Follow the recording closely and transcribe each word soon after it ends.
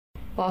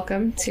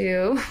welcome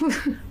to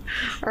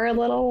our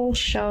little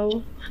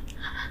show.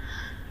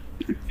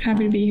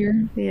 Happy to be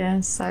here.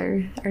 Yes,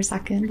 our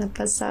second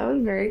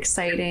episode. Very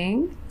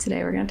exciting.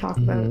 Today we're going to talk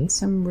about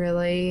some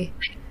really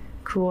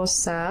cool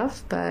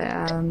stuff. But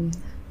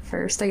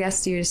first, I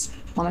guess you just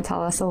want to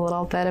tell us a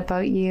little bit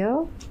about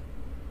you.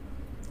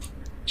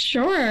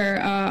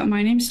 Sure.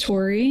 My name's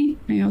Tori.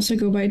 I also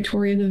go by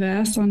Tori the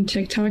Vast on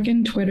TikTok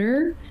and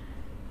Twitter.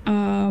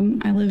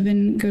 I live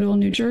in good old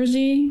New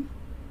Jersey,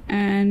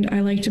 and I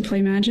like to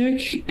play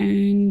Magic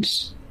and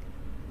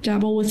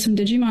dabble with some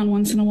Digimon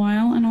once in a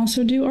while, and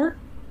also do art.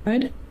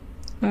 Yeah,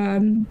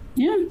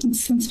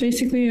 that's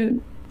basically it.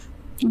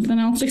 Nothing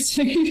else to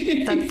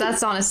say.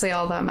 That's honestly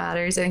all that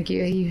matters. I think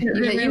you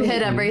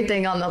hit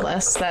everything on the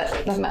list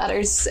that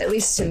matters, at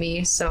least to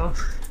me. So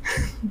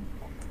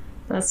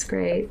that's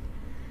great.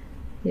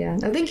 Yeah,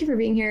 no, thank you for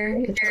being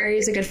here. Tori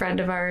is a good friend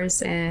of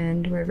ours,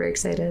 and we're very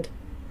excited.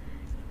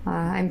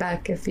 I'm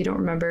back, if you don't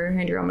remember,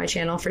 and you're on my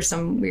channel for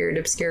some weird,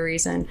 obscure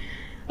reason.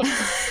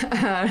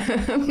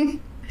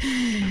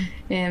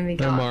 And we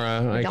got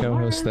Mara. I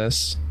co-host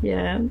this.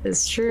 Yeah,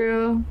 it's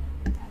true.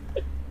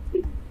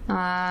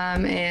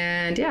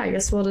 And yeah, I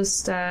guess we'll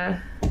just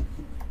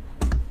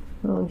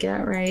we'll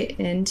get right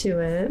into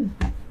it.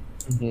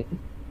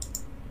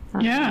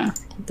 Yeah.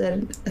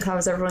 How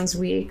was everyone's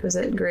week? Was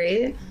it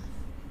great?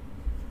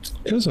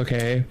 It was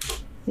okay.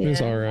 It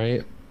was all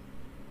right.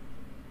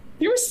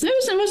 It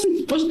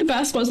wasn't the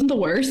best, wasn't the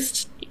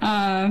worst.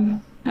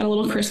 Had a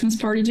little Christmas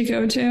party to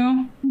go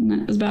to, and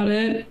that was about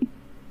it.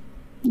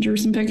 Drew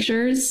some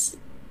pictures.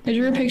 I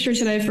drew a picture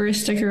today for a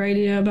sticker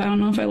idea, but I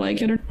don't know if I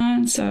like it or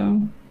not,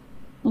 so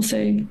we'll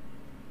see.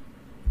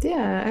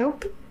 Yeah, I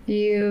hope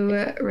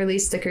you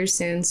release stickers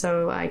soon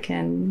so I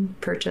can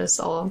purchase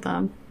all of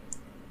them.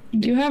 I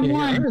do have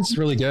one. Yeah, it's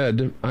really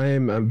good.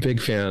 I'm a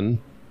big fan.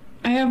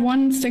 I have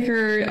one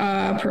sticker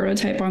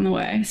prototype on the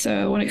way,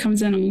 so when it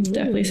comes in, I'll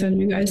definitely send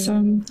you guys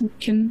some. You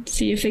can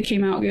see if they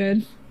came out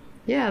good.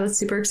 Yeah, that's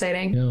super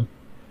exciting. Yeah.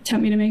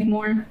 Tempt me to make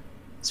more.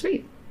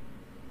 Sweet.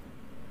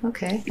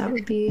 Okay, that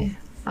would be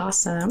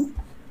awesome.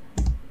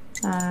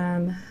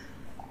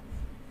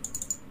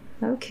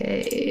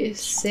 Okay,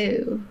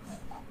 so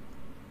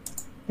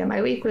yeah,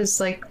 my week was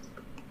like,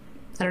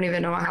 I don't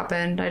even know what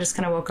happened. I just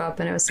kind of woke up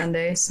and it was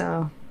Sunday,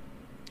 so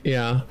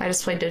yeah, I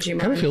just played Digimon.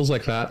 Kind of feels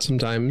like that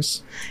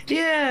sometimes.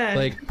 Yeah,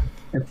 like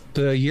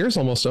the year's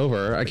almost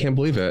over. I can't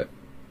believe it,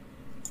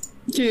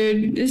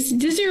 dude.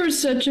 This year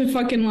was such a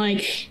fucking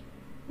like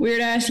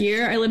weird ass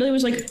year. I literally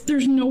was like,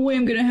 there's no way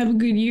I'm gonna have a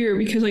good year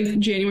because like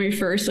January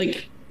 1st,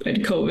 like I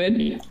had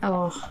COVID.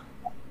 Oh.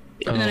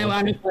 And then I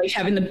wound up like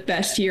having the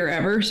best year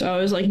ever. So I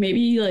was like,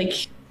 maybe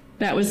like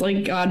that was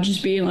like God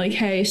just being like,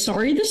 hey,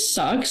 sorry this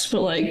sucks,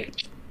 but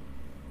like,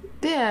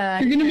 yeah,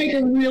 you're gonna make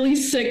a really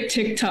sick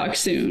TikTok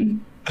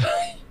soon.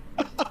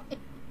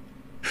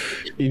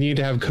 You need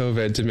to have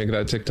COVID to make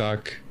that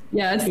TikTok.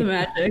 Yeah, that's the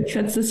magic.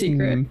 That's the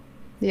secret.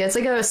 Yeah, it's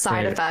like a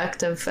side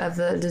effect of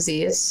the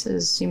disease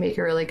is you make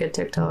a really good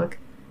TikTok.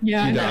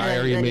 Yeah, you die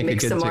or you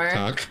make a good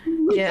TikTok.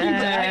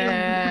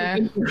 Yeah.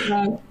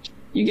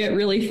 You get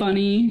really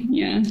funny.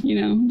 Yeah, you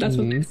know, that's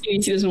what the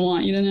CDC doesn't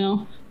want you to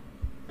know.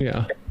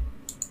 Yeah.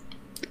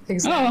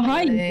 Exactly. Oh,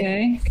 hi,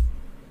 UK.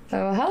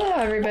 Oh, hello,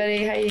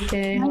 everybody. Hi,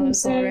 UK. Hello,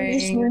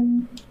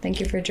 Solring. Thank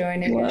you for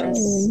joining us.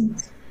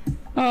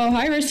 Oh,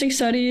 hi, Ristic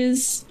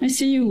Studies. I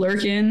see you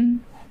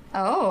lurking.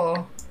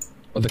 Oh.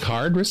 The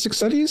card, Ristic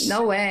Studies?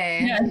 No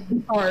way. Yeah,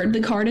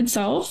 the card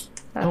itself.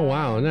 Oh,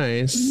 wow,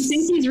 nice. I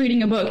think he's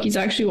reading a book. He's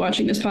actually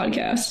watching this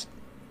podcast.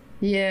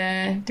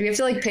 Yeah. Do we have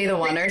to, like, pay the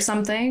one or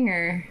something,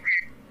 or...?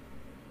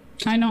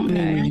 I don't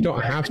pay. You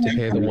don't have to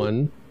pay the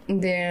one.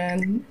 Yeah.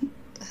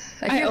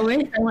 I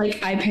always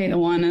like I pay the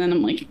one, and then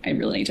I'm like, I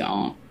really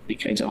don't.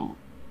 Like, I don't.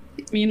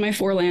 Me and my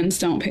 4 lands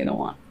don't pay the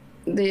one.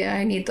 Yeah,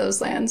 I need those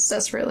lands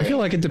desperately. I feel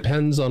like it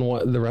depends on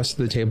what the rest of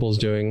the table is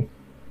doing.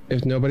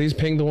 If nobody's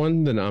paying the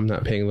one, then I'm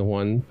not paying the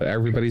one. But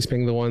everybody's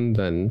paying the one,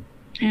 then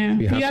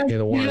you have to pay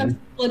the one. You have to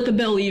split the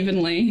bill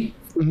evenly.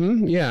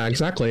 Yeah,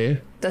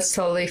 exactly. That's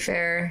totally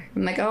fair.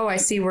 I'm like, oh, I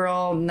see we're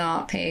all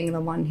not paying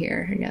the one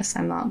here. I guess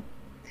I'm not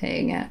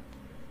paying it.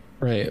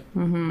 Right.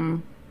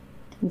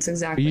 That's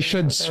exactly. You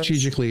should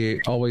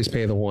strategically always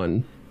pay the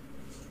one.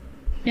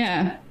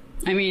 Yeah.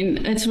 I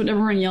mean, that's what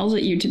everyone yells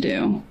at you to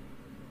do.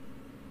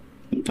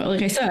 But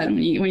like I said,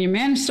 when you're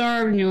man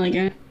starved and you're like,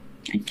 I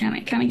kind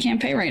of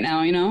can't pay right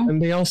now, you know?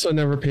 And they also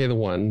never pay the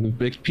one. The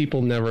big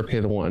people never pay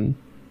the one.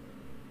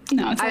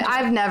 No,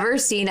 I've never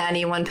seen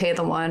anyone pay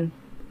the one.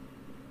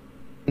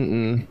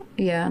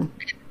 Yeah.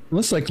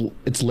 Unless like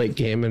it's late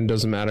game and it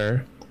doesn't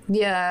matter.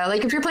 Yeah,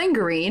 like if you're playing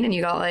green and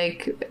you got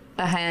like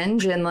a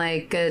Henge and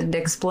like a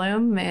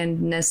Dixbloom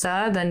and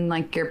Nissa, then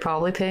like you're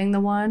probably paying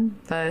the one.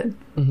 But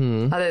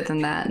other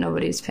than that,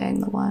 nobody's paying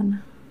the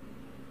one.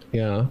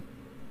 Yeah.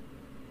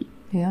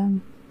 Yeah.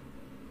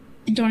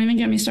 Don't even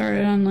get me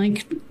started on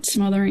like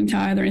Smothering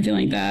Tithe or anything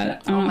like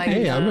that. Oh my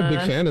Hey, God. I'm a big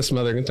fan of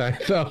Smothering Tithe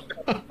though.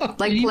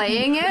 Like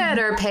playing it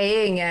or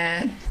paying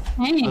it?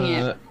 Paying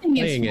it.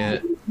 Playing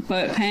it.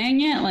 but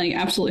paying it, like,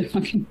 absolutely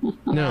fucking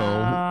not.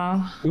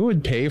 No. Who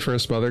would pay for a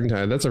smothering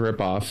tide? That's a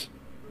ripoff.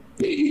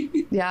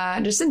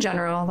 Yeah, just in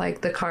general, like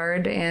the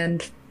card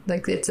and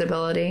like its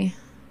ability.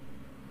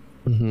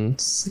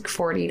 It's like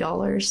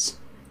 $40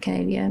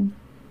 Canadian.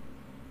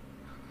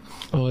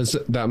 Oh, is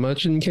it that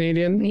much in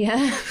Canadian?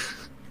 Yeah.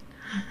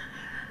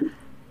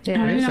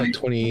 Yeah. It's like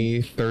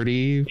 20,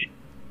 30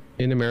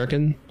 in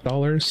American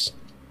dollars.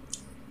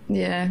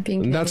 Yeah,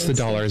 and that's the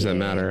dollars that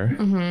matter.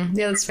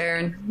 Yeah, that's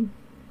fair.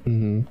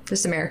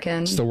 Just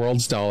American. It's the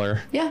world's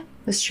dollar. Yeah,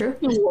 that's true.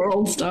 The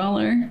world's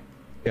dollar.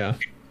 Yeah.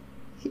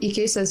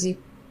 EK says he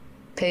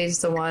pays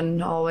the one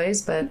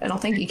always, but I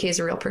don't think EK is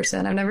a real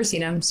person. I've never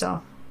seen him,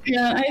 so.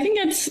 Yeah, I think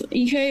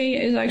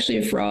EK is actually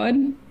a fraud.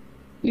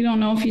 We don't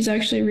know if he's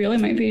actually real. It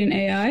might be an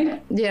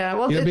AI. Yeah,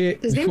 well, his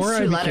name's before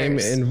I became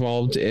letters.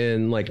 involved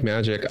in like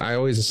Magic, I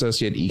always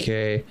associate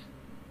EK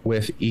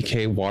with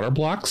EK water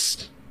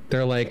blocks.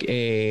 They're like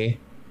they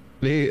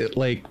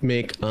like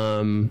make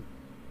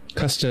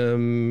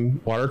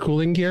custom water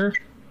cooling gear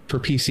for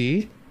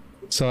PC.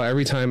 So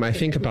every time I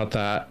think about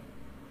that,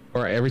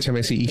 or every time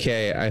I see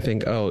EK, I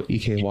think, oh,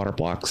 EK water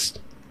blocks.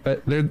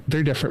 But they're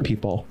different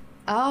people.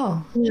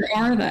 Oh. Where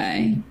are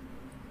they?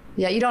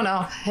 Yeah, you don't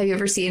know. Have you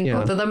ever seen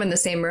both of them in the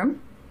same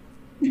room?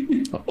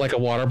 Like a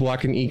water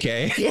block and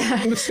EK?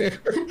 Yeah.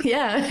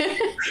 Yeah.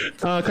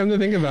 Come to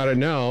think about it,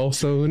 no.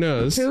 So who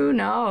knows? Who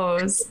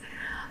knows?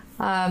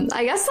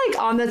 I guess like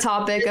on the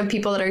topic of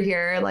people that are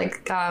here,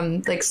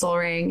 like Soul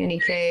Ring and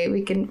EK,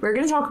 we're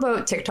gonna talk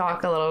about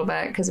TikTok a little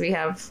bit because we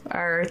have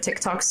our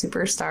TikTok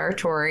superstar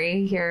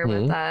Tori here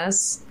with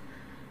us.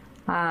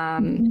 I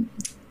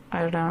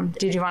don't know.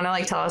 Did you want to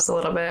like tell us a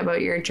little bit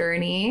about your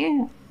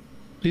journey?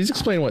 Please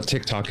explain what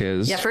TikTok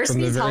is. Yeah, first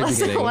you tell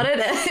us what it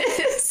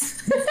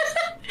is.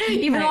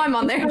 Even though I'm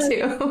on there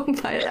too,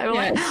 but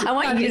I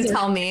want you to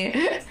tell me.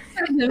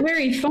 It's a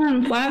very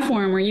fun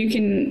platform where you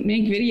can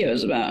make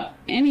videos about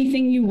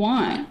anything you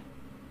want.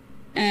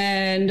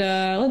 And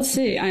let's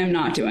see, I am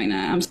not doing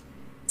that. I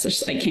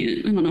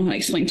don't know how to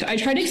explain I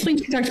tried to explain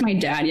TikTok to my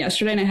dad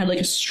yesterday and I had like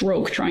a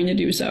stroke trying to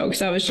do so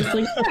because I was just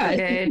like, yeah,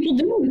 okay. People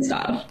doing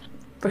stuff.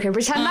 Okay,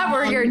 pretend that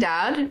we're your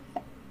dad.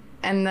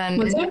 And then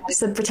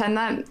pretend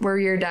that we're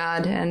your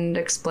dad and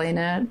explain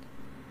it.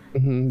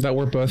 That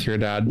we're both your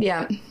dad.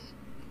 Yeah.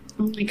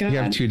 Oh my god. You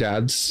have two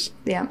dads.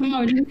 Yeah.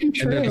 Oh, and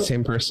they're the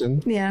same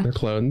person. Yeah. They're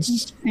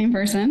clones. Same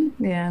person.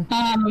 Yeah.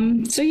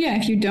 So yeah,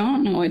 if you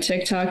don't know what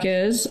TikTok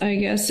is, I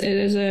guess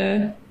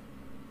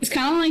it's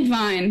kind of like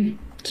Vine.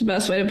 It's the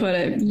best way to put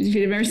it. If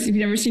you've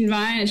never seen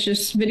Vine, it's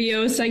just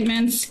video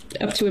segments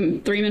up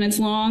to 3 minutes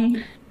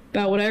long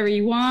about whatever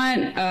you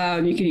want.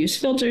 You can use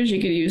filters, you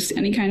can use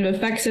any kind of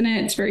effects in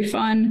it. It's very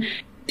fun.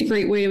 It's a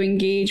great way to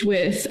engage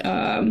with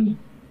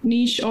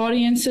niche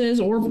audiences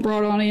or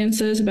broad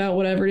audiences about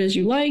whatever it is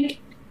you like.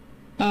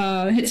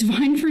 It's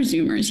Vine for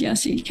Zoomers,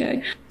 yes,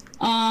 EK.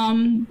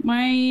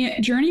 My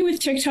journey with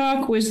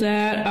TikTok was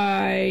that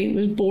I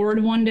was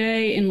bored one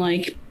day in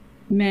like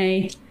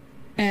May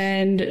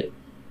and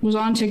was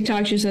on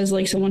TikTok just as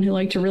like someone who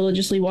liked to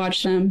religiously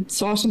watch them.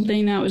 Saw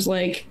something that was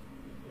like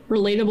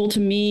relatable to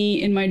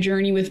me in my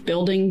journey with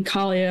building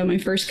Kalia, my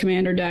first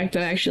commander deck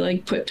that I actually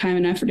like put time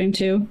and effort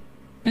into.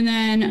 And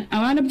then I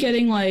wound up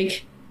getting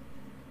like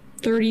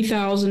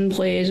 30,000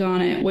 plays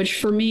on it, which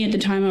for me at the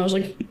time I was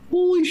like,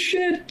 holy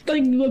shit,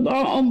 like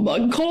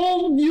I'm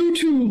called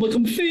YouTube, like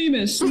I'm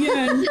famous.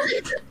 Yeah.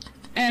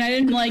 And I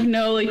didn't like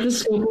know like the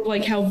scope of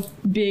like how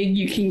big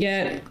you can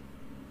get.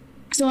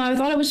 So I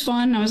thought it was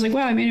fun. I was like,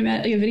 wow, I made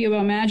a video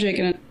about Magic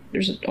and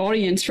there's an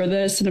audience for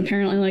this, and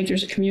apparently like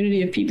there's a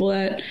community of people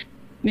that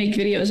make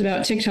videos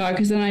about TikTok,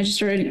 because then I just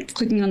started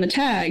clicking on the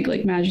tag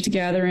like Magic the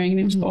Gathering and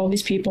it was all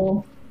these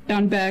people.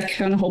 Found Beck,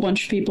 found a whole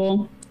bunch of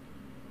people.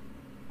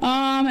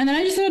 And then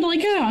I just said,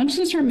 like, yeah, I'm just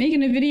gonna start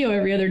making a video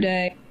every other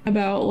day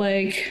about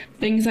like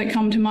things that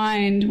come to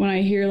mind when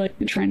I hear like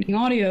the trending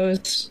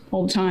audios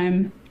all the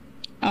time.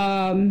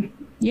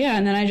 Yeah,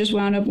 and then I just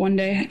wound up one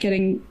day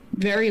getting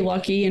very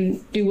lucky and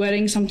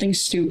duetting something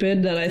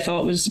stupid that I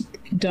thought was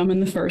dumb in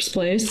the first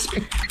place.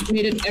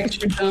 Made it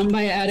extra dumb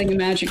by adding a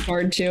magic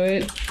card to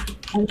it.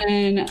 And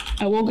then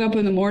I woke up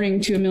in the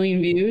morning to 1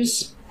 million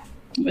views.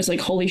 It was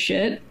like, holy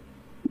shit.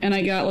 And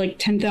I got like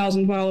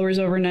 10,000 followers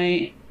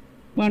overnight.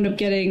 Wound up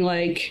getting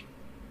like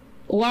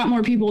a lot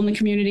more people in the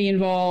community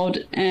involved,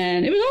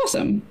 and it was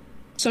awesome.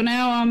 So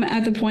now I'm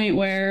at the point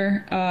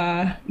where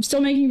I'm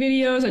still making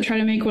videos. I try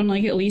to make one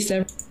like at least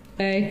every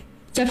day.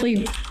 It's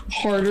definitely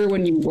harder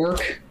when you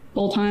work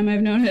full time,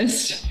 I've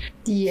noticed.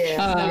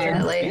 Yeah,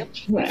 definitely.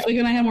 Like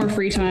when I have more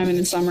free time in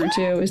the summer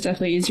too, it's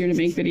definitely easier to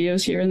make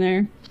videos here and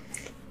there.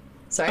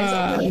 Sorry,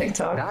 I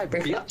TikTok.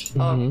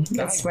 Oh,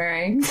 that's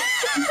swearing.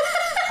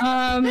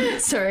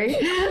 Sorry.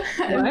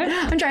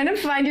 I'm trying to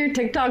find your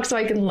TikTok so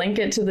I can link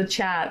it to the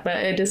chat, but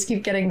I just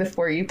keep getting the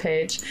For You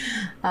page.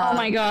 Oh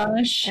my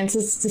gosh. And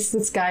it's just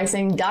this guy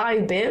saying, die,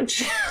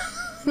 bitch.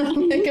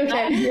 I'm like,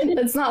 okay,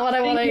 that's not what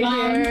I want to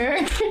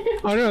hear.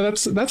 Oh no,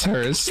 that's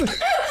hers.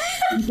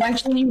 It's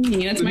actually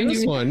me. That's my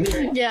This new one.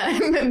 Yeah,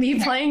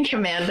 me playing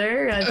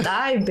Commander.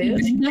 Die,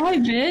 bitch. Die,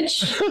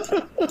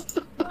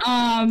 bitch.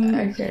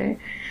 Okay.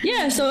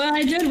 Yeah, so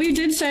we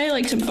did say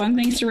like some fun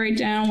things to write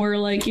down where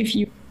like if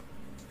you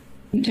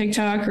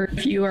TikTok or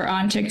if you are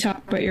on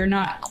TikTok but you're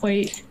not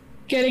quite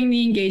getting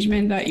the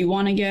engagement that you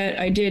want to get,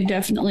 I did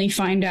definitely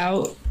find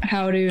out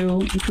how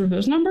to improve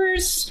those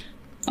numbers.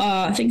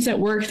 Things that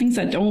work, things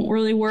that don't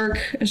really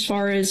work as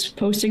far as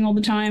posting all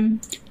the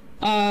time.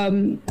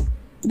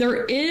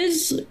 There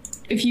is,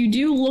 if you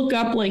do look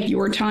up like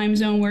your time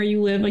zone where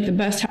you live, like the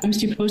best times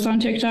to post on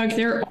TikTok,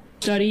 there are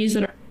studies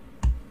that are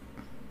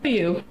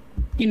you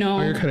know.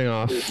 Oh, you're cutting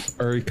off.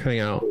 Or are you cutting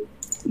out?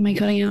 Am I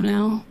cutting out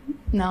now?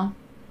 No.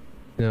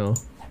 No.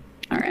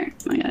 All right,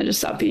 I gotta just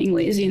stop being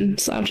lazy and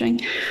slouching.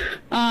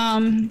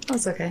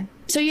 That's okay.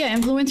 So yeah,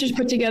 influencers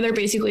put together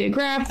basically a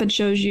graph that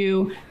shows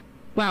you.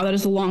 Wow, that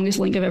is the longest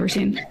link I've ever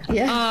seen.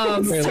 Yeah.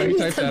 Wait, let me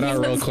type that out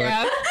real quick.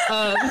 Graph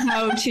of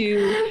how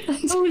to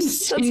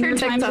post That's in for your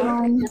time TikTok.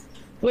 zone,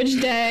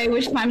 which day,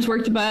 which times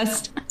work the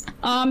best.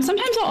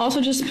 Sometimes I'll also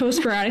just post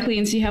sporadically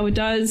and see how it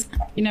does.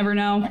 You never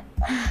know.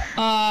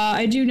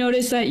 I do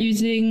notice that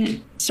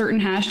using certain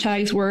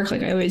hashtags work.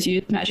 Like I always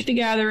use Magic the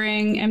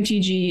Gathering,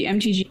 MTG,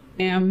 MTG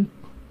Jam,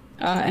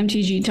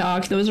 MTG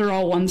Talk. Those are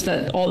all ones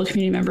that all the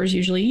community members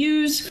usually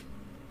use.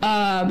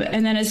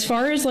 And then as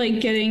far as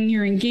like getting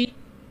your engagement,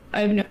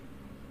 I've noticed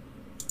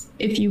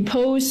if you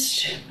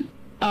post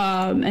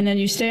and then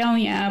you stay on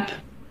the app,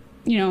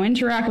 you know,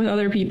 interact with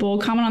other people,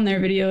 comment on their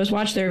videos,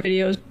 watch their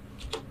videos.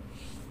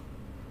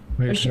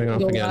 You're cutting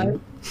off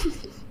again.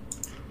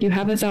 You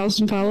have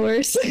 1,000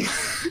 followers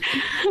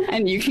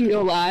and you can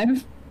go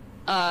live.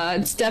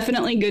 It's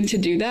definitely good to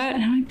do that.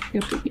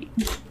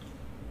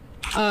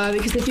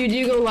 Because if you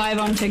do go live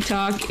on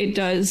TikTok, it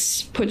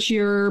does put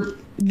your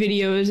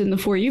videos in the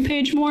For You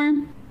page more.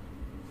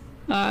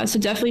 So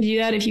definitely do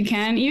that if you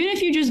can. Even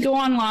if you just go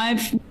on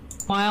live for a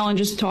while and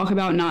just talk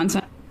about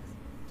nonsense,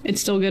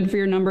 it's still good for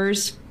your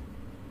numbers.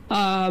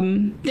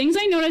 Things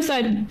I noticed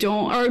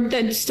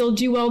that still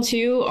do well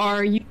too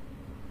are you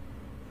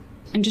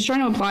and just trying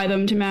to apply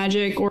them to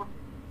Magic or,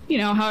 you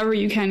know, however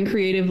you can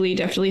creatively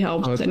definitely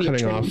helps. Oh, it's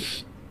cutting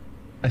off.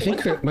 I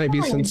think there might be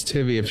a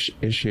sensitivity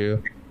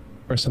issue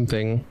or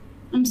something.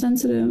 I'm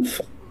sensitive.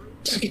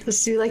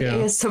 Let's do like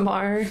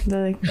ASMR. Is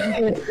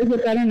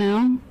it better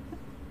now?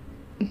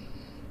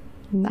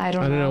 I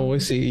don't know.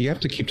 We'll see. You have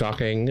to keep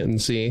talking and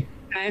see.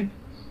 Okay.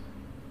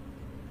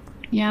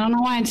 Yeah, I don't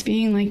know why it's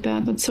being like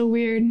that. That's so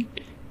weird.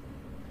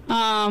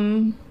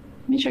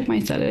 Let me check my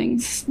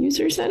settings.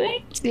 User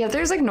settings? Yeah, if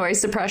there's like noise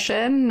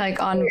suppression,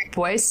 like on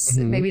voice,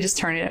 maybe just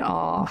turn it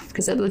off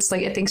because it looks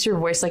like it thinks your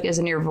voice like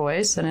isn't your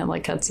voice and it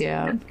like cuts you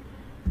out.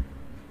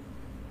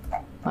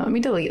 Let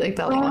me delete like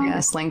that long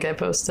ass link I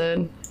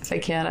posted if I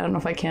can. I don't know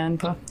if I can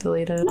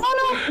delete it. No.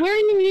 Where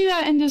do you do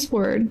that in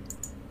Discord?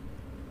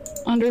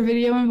 Under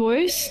video and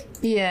voice?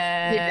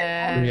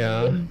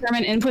 Yeah.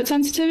 Determine input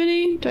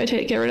sensitivity? Do I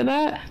get rid of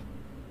that?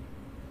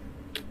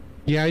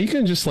 Yeah, you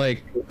can just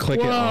like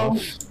click it off.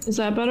 Is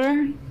that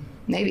better?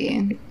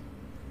 Maybe.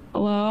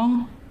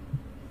 Hello?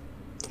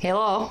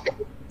 Hello.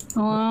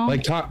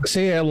 Like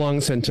say a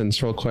long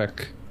sentence real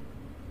quick.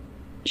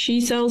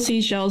 She sells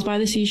seashells by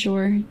the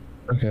seashore.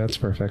 Okay, that's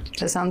perfect.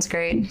 That sounds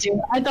great.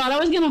 Dude, I thought I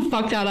was gonna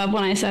fuck that up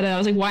when I said it. I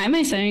was like, why am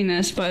I saying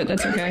this? But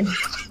that's okay.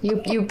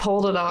 You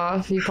pulled it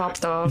off. You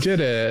popped off. You did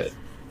it.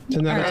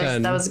 10 out of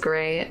 10. That was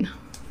great.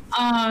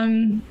 I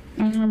don't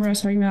remember what I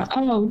was talking about.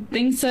 Oh,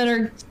 things that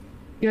are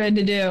good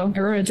to do. I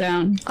wrote it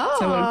down.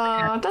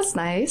 Oh, that's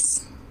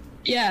nice.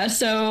 Yeah,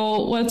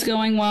 so what's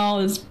going well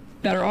is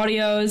better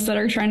audios that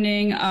are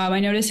trending. I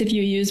noticed if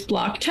you use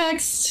block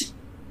text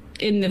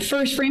in the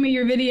first frame of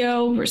your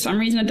video, for some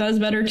reason it does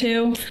better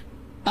too.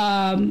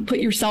 Put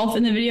yourself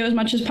in the video as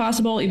much as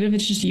possible, even if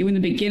it's just you in the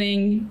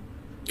beginning.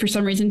 For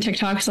some reason,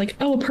 TikTok's like,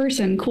 oh, a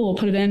person, cool,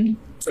 put it in.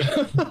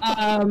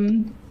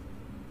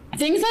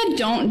 Things that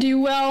don't do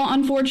well,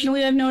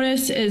 unfortunately, I've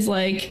noticed is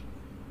like,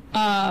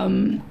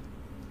 pack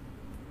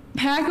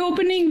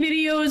opening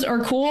videos are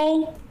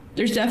cool.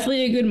 There's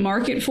definitely a good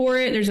market for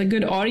it. There's a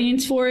good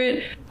audience for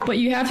it, but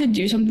you have to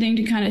do something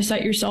to kind of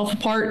set yourself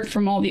apart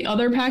from all the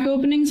other pack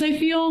openings, I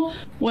feel.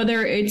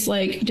 Whether it's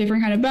like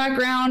different kind of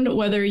background,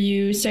 whether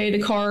you say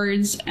the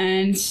cards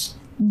and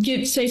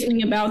say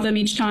something about them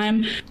each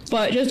time,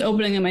 but just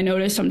opening them, I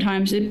notice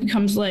sometimes it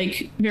becomes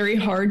like very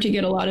hard to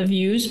get a lot of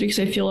views because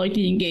I feel like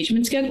the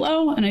engagements get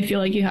low, and I feel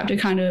like you have to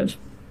kind of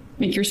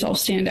make yourself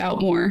stand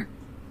out more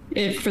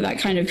for that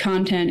kind of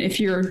content. If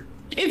your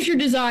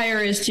desire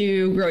is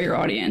to grow your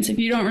audience, if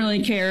you don't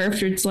really care,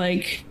 if it's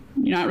like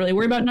you're not really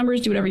worried about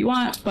numbers, do whatever you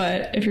want.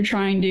 But if you're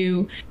trying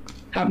to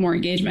have more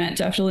engagement,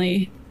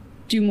 definitely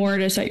do more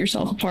to set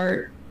yourself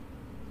apart.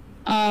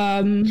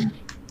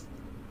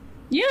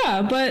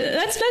 Yeah, but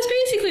that's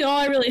basically all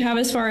I really have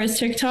as far as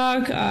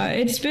TikTok.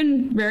 It's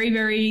been very,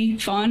 very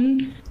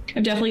fun.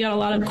 I've definitely got a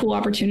lot of cool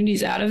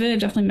opportunities out of it. I've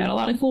definitely met a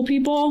lot of cool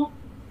people,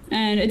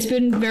 and it's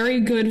been very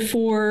good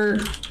for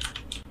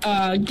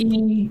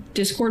Gaining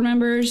Discord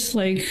members.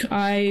 Like,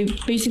 I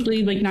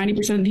basically, like,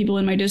 90% of the people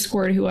in my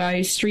Discord who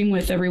I stream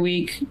with every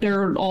week,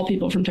 they're all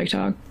people from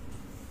TikTok.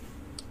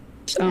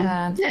 So,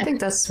 yeah, I think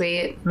that's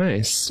sweet.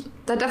 Nice.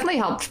 That definitely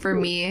helped for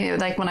me.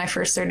 Like when I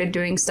first started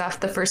doing stuff,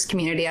 the first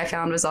community I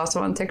found was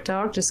also on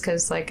TikTok, just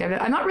because like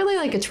I'm not really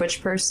like a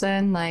Twitch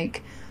person.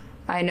 Like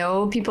I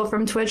know people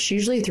from Twitch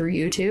usually through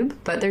YouTube,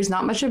 but there's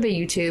not much of a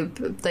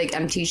YouTube like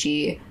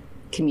MTG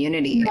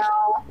community. no.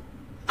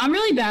 I'm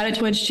really bad at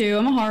Twitch too.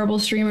 I'm a horrible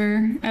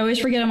streamer. I always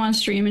forget I'm on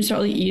stream and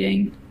start like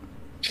eating.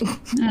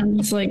 And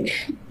it's like,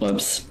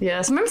 whoops.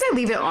 Yeah, sometimes I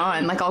leave it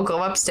on. Like I'll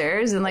go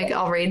upstairs and like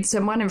I'll raid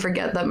someone and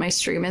forget that my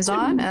stream is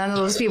on, and then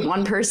there'll just be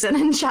one person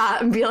in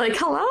chat and be like,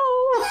 "Hello."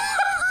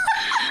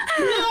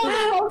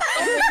 No.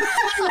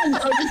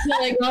 I'll just be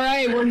like, all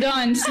right, we're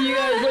done. See you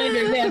guys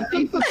later. Yeah,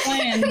 thanks for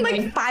playing. And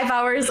like 5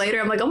 hours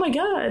later, I'm like, "Oh my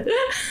god."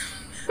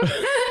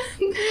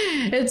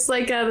 It's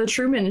like the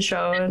Truman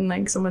Show, and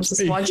like someone's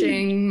just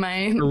watching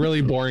my A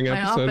really boring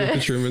episode of the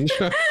office. Truman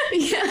Show.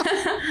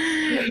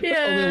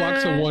 yeah. Only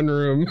locked in one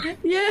room.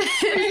 Yeah,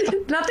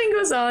 nothing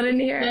goes on in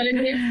here.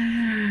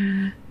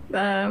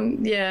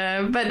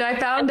 Yeah, but I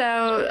found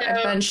out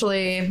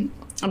eventually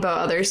about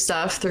other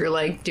stuff through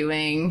like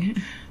doing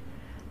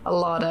a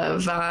lot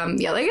of I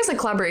guess like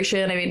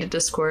collaboration. I made a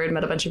Discord,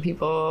 met a bunch of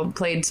people,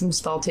 played some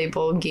stall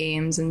table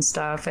games and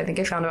stuff. I think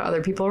I found out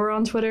other people were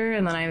on Twitter,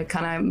 and then I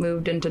kind of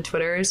moved into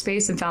Twitter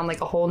space and found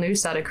like a whole new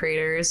set of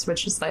creators,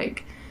 which is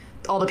like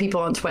all the people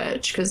on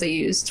Twitch, because they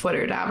use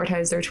Twitter to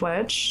advertise their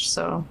Twitch.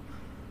 So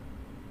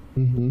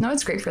no,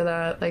 it's great for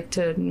that, like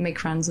to make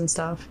friends and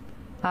stuff.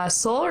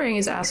 Soul Ring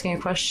is asking a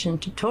question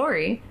to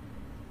Tori.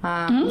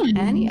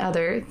 Any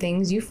other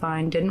things you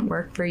find didn't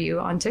work for you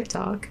on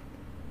TikTok?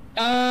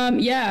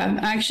 Yeah,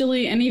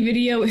 actually any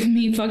video with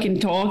me fucking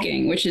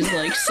talking, which is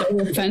like so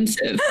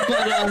offensive,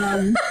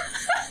 but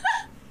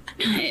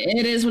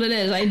it is what it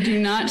is. I do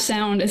not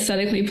sound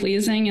aesthetically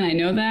pleasing, and I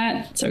know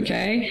that. It's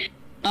okay.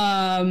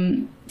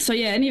 So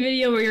yeah, any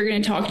video where you're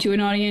going to talk to an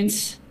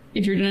audience,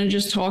 if you're going to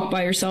just talk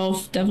by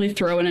yourself, definitely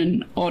throw in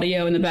an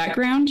audio in the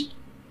background,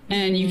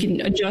 and you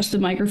can adjust the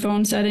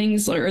microphone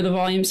settings or the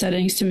volume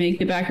settings to make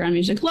the background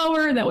music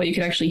lower. That way you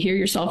can actually hear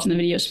yourself in the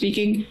video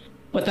speaking.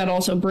 But that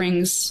also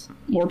brings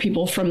more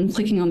people from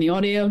clicking on the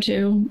audio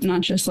too,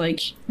 not just like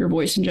your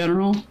voice in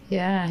general.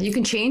 Yeah, you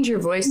can change your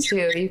voice too.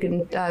 You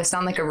can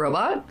sound like a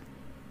robot.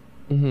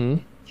 Mm-hmm.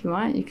 If you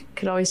want, you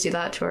could always do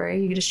that,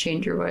 Tori. You could just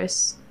change your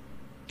voice.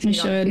 If I you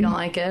should. If you don't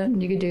like it,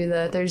 you could do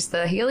there's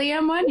the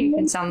helium one. You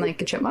can sound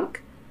like a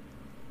chipmunk.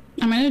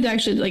 I might have to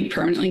actually like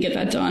permanently get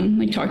that done.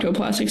 Like talk to a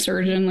plastic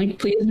surgeon. Like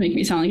please make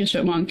me sound like a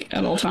chipmunk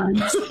at all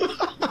times.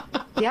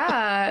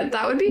 Yeah,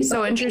 that would be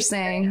so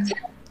interesting.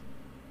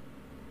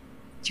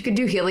 You could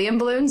do helium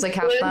balloons, like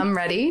have them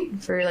ready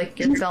for like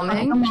your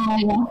filming. I'm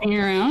all walking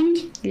around.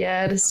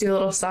 Yeah, just do a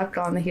little suck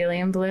on the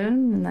helium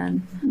balloon, and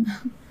then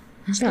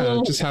Yeah,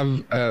 just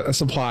have a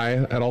supply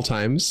at all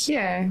times.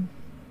 yeah.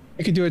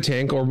 You could do a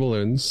tank or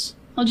balloons.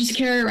 I'll just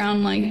carry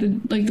around like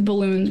the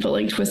balloons, but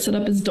like twist it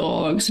up as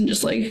dogs and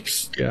just like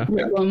Yeah.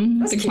 rip them.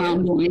 That's The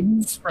clown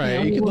balloons. Right.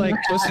 You could like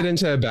twist it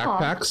into a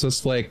backpack so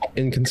it's like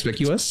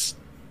inconspicuous.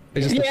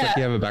 It just looks like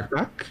you have a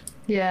backpack.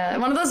 Yeah,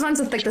 one of those ones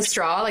with like the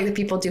straw, like the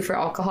people do for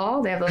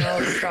alcohol. They have a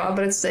little straw,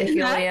 but it's a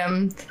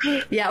helium.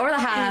 Yeah, or the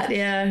hat.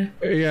 Yeah,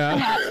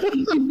 Yeah.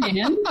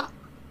 Man,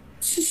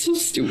 this is so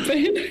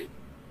stupid.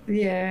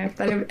 yeah.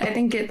 But I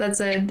think that's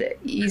an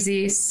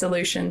easy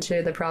solution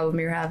to the problem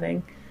you're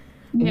having.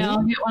 Yeah,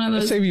 I'll get one of It'll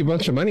those. save you a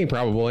bunch of money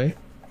probably.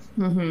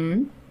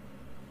 Mm-hmm.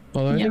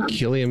 Although I think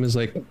helium is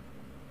like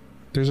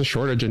there's a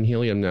shortage in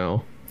helium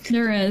now.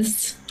 There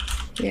is.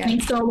 Yeah.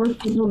 Thanks to all those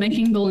people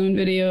making balloon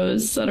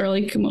videos that are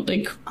like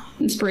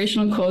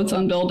inspirational quotes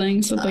on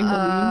buildings with like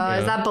balloons.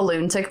 Is that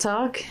balloon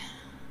TikTok?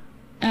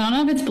 I don't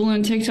know if it's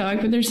balloon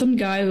TikTok, but there's some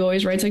guy who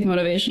always writes like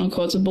motivational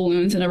quotes of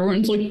balloons, and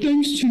everyone's like,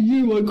 "Thanks to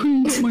you, I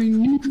couldn't get my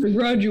niece a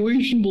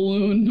graduation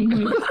balloon."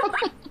 I'm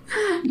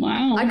like,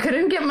 wow. I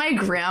couldn't get my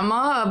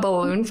grandma a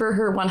balloon for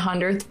her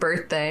 100th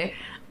birthday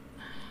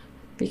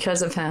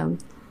because of him.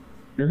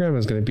 Your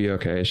grandma's gonna be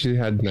okay. She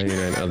had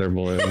 99 other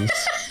balloons.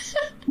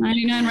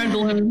 99 red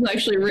balloons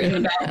actually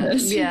written about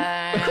this.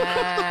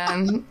 Yeah,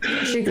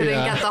 she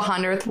couldn't get the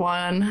 100th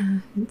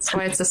one. That's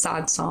why it's a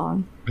sad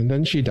song. And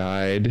then she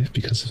died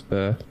because of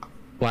the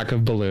lack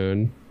of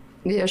balloon.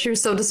 Yeah, she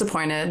was so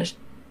disappointed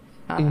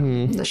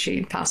that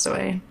she passed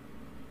away.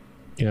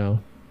 Yeah.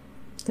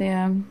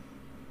 Yeah.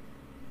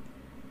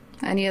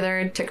 Any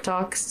other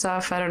TikTok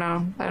stuff? I don't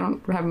know. I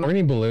don't have Or much.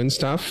 any balloon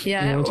stuff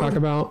Yeah, you want to or- talk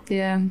about?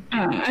 Yeah,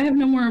 I have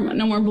no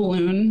more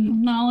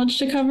balloon knowledge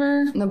to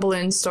cover. the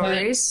balloon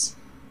stories.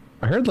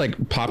 I heard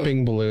like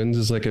popping balloons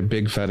is like a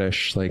big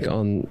fetish, like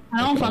on I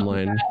don't like, fuck with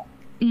online.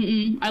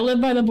 that. I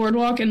live by the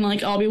boardwalk, and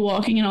like I'll be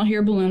walking and I'll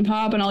hear a balloon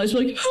pop, and I'll always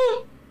be like,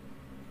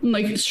 and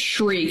like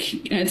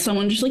shriek, and it's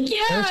someone just like, They're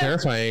yeah,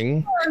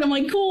 terrifying. and I'm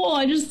like, cool,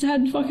 I just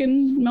had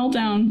fucking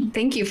meltdown.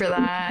 Thank you for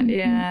that.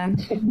 Yeah.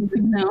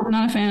 No, I'm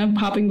not a fan of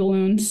popping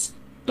balloons,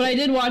 but I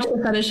did watch the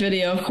fetish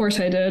video. Of course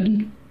I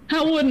did.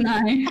 How wouldn't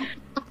I?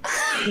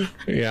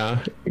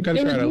 Yeah.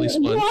 gotta try it at least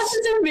You once. watch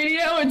this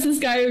video? It's this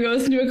guy who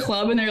goes into a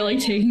club and they're like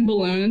taking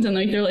balloons and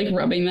like they're like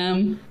rubbing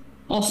them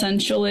all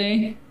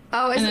sensually.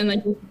 Oh, And then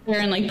like there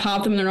and like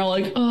pop them and they're all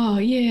like, oh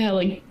yeah,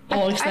 like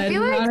all excited. I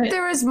feel about like it.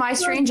 there was My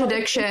Strange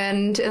Addiction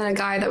and a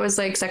guy that was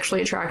like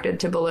sexually attracted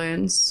to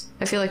balloons.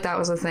 I feel like that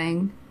was a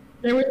thing.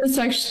 There was the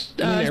sex.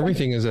 I mean,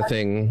 everything is a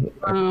thing,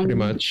 pretty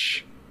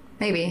much.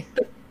 Maybe.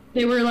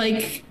 They were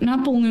like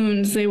not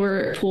balloons; they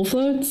were pool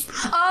floats.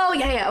 Oh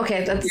yeah.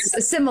 Okay,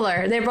 that's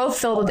similar. They're both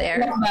filled with air.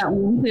 That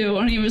one too.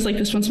 And he was like,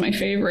 "This one's my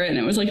favorite," and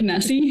it was like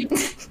Nessie.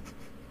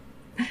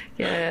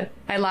 Yeah,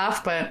 I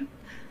laugh, but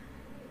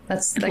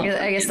that's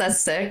I guess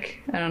that's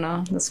sick. I don't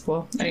know. That's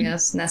cool. I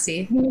guess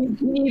Nessie. I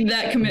need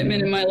that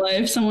commitment in my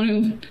life.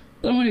 Someone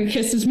who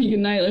kisses me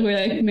goodnight, like the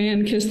way that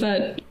man kissed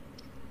that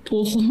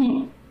pool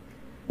float.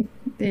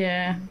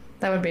 Yeah,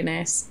 that would be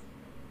nice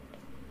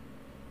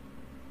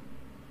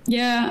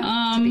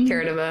Yeah. to be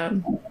cared about.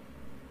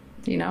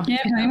 You know. Yeah,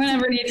 if anyone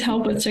ever needs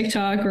help with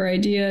TikTok or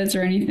ideas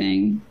or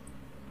anything,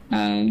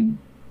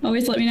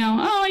 always let me know.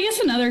 Oh, I guess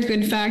another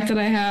good fact that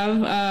I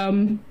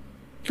have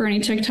for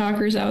any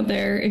TikTokers out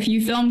there, if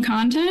you film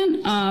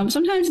content,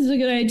 sometimes it's a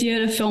good idea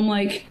to film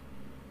like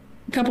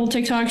a couple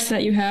TikToks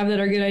that you have that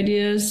are good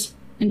ideas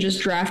and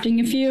just drafting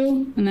a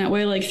few. And that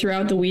way, like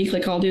throughout the week,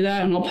 like I'll do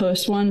that and I'll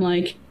post one.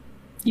 Like,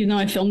 even though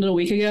I filmed it a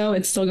week ago,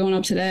 it's still going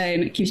up today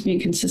and it keeps me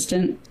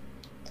consistent.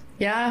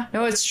 Yeah,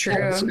 no, it's true.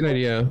 That's a good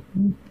idea.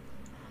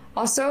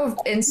 Also,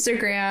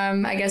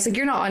 Instagram, I guess, like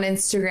you're not on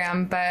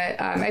Instagram,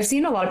 but I've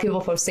seen a lot of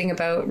people posting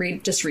about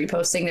just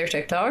reposting their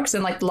TikToks.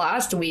 And like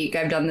last week,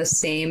 I've done the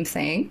same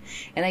thing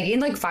and I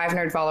gained like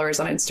 500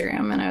 followers on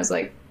Instagram. And I was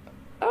like,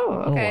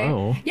 oh, okay.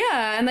 Oh, wow.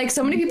 Yeah. And like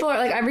so many people are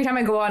like, every time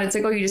I go on, it's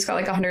like, oh, you just got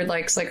like 100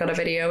 likes like on a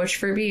video, which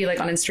for me, like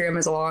on Instagram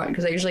is a lot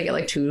because I usually get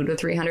like 200 to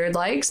 300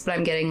 likes, but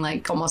I'm getting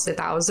like almost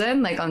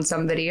 1,000 like on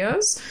some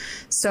videos.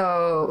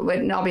 So,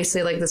 but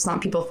obviously like that's not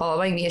people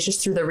following me. It's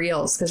just through the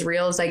Reels because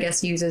Reels, I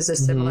guess, uses a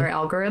similar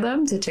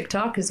algorithm to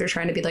TikTok because they're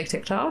trying to be like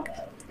TikTok.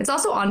 It's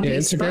also on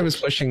Facebook. Instagram is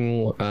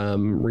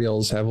pushing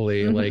Reels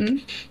heavily.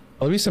 Like,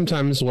 there'll be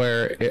sometimes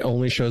where it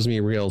only shows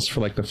me Reels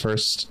for like the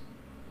first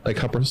like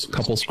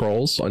couple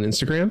scrolls on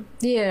Instagram.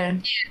 Yeah.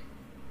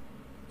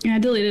 Yeah, I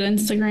deleted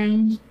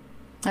Instagram.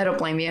 I don't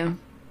blame you.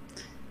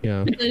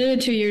 Yeah. I did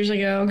it 2 years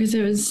ago because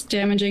it was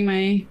damaging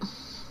my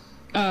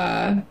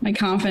my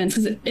confidence.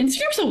 Because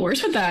Instagram's the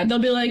worst with that. They'll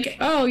be like,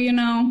 oh, you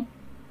don't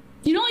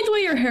like the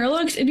way your hair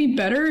looks? It'd be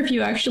better if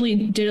you actually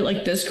did it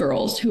like this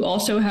girl's, who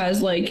also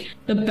has like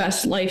the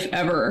best life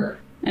ever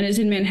and is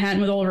in Manhattan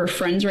with all of her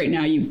friends right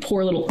now, you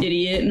poor little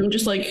idiot. And I'm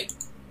just like,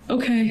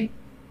 okay,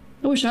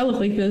 I wish I looked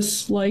like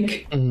this.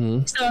 Like, So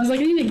I was like,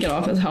 I need to get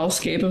off this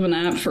hellscape of an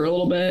app for a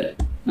little bit.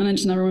 And I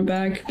just never went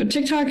back. But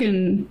TikTok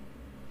and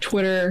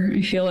Twitter,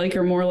 I feel like,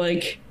 are more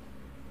like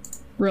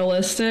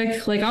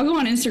realistic. Like, I'll go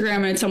on Instagram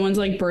and it's someone's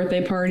like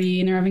birthday party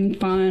and they're having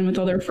fun with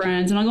all their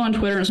friends. And I'll go on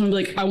Twitter and someone will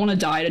be like, I want to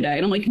die today.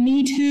 And I'm like,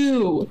 me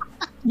too.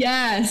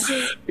 Yes.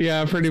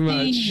 Yeah, pretty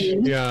much.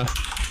 Yeah.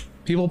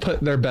 People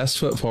put their best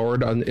foot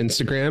forward on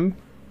Instagram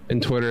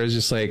and Twitter is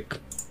just like,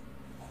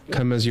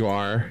 come as you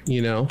are,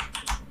 you know?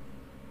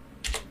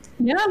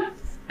 Yeah.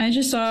 I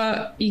just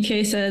saw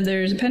EK said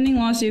there's a pending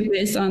lawsuit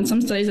based on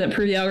some studies that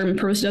prove the algorithm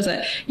purposely does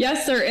it.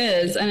 Yes, there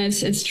is, and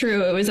it's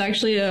true. It was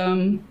actually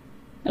I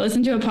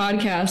listened to a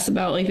podcast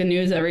about like the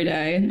news every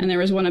day, and there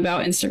was one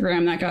about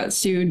Instagram that got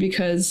sued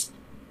because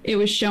it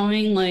was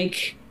showing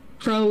like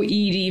pro ED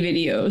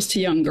videos to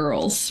young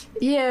girls.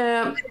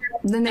 Yeah,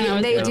 then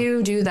they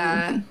do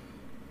that.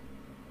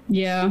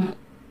 Yeah,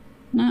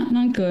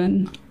 not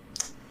good.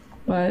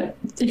 But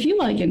if you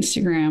like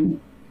Instagram,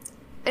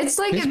 it's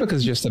like Facebook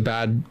is just a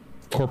bad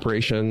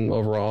corporation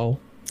overall.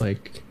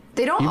 Like,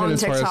 they don't even own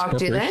as far as TikTok,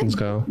 do they? corporations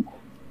go.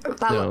 No,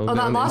 they own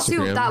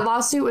Instagram. That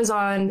lawsuit was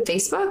on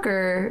Facebook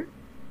or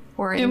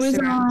Instagram? It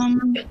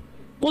was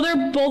well,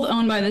 they're both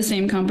owned by the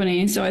same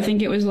company, so I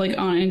think it was like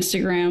on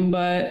Instagram,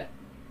 but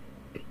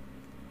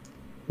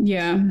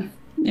yeah,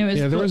 it was.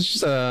 Yeah, there was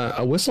just a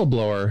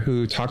whistleblower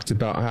who talked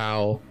about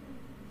how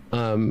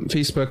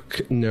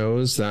Facebook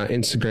knows that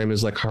Instagram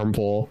is like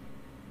harmful,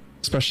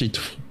 especially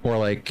for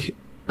like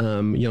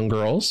young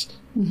girls,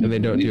 and they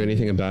don't do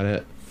anything about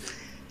it.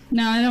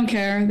 No, I don't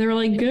care. They were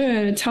like,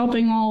 good. It's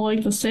helping all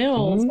like the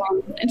sales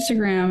on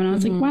Instagram, and I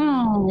was like,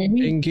 wow,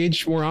 we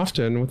Engage more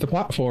often with the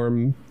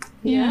platform.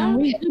 yeah,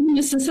 we live in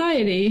a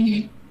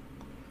society.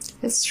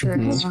 It's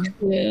true.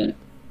 Yeah.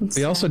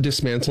 They also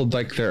dismantled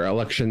like their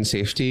election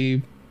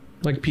safety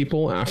like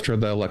people after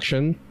the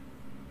election,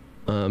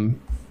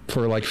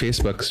 for like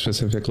Facebook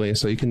specifically,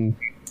 so you can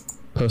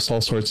post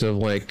all sorts of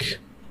like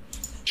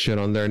shit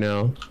on there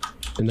now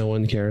and no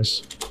one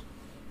cares.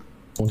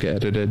 Won't get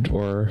edited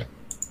or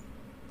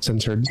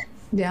censored.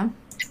 Yeah.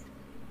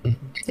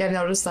 Yeah, I've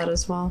noticed that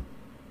as well.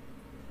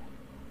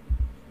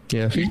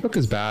 Yeah, Facebook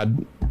is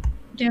bad.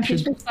 Yeah,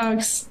 Facebook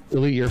sucks.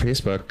 Delete your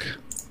Facebook.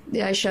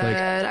 Yeah, I should. Like,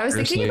 I was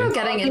thinking seriously. about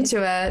getting into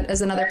it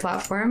as another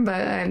platform,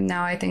 but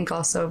now I think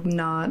also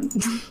not.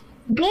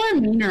 People are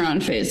meaner on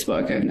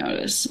Facebook, I've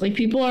noticed. Like,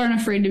 people aren't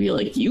afraid to be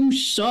like, you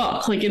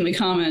suck, like, in the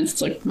comments.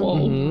 It's like,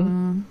 whoa.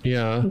 Mm-hmm.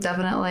 Yeah.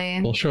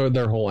 Definitely. They'll show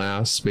their whole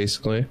ass,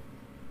 basically.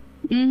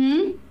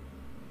 Mm-hmm.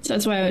 So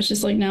that's why I was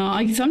just like, no.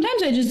 Like,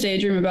 sometimes I just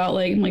daydream about,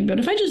 like, I'm like, but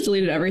if I just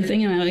deleted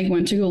everything and I, like,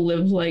 went to go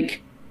live,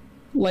 like,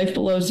 life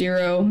below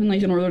zero in,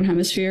 like, the Northern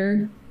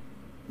Hemisphere,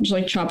 just,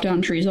 like, chop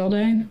down trees all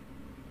day.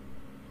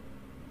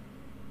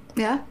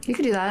 Yeah, you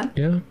could do that.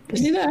 Yeah.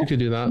 Do that. You could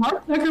do that.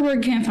 Mark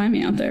Zuckerberg can't find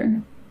me out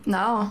there.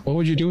 No. What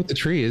would you do with the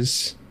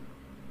trees?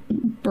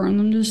 Burn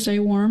them to stay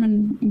warm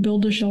and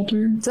build a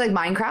shelter. It's like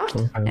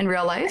Minecraft in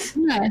real life.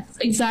 Yes,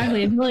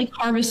 exactly. It'd be like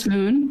Harvest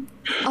Moon.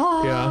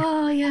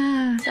 Oh,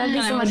 yeah. That'd be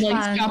And so I much would,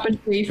 like, fun. stop a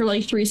tree for,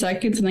 like, 3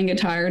 seconds and then get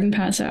tired and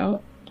pass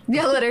out.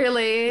 Yeah,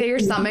 literally. Your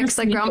stomach's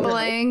like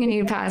grumbling and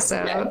you pass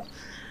out.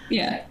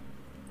 Yeah.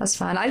 That's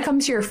fun. I'd come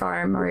to your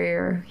farm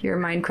or your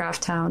Minecraft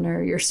town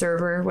or your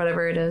server,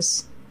 whatever it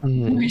is.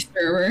 My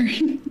server.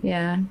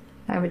 Yeah,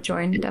 I would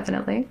join,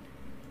 definitely.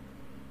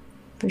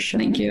 For sure.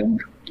 Thank you.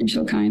 You're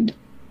so kind.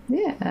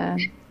 Yeah.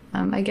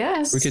 I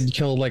guess. We could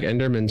kill like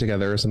Endermen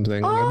together or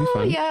something. That'd be Oh,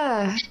 fun.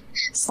 yeah.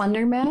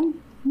 Slenderman?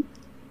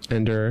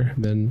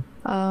 Endermen.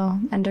 Oh,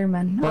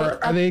 Enderman.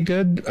 Or are they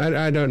good?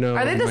 I don't know.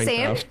 Are they the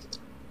same?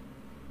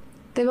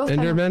 They both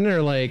Endermen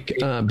are like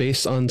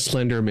based on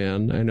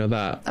Slenderman. I know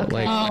that. But,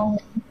 Okay. like, Oh,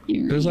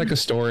 there's like a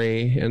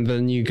story, and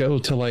then you go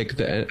to like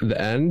the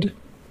end,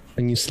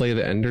 and you slay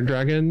the Ender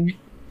Dragon.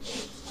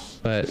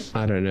 But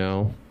I don't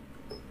know.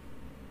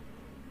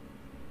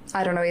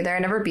 I don't know either. I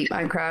never beat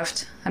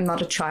Minecraft. I'm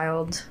not a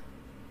child.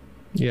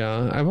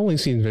 Yeah, I've only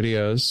seen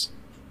videos.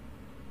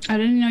 I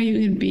didn't know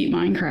you could beat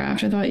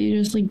Minecraft. I thought you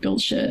just, like,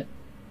 built shit.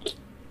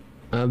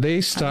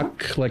 They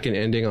stuck like an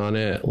ending on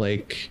it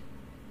like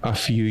a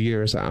few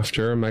years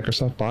after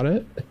Microsoft bought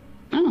it.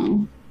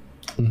 Oh.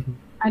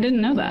 I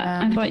didn't know that.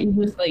 Yeah. I thought you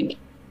just, like,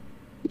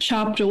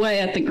 chopped away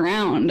at the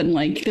ground and,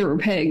 like, there were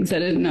pigs. I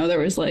didn't know there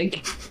was,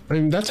 like... I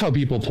mean, that's how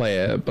people play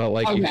it, but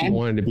like if Okay. you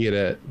wanted to beat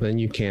it, then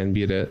you can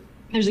beat it.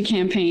 There's a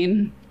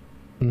campaign.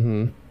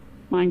 Mm-hmm.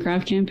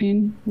 Minecraft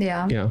campaign.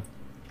 Yeah. Yeah.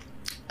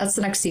 That's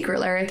the next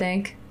secret lair, I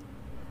think.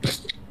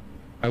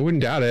 I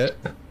wouldn't doubt it.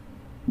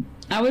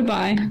 I would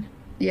buy.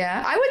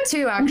 Yeah, I would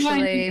too,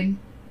 actually.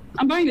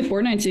 I'm buying the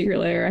Fortnite secret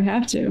lair. I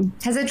have to.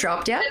 Has it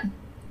dropped yet?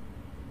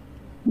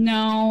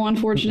 No,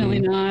 unfortunately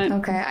not.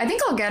 Okay, I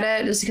think I'll get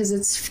it just because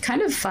it's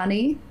kind of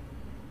funny.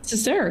 It's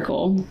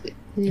hysterical.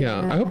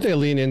 Yeah. I hope they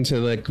lean into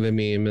like the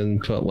meme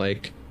and put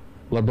like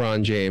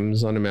LeBron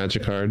James on a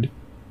Magic card.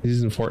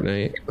 He's in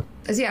Fortnite.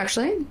 Is he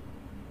actually?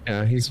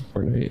 Yeah, he's in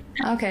Fortnite.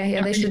 Okay,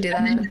 yeah, they should do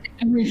that.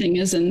 Everything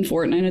is in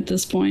Fortnite at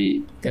this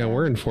point. Yeah,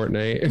 we're in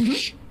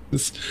Fortnite.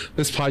 This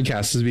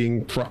podcast is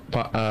being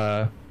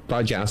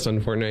broadcast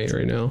on Fortnite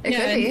right now. It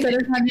Yeah, could instead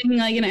be. of having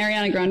like an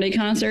Ariana Grande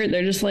concert,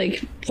 they're just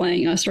like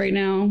playing us right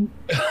now.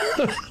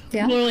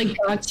 Yeah. People are like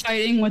box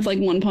fighting with like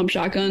one pump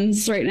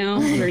shotguns right now.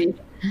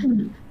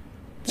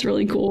 It's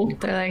really cool.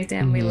 They're like,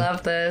 damn, we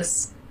love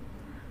this.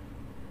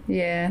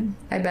 Yeah,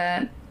 I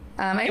bet.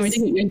 I Can we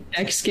take a good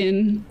deck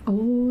skin?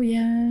 Oh,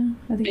 yeah.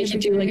 I think Make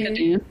it'd you be do like a great.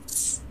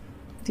 dance.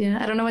 Yeah,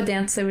 I don't know what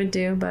dance they would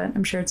do, but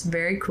I'm sure it's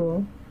very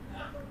cool.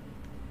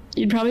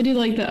 You'd probably do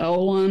like the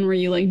L one where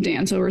you like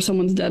dance over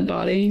someone's dead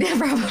body. Yeah,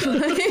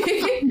 probably.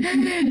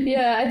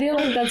 Yeah, I feel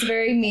like that's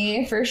very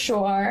me for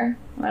sure.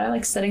 I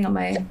like sitting on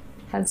my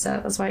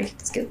headset. That's why it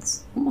just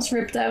gets almost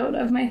ripped out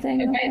of my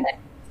thing. Okay.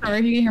 Sorry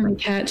if you can hear my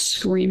cat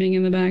screaming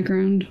in the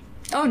background.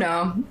 Oh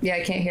no. Yeah,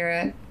 I can't hear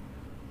it.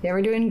 Yeah,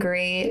 we're doing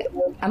great.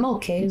 I'm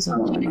okay as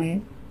well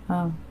tonight.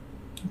 Oh,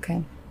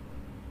 okay.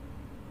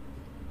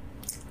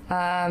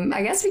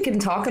 I guess we can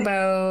talk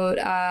about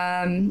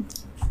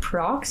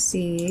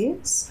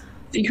proxies.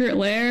 Secret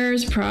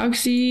lairs,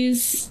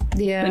 proxies,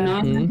 the Yeah.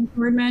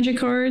 non-word magic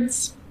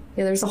cards.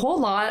 Yeah, there's a whole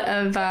lot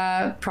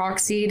of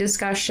proxy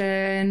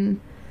discussion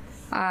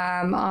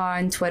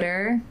on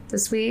Twitter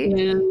this week.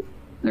 Yeah,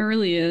 there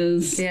really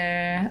is.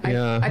 Yeah,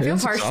 Yeah, I feel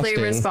it's partially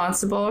exhausting.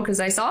 responsible because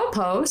I saw a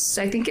post.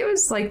 I think it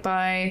was like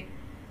by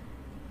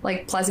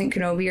like Pleasant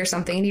Kenobi or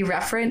something, and he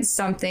referenced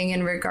something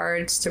in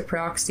regards to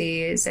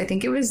proxies. I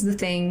think it was the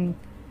thing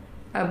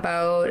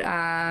about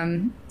I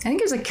think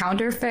it was like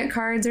counterfeit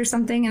cards or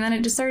something, and then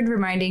it just started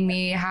reminding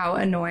me how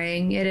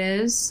annoying it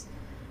is,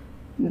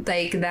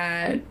 like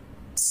that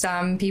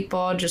some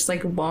people just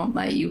like won't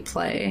let you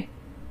play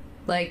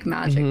like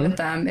Magic with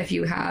them if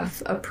you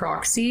have a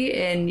proxy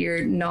in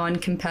your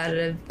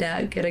non-competitive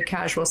deck at a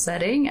casual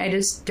setting. I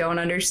just don't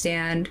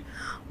understand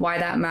why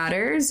that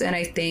matters, and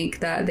I think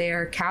that they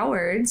are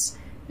cowards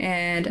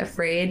and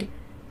afraid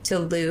to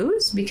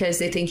lose because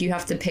they think you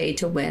have to pay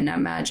to win at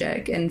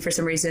Magic, and for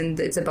some reason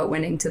it's about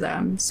winning to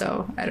them.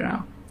 So I don't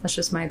know, that's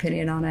just my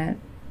opinion on it.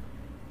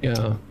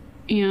 Yeah.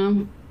 Yeah.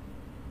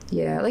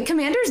 Yeah, like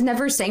Commander's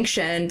never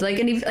sanctioned, like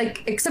any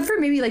like except for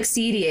maybe like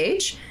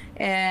CEDH,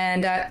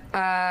 and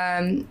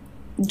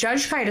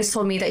Judge Kai just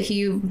told me that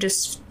he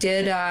just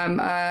did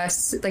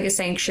like a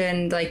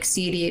sanctioned like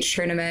CEDH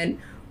tournament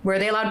where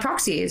they allowed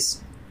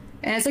proxies,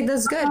 and it's like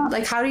that's good.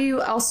 Like how do you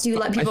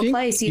let people I think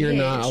play CEDH? you're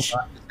not allowed to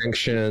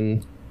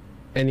sanction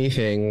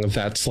anything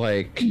that's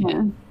like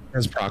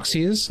as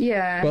proxies.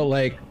 Yeah. But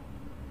like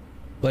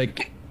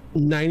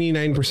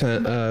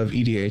 99% of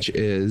EDH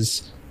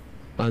is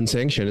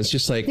unsanctioned. It's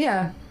just like,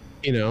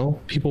 you know,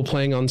 people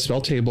playing on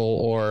spell table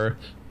or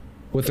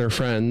with their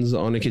friends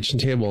on a kitchen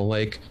table.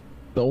 Like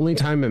the only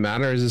time it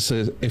matters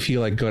is if you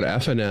like go to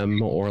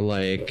FNM or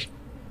like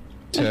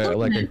to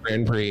like a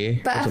Grand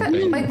Prix. But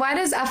like, why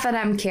does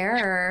FNM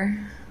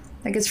care?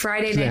 Like it's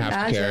Friday Night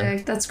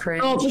Magic. That's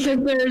cringe. Oh,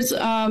 because there's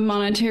a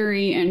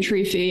monetary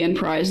entry fee and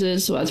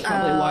prizes, so that's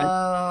probably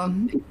why.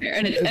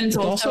 And it's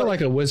also like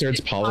a Wizards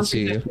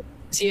policy.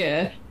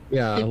 Yeah.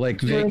 Yeah,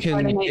 like they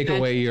can take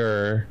away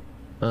your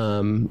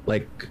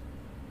like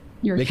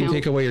they can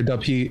take away your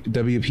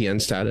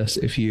WPN status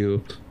if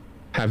you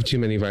have too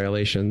many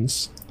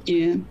violations.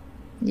 Yeah.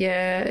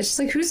 Yeah, it's just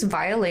like, who's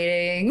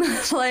violating?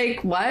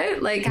 Like,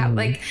 what? Like, how,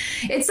 like,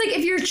 it's like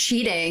if you're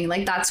cheating,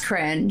 like that's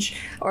cringe.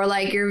 Or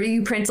like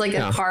you print like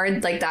a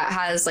card like that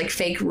has like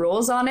fake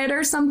rules on it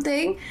or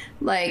something.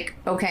 Like,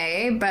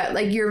 okay, but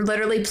like you're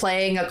literally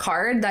playing a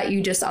card that you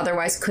just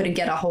otherwise couldn't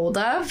get a hold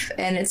of,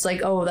 and it's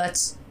like, oh,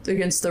 that's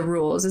against the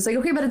rules. It's like,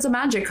 okay, but it's a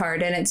Magic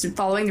card and it's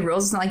following the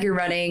rules. It's not like you're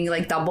running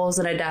like doubles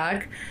in a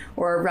deck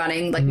or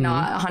running like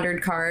not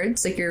 100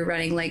 cards. Like you're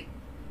running like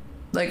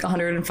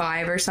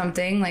 105 or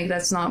something. Like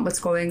that's not what's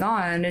going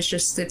on. It's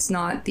just, it's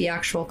not the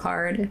actual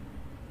card. It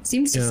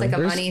seems just like a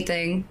money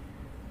thing.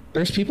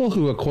 There's people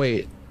who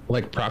equate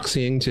like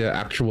proxying to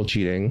actual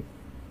cheating,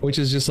 which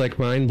is just like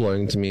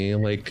mind-blowing to me.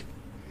 Like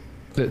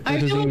that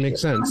doesn't even make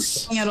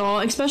sense at all,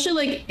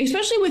 especially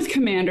with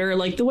Commander.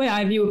 Like the way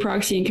I view a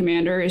proxy in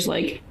Commander is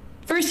like,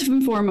 first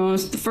and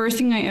foremost, the first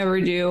thing I ever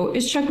do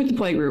is check with the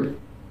play group,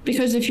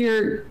 because if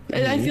you're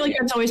I feel like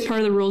that's always part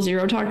of the Rule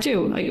Zero talk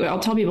too. Like I'll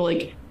tell people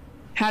like,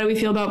 how do we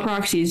feel about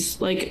proxies?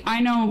 Like,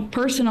 I know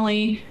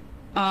personally,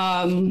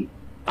 I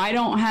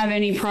don't have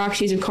any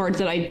proxies of cards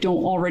that I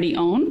don't already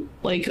own.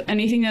 Like,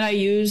 anything that I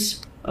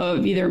use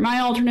of either my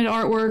alternate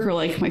artwork or,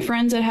 like, my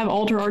friends that have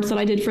alter arts that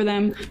I did for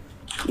them,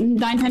 9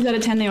 times out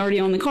of 10, they already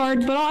own the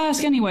card. But I'll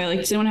ask anyway, like,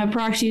 does anyone have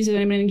proxies? Does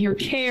anybody here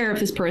care if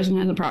this person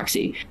has a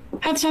proxy?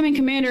 Half the time in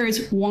Commander,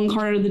 it's one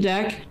card out of the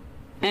deck.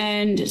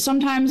 And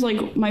sometimes,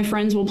 like, my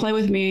friends will play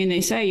with me and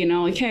they say, you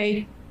know, like,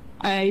 hey,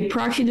 I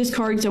proxied this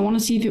card because I want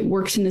to see if it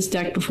works in this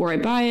deck before I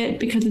buy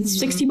it, because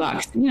it's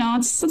 $60. You know,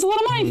 that's a lot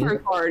of money for a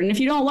card. And if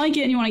you don't like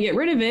it and you want to get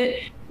rid of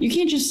it, you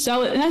can't just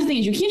sell it. And that's the thing,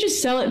 is you can't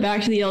just sell it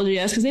back to the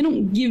LGS because they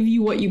don't give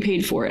you what you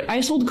paid for it.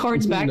 I sold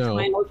cards back to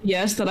my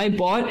LGS that I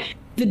bought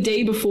the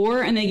day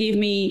before, and they gave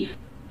me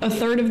a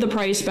third of the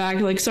price back.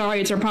 Like,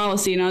 sorry, it's our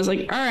policy. And I was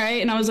like, all right.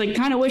 And I was like,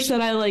 kind of wish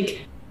that I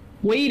like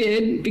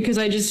waited, because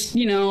I just,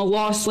 you know,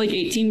 lost like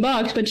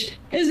 $18, which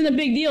isn't a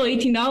big deal,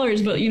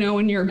 $18. But, you know,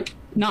 when you're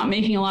not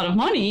making a lot of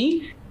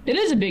money, it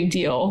is a big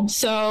deal.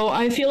 So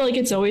I feel like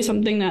it's always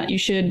something that you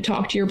should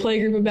talk to your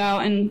playgroup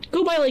about and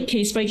go by like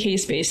case by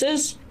case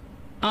basis.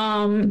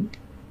 For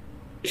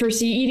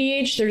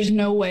CEDH, there's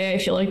no way I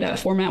feel like that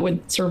format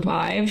would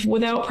survive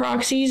without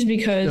proxies,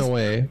 because no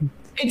way.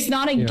 It's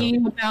not a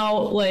game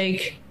about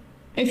like,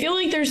 I feel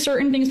like there's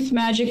certain things with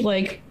Magic,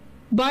 like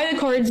buy the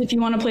cards if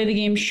you want to play the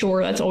game,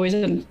 sure, that's always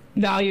a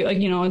value, like,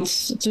 you know,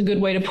 it's a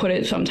good way to put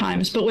it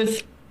sometimes. But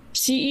with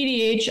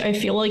CEDH, I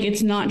feel like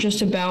it's not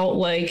just about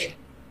like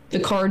the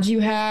cards you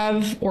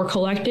have or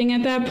collecting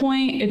at that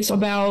point. It's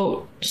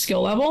about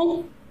skill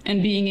level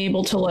and being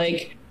able to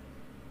like,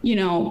 you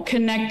know,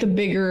 connect the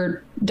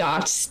bigger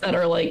dots that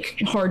are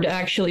like hard to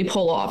actually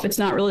pull off. It's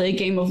not really a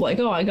game of like,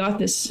 oh, I got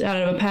this out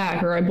of a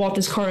pack, or I bought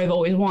this card I've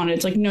always wanted.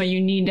 It's like, no,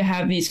 you need to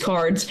have these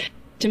cards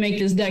to make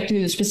this deck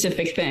do the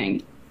specific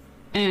thing.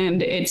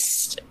 And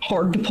it's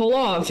hard to pull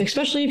off,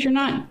 especially if you're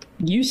not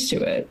used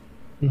to it.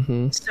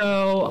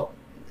 So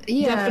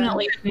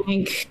definitely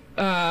think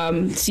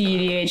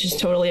CEDH is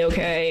totally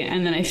okay.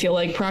 And then I feel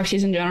like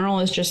proxies in general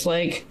is just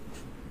like,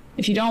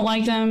 if you don't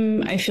like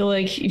them, I feel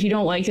like if you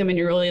don't like them and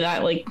you're really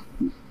that like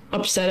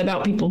upset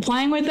about people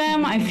playing with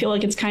them, I feel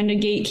like it's kind of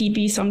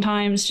gatekeepy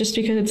sometimes, just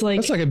because it's like,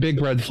 that's like a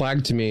big red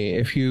flag to me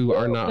if you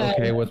are not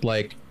okay with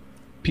like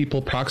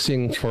people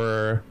proxying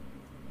for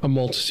a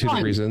multitude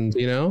of reasons,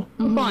 you know?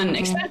 Fun,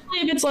 especially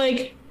if it's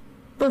like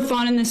for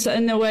fun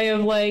in the way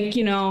of like,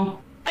 you know,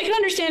 I can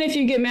understand if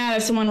you get mad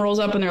if someone rolls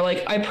up and they're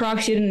like, I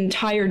proxied an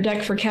entire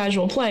deck for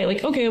casual play.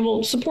 Like, okay,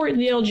 well, support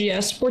the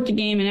LGS, support the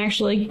game, and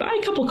actually like, buy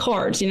a couple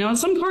cards, you know? And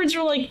some cards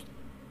are like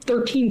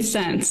 13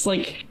 cents.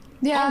 Like,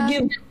 yeah. I'll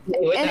give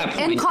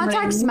and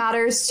context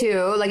matters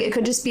too. Like, it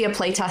could just be a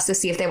play test to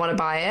see if they want to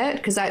buy it.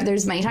 Because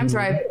there's many times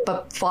where I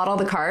bought all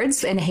the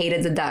cards and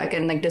hated the deck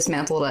and like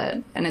dismantled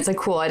it. And it's like,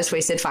 cool, I just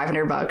wasted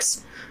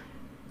 $500.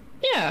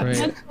 Yeah, right.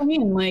 That's what I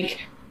mean. Like,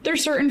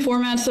 there's certain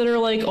formats that are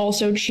like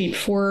also cheap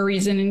for a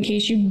reason, in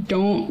case you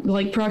don't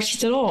like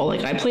proxies at all.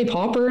 Like, I play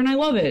Pauper and I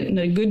love it, and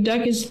a good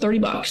deck is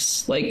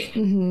 $30. Like,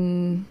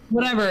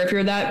 whatever. If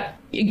you're that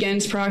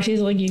against proxies,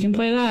 like, you can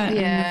play that.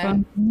 Yeah.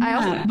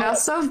 I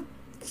also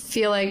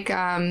feel like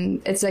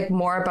it's like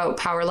more about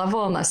power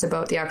level and less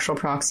about the actual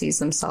proxies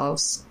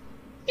themselves.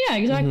 Yeah,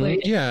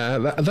 exactly.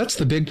 Yeah, that's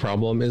the big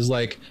problem. Is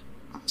like,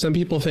 some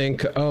people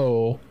think,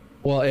 oh,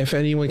 well, if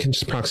anyone can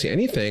just proxy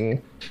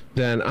anything,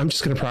 then I'm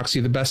just going to proxy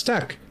the best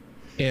deck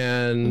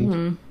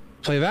and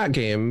play that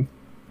game.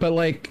 But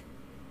like,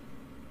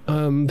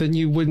 then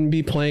you wouldn't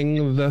be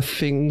playing the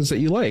things that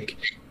you like.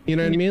 You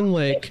know what I mean?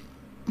 Like,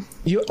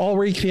 you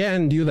already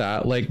can do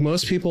that. Like,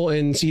 most people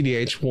in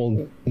CDH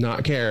will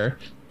not care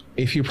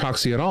if you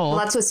proxy at all. Well,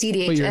 that's what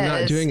CDH but you're is.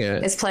 Not doing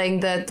it. It's playing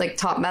the like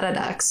top meta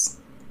decks.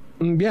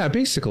 Yeah,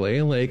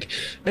 basically. Like,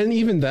 and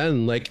even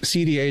then, like,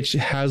 CDH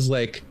has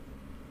like,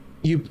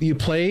 you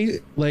play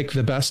like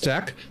the best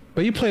deck,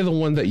 but you play the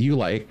one that you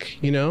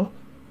like. You know,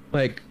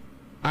 like,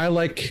 I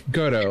like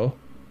Godo,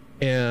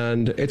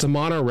 and it's a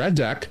mono red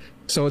deck,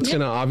 so it's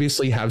gonna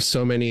obviously have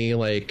so many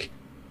like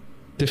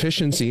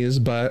deficiencies,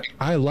 but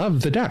I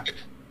love the deck,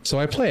 so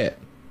I play it.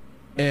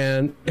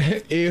 And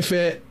if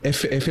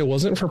it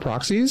wasn't for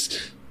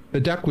proxies, the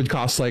deck would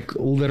cost like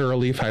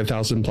literally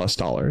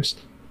 $5,000+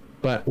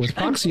 but with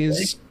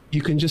proxies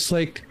you can just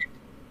like,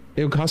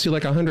 it would cost you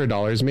like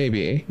 $100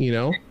 maybe, you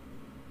know.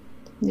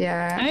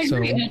 Yeah, I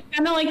agree. So, I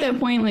kind of like that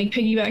point, like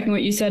piggybacking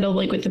what you said of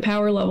like with the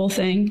power level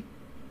thing.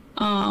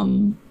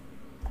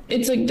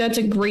 It's like, that's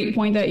a great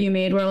point that you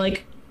made, where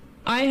like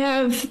I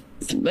have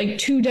like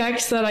 2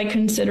 decks that I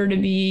consider to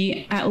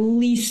be at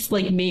least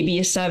like maybe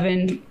a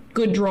 7,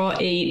 good draw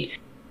 8,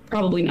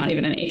 probably not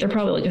even an 8. They're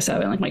probably like a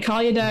 7, like my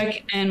Kalia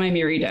deck and my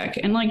Miri deck.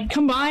 And like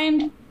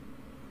combined,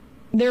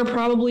 they're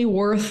probably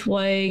worth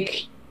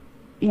like,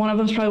 one of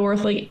them's probably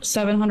worth like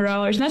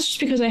 $700. And that's just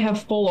because I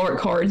have full art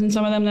cards, and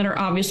some of them that are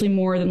obviously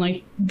more than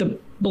like the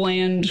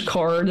bland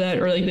card that,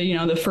 or like the, you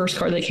know, the first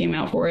card that came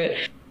out for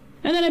it.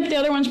 And then the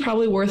other one's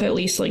probably worth at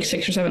least like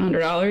 $600 or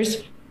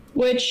 $700,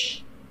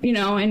 which, you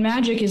know, in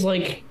Magic is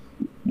like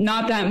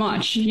not that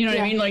much. You know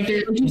what I mean? Like,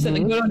 there's, like you said, the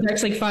Godo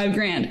deck's like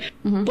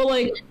 $5,000. But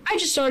like, I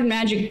just started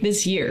Magic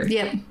this year.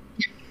 Yep.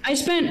 I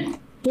spent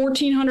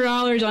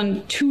 $1,400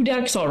 on 2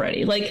 decks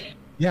already. Like,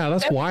 yeah,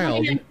 that's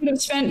wild. I could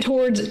have spent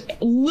towards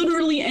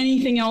literally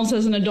anything else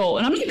as an adult.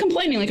 And I'm not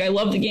complaining. Like, I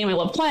love the game. I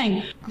love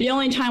playing. The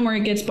only time where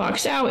it gets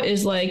boxed out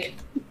is like,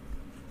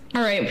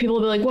 all right, people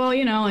will be like, well,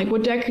 you know, like,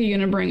 what deck are you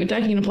going to bring? What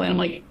deck are you going to play? And I'm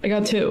like, I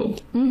got 2.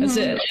 That's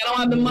it. Like, I don't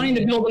have the money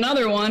to build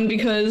another one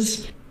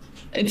because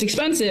it's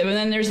expensive. And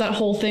then there's that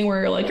whole thing where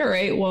you're like, all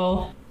right,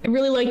 well, I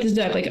really like this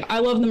deck. Like, I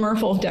love the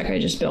Merfolk deck I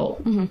just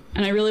built. And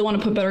I really want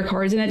to put better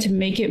cards in it to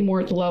make it more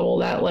at the level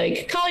that,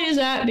 like, Kalia's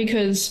at,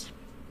 because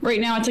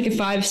right now it's like a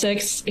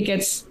 5-6. It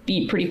gets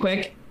beat pretty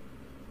quick.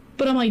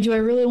 But I'm like, do I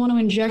really want to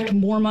inject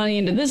more money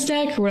into this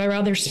deck, or would I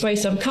rather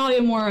spice up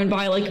Kalia more and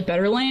buy like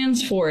better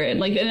lands for it?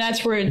 Like, and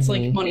that's where it's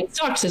like money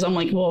sucks, is I'm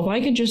like, well, if I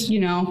could just, you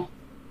know,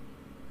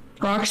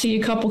 proxy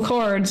a couple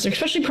cards,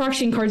 especially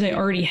proxying cards I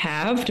already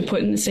have to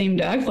put in the same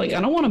deck. Like,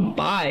 I don't want to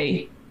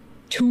buy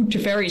 2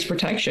 Teferi's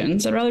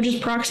protections. I'd rather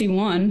just proxy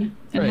 1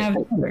 and have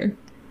another.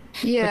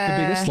 Yeah. Like,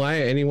 the biggest lie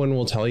anyone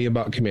will tell you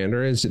about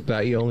Commander is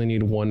that you only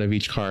need 1 of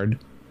each card.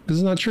 This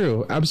is not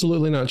true.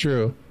 Absolutely not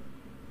true.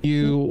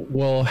 You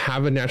will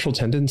have a natural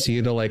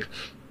tendency to like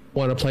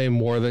want to play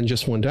more than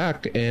just one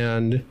deck,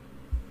 and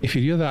if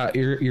you do that,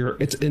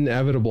 it's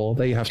inevitable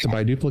that you have to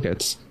buy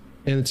duplicates,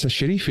 and it's a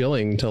shitty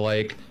feeling to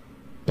like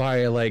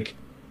buy like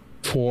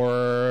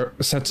 4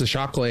 sets of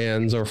shock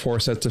lands or 4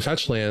 sets of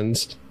fetch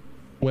lands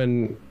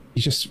when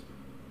you just,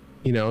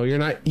 you know,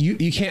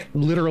 you can't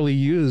literally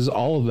use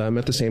all of them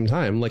at the same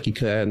time like you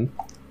could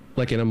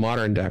like in a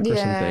modern deck or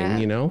something,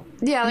 you know?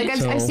 Yeah, like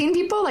I've seen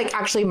people like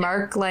actually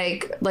mark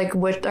like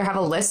what, or have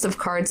a list of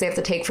cards they have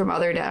to take from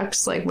other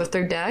decks like with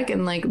their deck,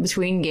 and like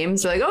between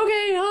games they're like,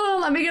 okay, hold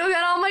on, let me go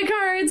get all my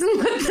cards and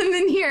put them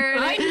in here.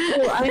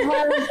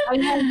 I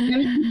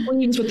have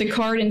leagues with the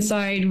card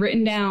inside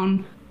written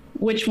down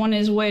which one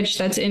is which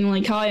that's in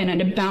like Kalia, and I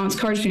had to bounce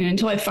cards between it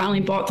until I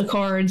finally bought the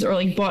cards or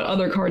like bought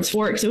other cards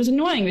for it, because it was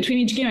annoying. Between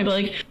each game I'd be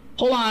like,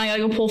 hold on, I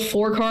gotta go pull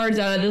 4 cards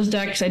out of this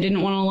deck because I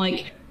didn't want to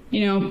like,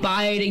 you know,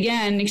 buy it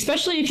again,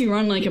 especially if you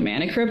run like a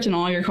Mana Crypt and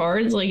all your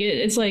cards. Like,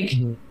 it's like,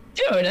 dude,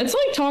 that's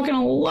like talking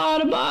a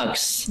lot of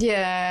bucks.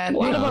 Yeah. A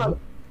lot of bucks.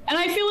 And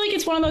I feel like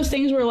it's one of those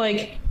things where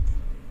like,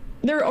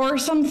 there are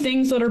some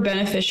things that are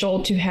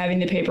beneficial to having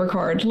the paper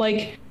card.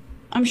 Like,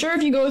 I'm sure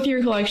if you go through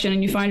your collection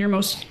and you find your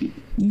most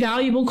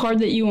valuable card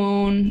that you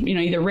own, you know,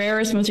 either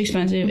rarest, most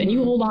expensive, and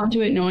you hold on to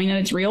it knowing that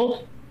it's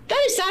real,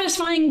 that is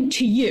satisfying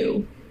to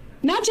you.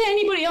 Not to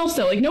anybody else,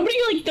 though. Like, nobody,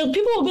 like,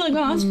 people will be like,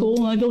 oh, that's cool.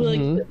 Like, they'll be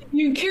like,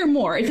 you care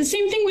more. It's the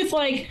same thing with,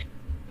 like,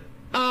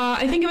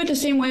 I think of it the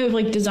same way with,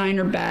 like,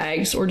 designer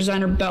bags or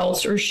designer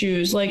belts or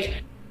shoes.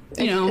 Like,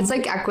 you know. It's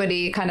like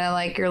equity, kind of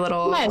like your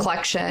little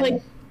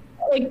collection.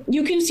 Like,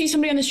 you can see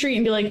somebody on the street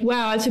and be like,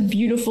 wow, that's a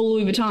beautiful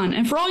Louis Vuitton.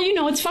 And for all you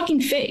know, it's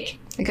fucking fake.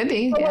 It could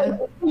be, but, yeah.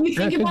 Like, you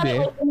think about it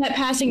like, in that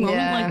passing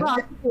moment, like, oh,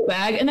 it's a cool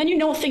bag, and then you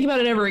don't think about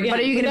it ever again. But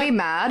are you going to be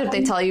mad if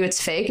they tell you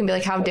it's fake and be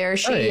like, how dare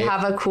she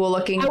have a cool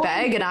looking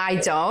bag and I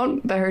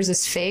don't, but hers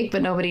is fake,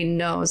 but nobody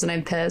knows, and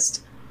I'm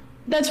pissed.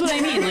 That's what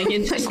I mean. Like,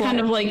 it's just kind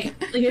of like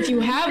if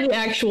you have the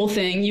actual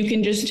thing, you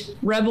can just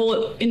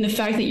revel in the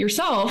fact that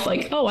yourself,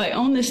 like, oh, I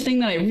own this thing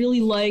that I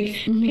really like,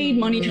 paid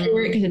money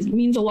for it because it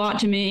means a lot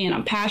to me and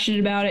I'm passionate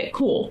about it.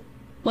 Cool.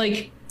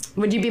 Like,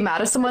 Would you be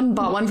mad if someone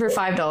bought one for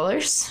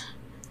 $5?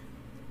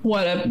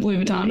 What, a Louis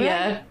Vuitton bag?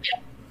 Yeah.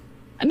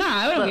 Nah,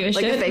 I don't give a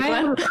Like shit. a fake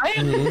one?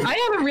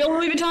 I have a real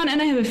Louis Vuitton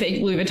and I have a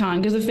fake Louis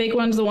Vuitton, because the fake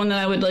one's the one that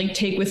I would like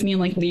take with me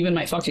and like leave in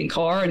my fucking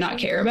car and not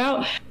care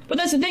about. But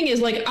that's the thing is,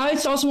 like, I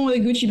saw someone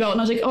with a Gucci belt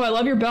and I was like, oh, I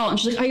love your belt. And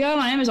she's like, I got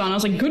it on Amazon. I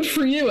was like, good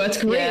for you. That's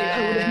great. Yeah.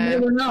 I would have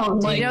never known.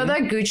 Do Like, you know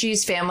that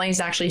Gucci's family is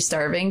actually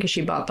starving because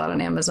she bought that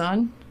on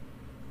Amazon?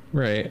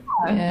 Right.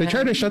 Yeah. They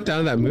tried to shut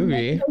down that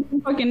movie. it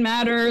doesn't fucking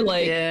matter,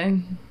 like, Yeah.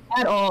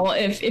 at all.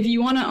 If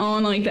you want to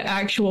own like the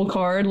actual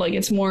card, like,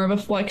 it's more of a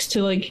flex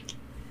to like,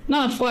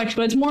 not a flex,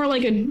 but it's more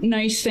like a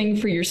nice thing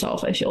for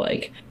yourself, I feel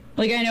like.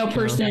 Like, I know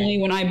personally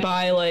when I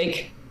buy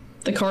like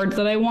the cards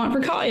that I want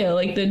for Kaya,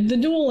 like the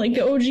dual, like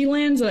the OG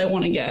lands that I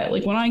want to get,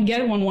 like when I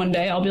get one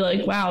day, I'll be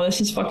like, wow, this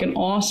is fucking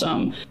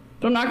awesome.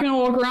 But I'm not gonna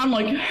walk around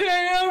like,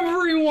 hey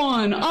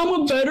everyone,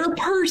 I'm a better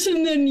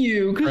person than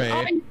you because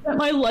I spent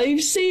my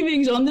life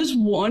savings on this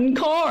one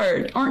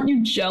card. Aren't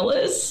you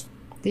jealous?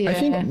 Yeah. I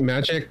think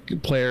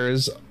Magic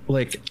players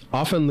like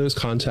often lose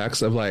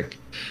context of like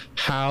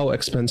how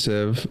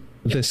expensive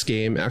this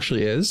game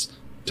actually is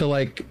to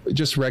like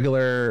just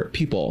regular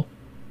people.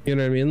 You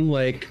know what I mean?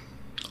 Like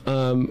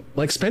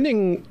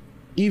spending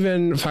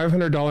even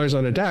 $500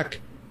 on a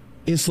deck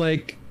is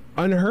like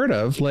unheard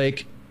of.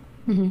 Like,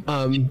 do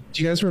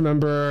you guys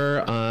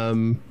remember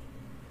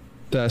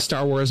the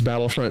Star Wars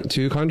Battlefront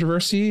 2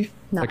 controversy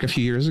like a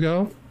few years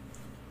ago?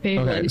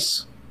 Okay.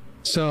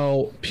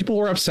 So people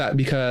were upset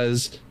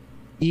because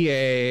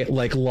EA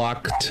like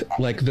locked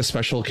like the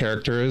special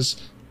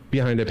characters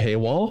behind a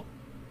paywall,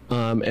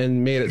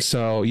 and made it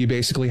so you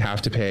basically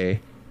have to pay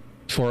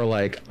for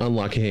like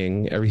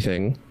unlocking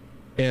everything.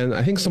 And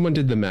I think someone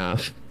did the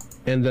math,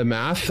 and the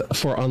math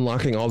for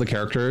unlocking all the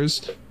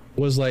characters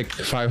was like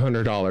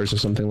 $500 or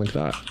something like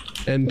that.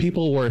 And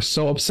people were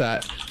so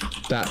upset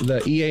that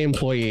the EA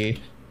employee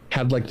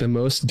had like the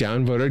most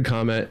downvoted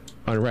comment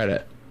on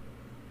Reddit.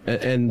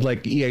 And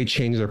like EA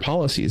changed their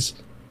policies.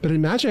 But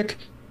in Magic,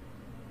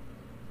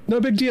 no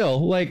big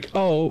deal. Like,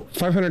 oh,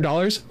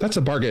 $500? That's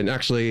a bargain,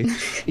 actually.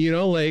 You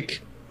know,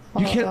 like,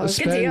 you can't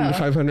spend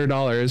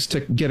 $500 to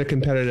get a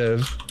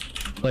competitive,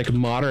 like,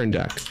 modern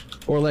deck.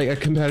 Or, like, a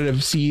competitive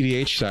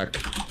CEDH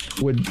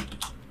deck would...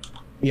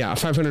 Yeah,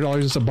 $500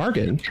 is a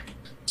bargain.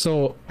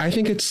 So, I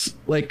think it's,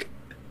 like,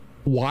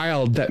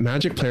 wild that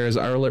Magic players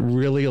are like,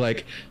 really,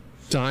 like,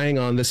 dying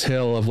on this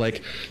hill of,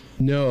 like,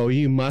 no,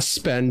 you must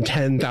spend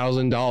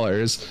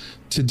 $10,000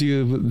 to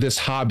do this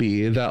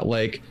hobby that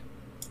like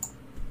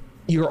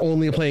you're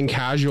only playing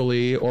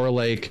casually or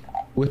like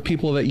with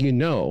people that you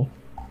know.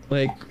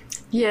 Like,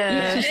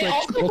 yeah, it's just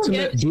like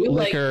ultimate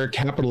bootlicker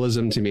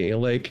capitalism to me.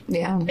 Like,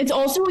 yeah, it's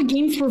also a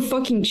game for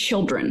fucking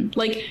children.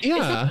 Like, yeah,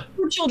 it's not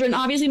for children.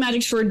 Obviously,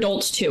 Magic's for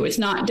adults too. It's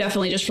not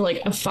definitely just for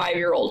like a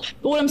 5-year-old.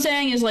 But what I'm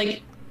saying is,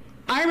 like,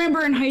 I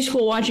remember in high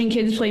school watching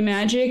kids play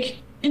Magic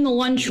in the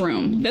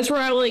lunchroom. That's where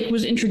I like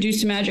was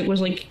introduced to Magic,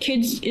 was like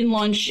kids in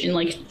lunch in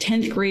like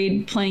 10th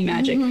grade playing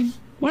Magic.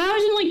 When I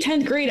was in like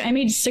 10th grade, I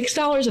made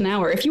 $6 an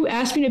hour. If you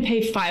asked me to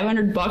pay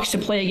 $500 to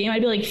play a game,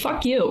 I'd be like,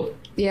 fuck you.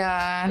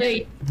 Yeah.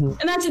 Like,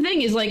 and that's the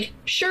thing is, like,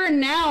 sure,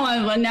 now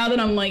that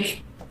I'm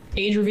like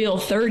age reveal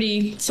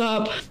 30, what's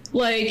up?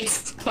 Like,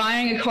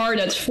 buying a card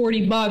that's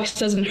 $40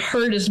 doesn't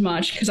hurt as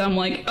much because I'm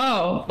like,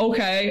 oh,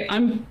 okay,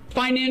 I'm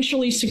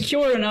financially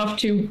secure enough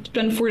to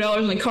spend $40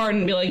 on the card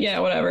and be like, yeah,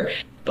 whatever.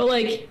 But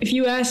like, if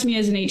you asked me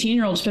as an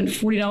 18-year-old to spend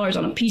 $40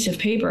 on a piece of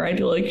paper, I'd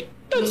be like,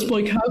 that's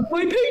like half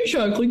my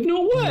paycheck. Like,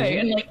 no way.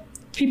 And like,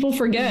 people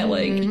forget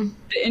like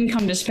the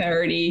income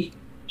disparity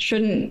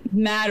shouldn't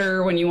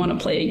matter when you want to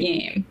play a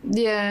game.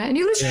 Yeah, and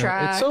you lose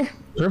track. It's so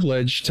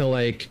privileged to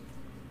like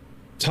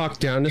talk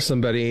down to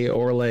somebody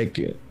or like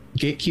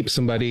gatekeep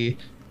somebody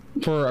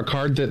for a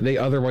card that they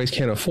otherwise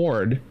can't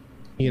afford.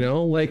 You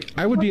know, like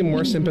I would be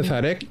more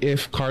sympathetic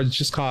if cards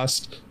just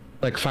cost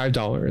like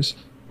 $5.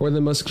 Or the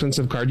most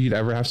expensive card you'd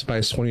ever have to buy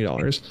is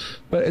 $20,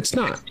 but it's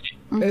not.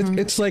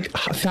 It's like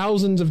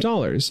thousands of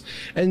dollars.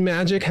 And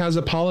Magic has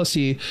a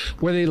policy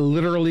where they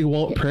literally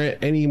won't print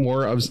any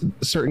more of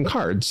certain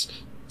cards.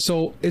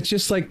 So it's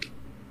just like,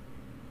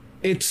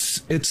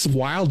 it's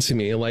wild to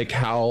me, like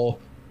how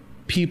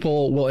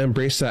people will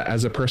embrace that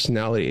as a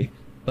personality.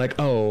 Like,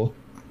 oh,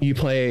 you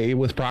play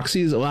with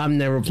proxies? Well, I'm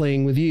never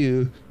playing with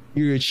you.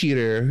 You're a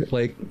cheater.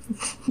 Like,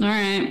 all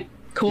right.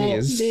 Cool.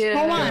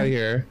 Yeah.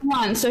 Hold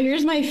on. So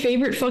here's my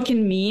favorite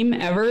fucking meme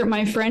ever.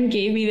 My friend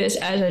gave me this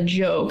as a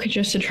joke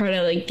just to try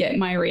to like get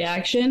my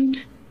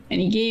reaction. And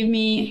he gave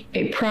me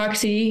a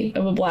proxy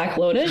of a Black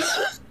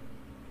Lotus.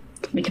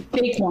 Like a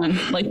fake one.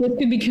 Like this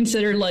could be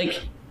considered like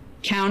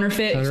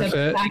counterfeit. Except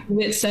the back of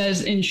it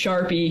says in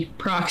Sharpie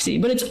proxy.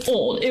 But it's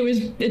old.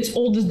 It's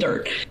old as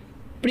dirt.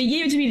 But he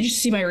gave it to me to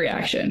just see my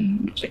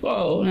reaction. I was like,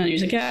 whoa. And he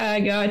was like, I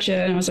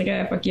gotcha. And I was like,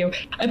 fuck you.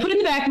 I put it in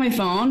the back of my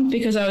phone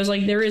because I was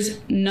like, there is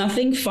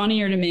nothing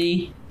funnier to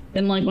me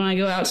than like when I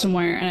go out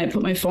somewhere and I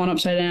put my phone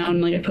upside down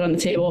and like I put it on the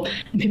table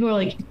and people are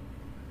like,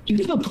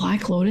 you have a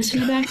Black Lotus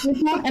in the back of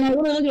the top? And I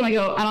literally look at him, I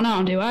go, I don't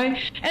know, do I? And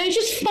it's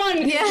just fun.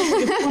 Yeah.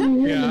 It's like a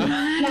fun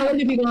and I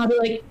look at people and I'll be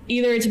like,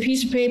 either it's a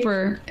piece of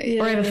paper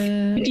or I have a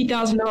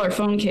 $50,000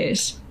 phone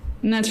case.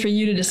 And that's for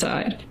you to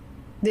decide.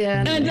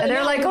 Yeah. And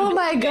they're like, oh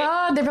my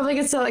God. They probably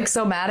get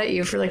so mad at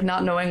you for like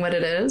not knowing what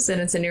it is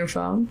and it's in your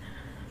phone.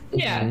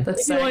 Yeah,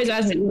 that's people always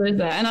ask me what is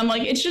that, and I'm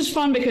like, it's just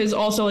fun because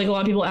also like a lot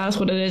of people ask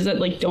what it is that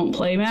like don't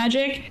play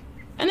Magic,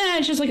 and then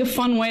it's just like a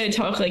fun way to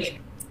talk, like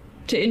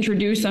to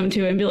introduce them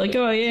to it and be like,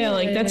 oh yeah,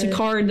 like that's a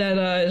card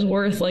that is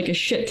worth like a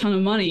shit ton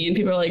of money, and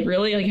people are like,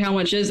 really, like how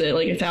much is it?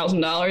 Like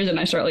 $1,000? And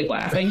I start like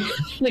laughing.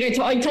 Like I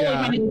told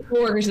like my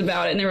coworkers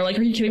about it, and they were like,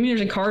 are you kidding me? There's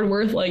a card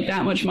worth like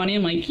that much money?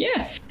 I'm like,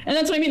 yeah. And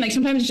that's what I mean. Like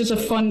sometimes it's just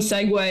a fun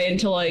segue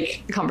into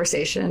like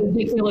conversation,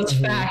 ridiculous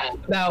fact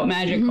about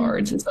Magic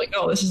cards. It's like,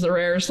 oh, this is the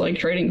rarest like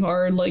trading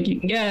card like you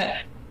can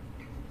get.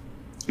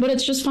 But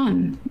it's just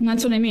fun, and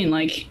that's what I mean.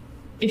 Like,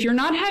 if you're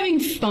not having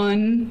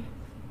fun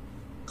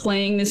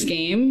playing this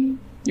game,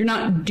 you're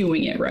not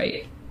doing it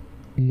right.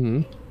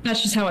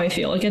 That's just how I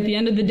feel. Like at the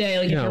end of the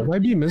day, like why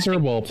be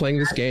miserable playing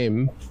this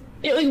game?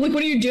 Yeah, like what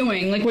are you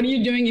doing? Like what are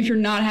you doing if you're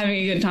not having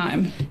a good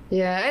time?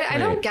 Yeah, I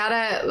don't get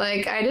it.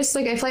 Like I just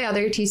like I play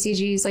other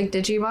TCGs like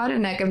Digimon,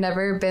 and like I've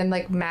never been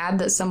like mad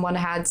that someone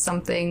had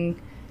something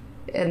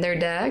in their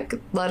deck.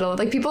 Let alone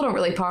like people don't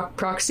really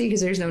proxy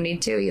because there's no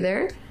need to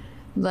either.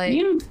 Like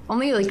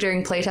only like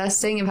during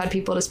playtesting, I've had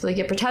people just be like,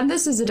 yeah, pretend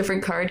this is a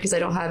different card because I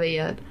don't have it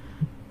yet.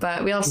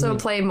 But we also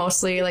play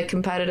mostly like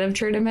competitive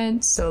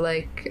tournaments, so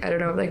like I don't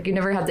know, like you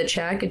never had to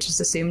check. It's just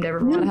assumed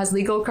everyone has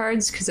legal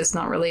cards because it's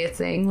not really a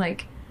thing.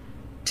 Like.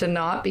 To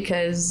not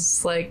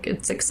because like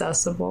it's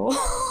accessible.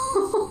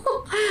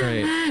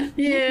 Right.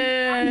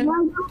 Yeah.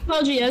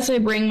 LGS I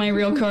bring my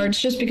real cards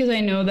just because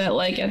I know that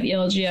like at the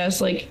LGS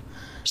like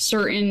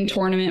certain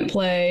tournament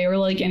play or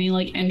like any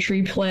like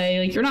entry play,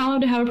 like you're not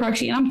allowed to have a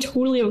proxy, and I'm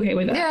totally okay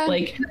with that. Yeah.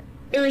 Like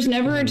there is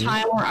never a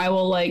time where I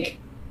will like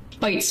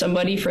fight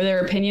somebody for their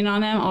opinion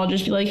on them. I'll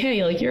just be like,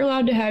 hey, like you're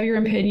allowed to have your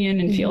opinion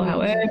and feel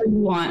however you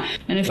want.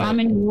 And if I'm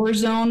in your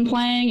zone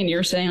playing and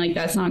you're saying like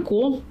that's not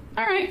cool,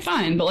 all right,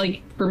 fine. But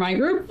like for my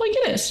group, like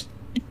it is.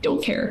 I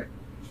don't care.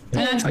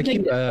 And that's the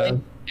thing. Like,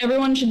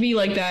 everyone should be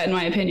like that, in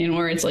my opinion,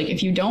 where it's like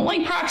if you don't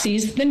like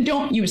proxies, then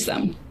don't use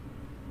them.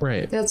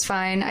 Right. That's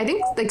fine. I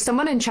think like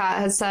someone in chat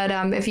has said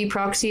if you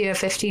proxy a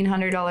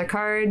 $1,500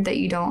 card that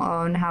you don't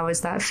own, how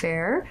is that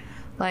fair?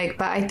 Like,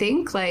 but I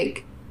think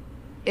like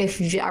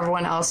if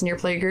everyone else in your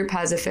play group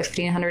has a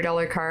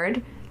 $1,500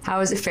 card, how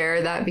is it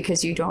fair that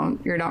because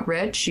you're not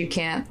rich, you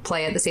can't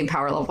play at the same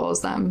power level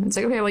as them? It's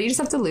like, okay, well, you just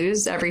have to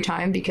lose every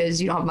time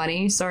because you don't have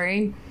money.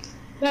 Sorry.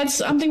 That's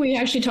something we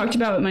actually talked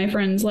about with my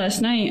friends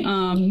last night.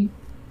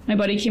 My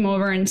buddy came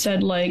over and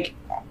said like,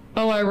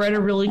 oh, I read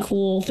a really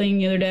cool thing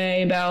the other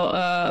day about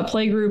a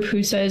play group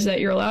who says that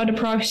you're allowed to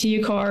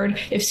proxy a card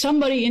if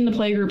somebody in the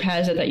play group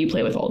has it that you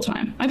play with all the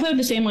time. I play with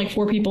the same like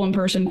 4 people in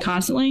person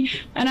constantly,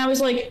 and I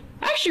was like,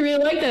 I actually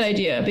really like that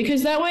idea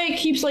because that way it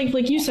keeps like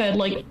you said,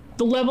 like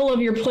the level of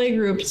your play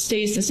group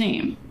stays the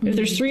same. If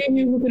there's 3 of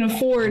you who can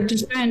afford to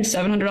spend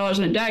 $700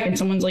 on a deck and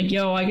someone's like,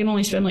 yo, I can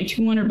only spend like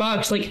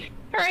 $200, like,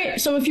 all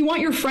right, so if you want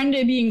your friend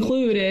to be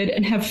included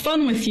and have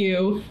fun with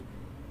you,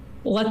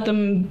 let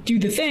them do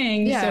the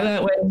thing. So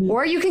that way.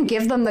 Or you can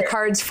give them the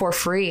cards for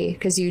free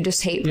because you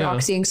just hate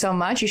proxying so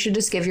much. You should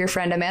just give your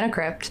friend a mana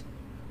crypt.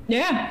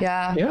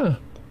 Yeah. You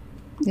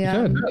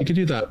could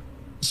do that.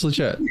 It's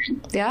legit.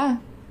 Yeah,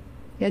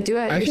 do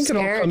it. I think it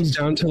all comes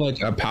down to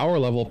like a power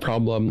level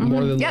problem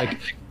more than like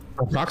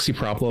a proxy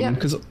problem,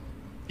 because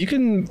you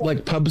can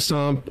like pub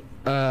stomp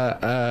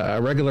a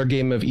regular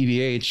game of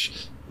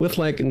EDH with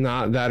like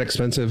not that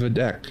expensive a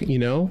deck, you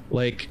know,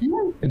 like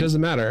it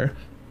doesn't matter.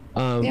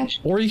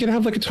 Or you can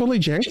have like a totally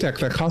jank deck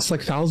that costs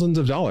like thousands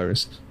of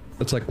dollars.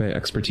 That's like my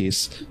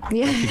expertise. I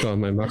keep on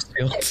my mouse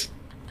fields.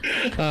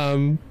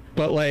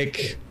 But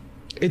like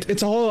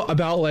it's all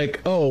about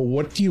like, oh,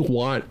 what do you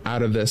want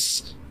out of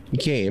this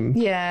game?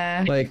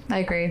 Like I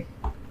agree.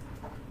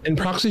 And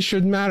proxy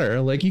shouldn't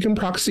matter. Like you can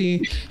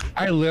proxy.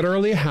 I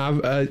literally have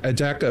a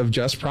deck of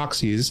just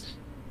proxies,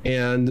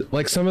 and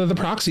like some of the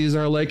proxies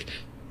are like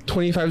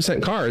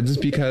 25-cent cards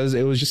because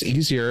it was just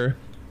easier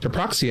to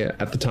proxy it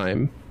at the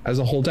time as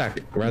a whole deck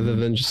rather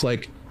than just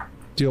like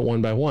do it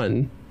one by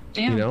one.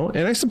 You know.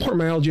 And I support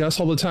my LGS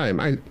all the time.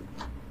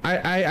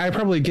 I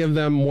probably give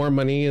them more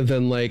money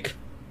than like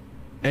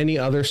any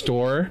other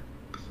store,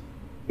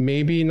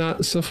 maybe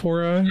not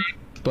Sephora,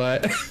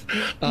 but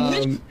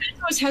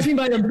this has me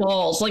by the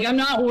balls. Like I'm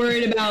not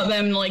worried about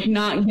them like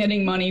not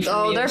getting money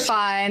from me. They're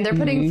fine. They're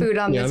putting food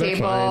on the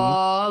table.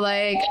 Fine.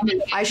 Like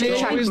I should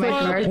check my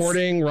cards.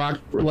 Reporting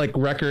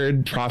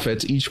record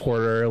profits each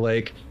quarter.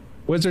 Like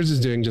Wizards is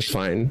doing just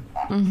fine.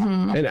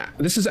 And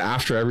this is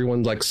after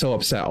everyone's like so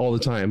upset all the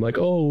time. Like,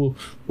 oh,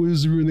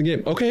 Wizards ruined the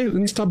game. Okay,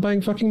 then stop buying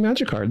fucking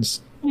Magic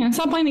cards. Yeah,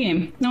 stop playing the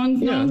game. No one's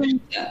gonna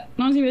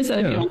be sad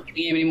if you don't play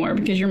the game anymore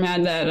because you're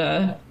mad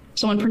that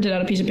someone printed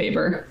out a piece of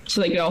paper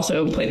so they could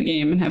also play the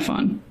game and have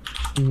fun.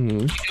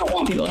 You don't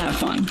want people to have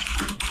fun.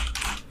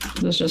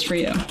 That's just for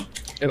you.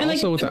 And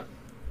also with that.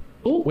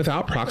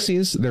 without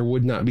proxies, there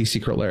would not be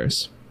secret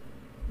lairs.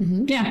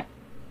 Yeah.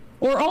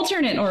 Or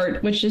alternate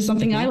art, which is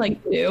something I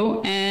like to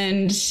do.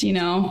 And, you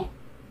know,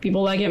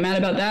 people that get mad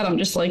about that, I'm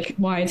just like,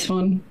 why? It's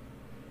fun.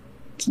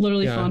 It's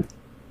literally fun.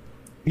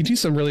 You do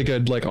some really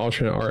good, like,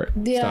 alternate art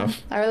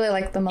stuff. I really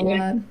like them a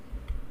lot.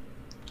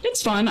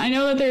 It's fun. I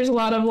know that there's a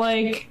lot of,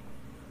 like,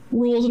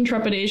 rules and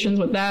trepidations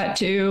with that,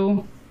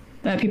 too,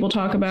 that people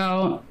talk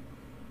about.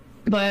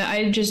 But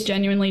I just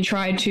genuinely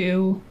try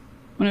to,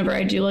 whenever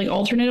I do, like,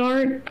 alternate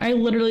art, I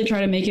literally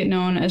try to make it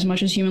known as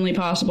much as humanly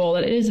possible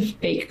that it is a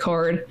fake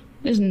card.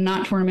 It is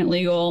not tournament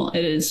legal.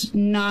 It is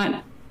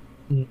not...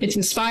 It's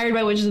inspired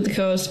by Wizards of the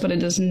Coast, but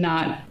it is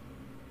not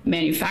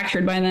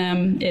manufactured by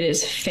them. It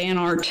is fan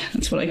art.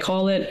 That's what I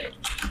call it.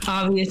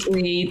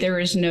 Obviously, there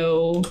is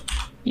no,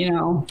 you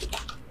know,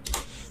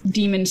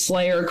 Demon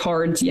Slayer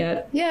cards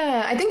yet.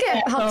 Yeah, I think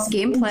it helps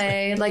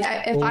gameplay. Like,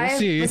 if I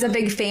was a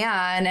big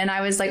fan and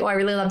I was like, oh, I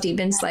really love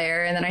Demon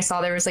Slayer, and then I saw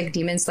there was like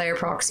Demon Slayer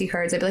proxy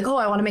cards, I'd be like, oh,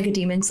 I want to make a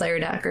Demon Slayer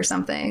deck or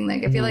something.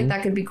 Like, I feel like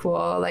that could be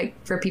cool, like,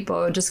 for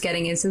people just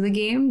getting into the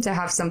game to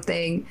have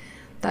something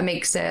that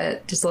makes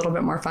it just a little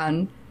bit more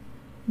fun.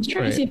 Let's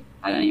try to see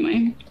that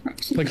anyway.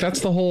 Like, that's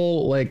the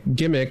whole, like,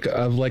 gimmick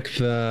of, like,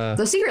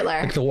 the secret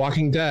lair, like the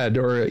Walking Dead,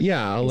 or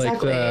like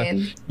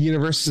the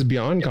Universes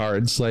Beyond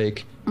cards.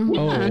 Like,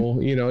 oh,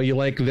 you know, you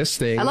like this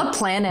thing. I love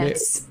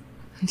planets.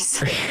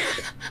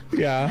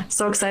 Yeah.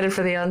 So excited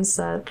for the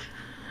unset.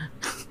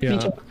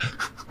 Yeah.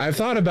 I've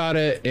thought about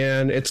it,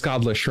 and it's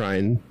Godless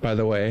Shrine, by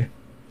the way.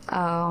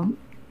 Oh,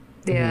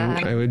 yeah.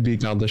 I would be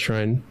Godless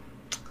Shrine.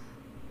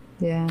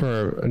 Yeah.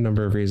 For a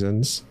number of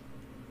reasons.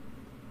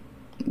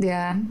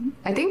 Yeah.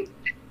 I think,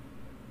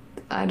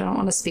 I don't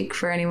want to speak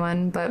for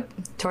anyone, but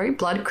Tori,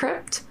 Blood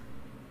Crypt?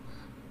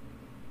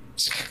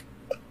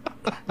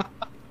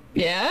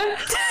 Yeah?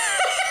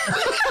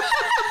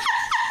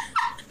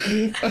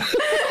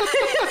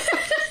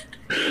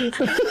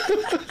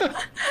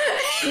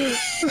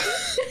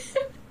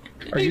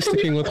 Are you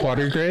sticking with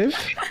Watergrave?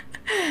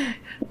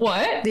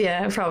 What?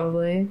 Yeah,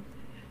 probably.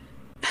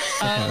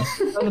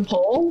 The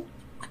poll?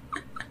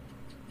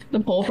 The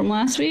poll from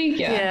last week?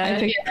 Yeah. I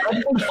picked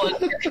Blood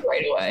Crypt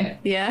right away.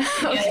 Yeah?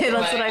 Okay,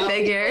 that's what I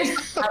figured.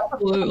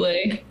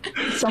 Absolutely.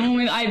 Someone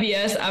with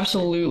IBS,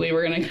 absolutely.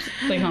 We're going to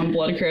click on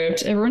Blood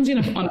Crypt. Everyone's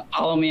going to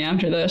unfollow me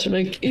after this.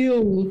 They're like,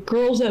 ew,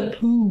 girls that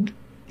poop.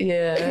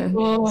 Yeah.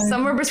 Oh,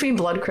 somewhere between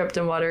Blood Crypt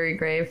and Watery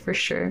Grave, for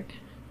sure.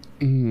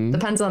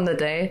 Depends on the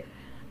day.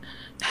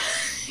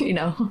 You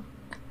know.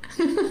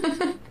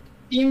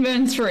 Team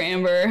vents for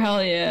Amber.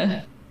 Hell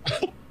yeah.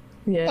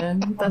 Yeah,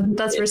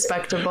 that's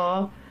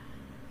respectable.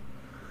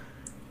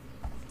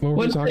 What were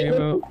we talking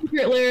about? What's the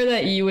secret lair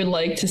that you would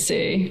like to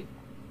see?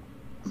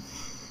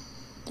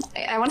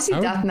 I want to see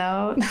Death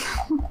Note.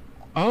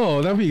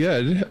 Oh, that'd be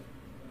good. That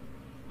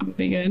would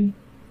be good.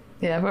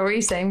 Yeah, what were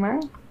you saying,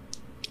 Mara?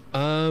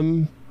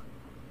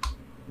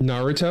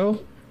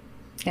 Naruto?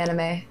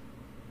 Anime.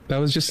 That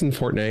was just in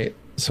Fortnite,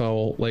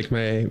 so, like,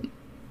 my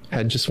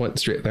head just went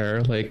straight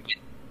there. Like,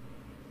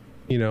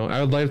 you know,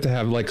 I would like to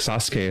have, like,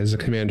 Sasuke as a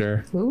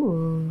commander.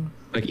 Ooh.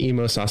 Like,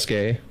 emo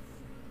Sasuke.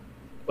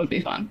 Would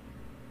be fun.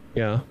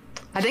 Yeah.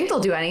 I think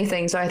they'll do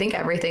anything, so I think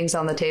everything's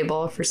on the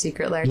table for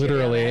Secret Lair.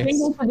 Literally. I think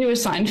we'll do a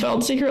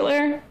Seinfeld Secret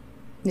Lair.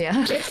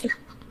 Yeah.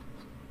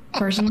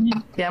 Personally.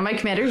 Yeah, my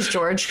commander is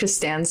George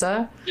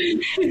Costanza.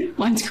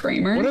 Mine's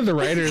Kramer. One of the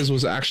writers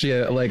was actually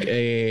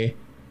a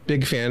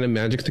big fan of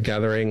Magic the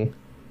Gathering,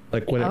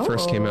 like, when it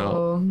first came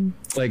out.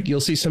 Like,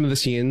 you'll see some of the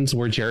scenes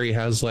where Jerry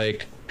has,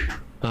 like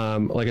a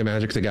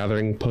Magic the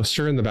Gathering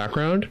poster in the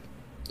background.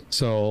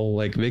 So,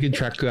 like, they could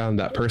track down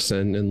that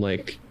person and,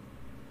 like,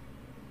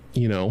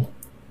 you know,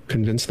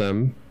 convince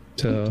them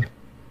to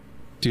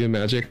do a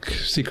Magic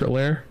Secret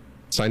Lair,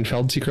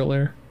 Seinfeld Secret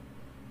Lair.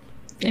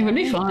 It would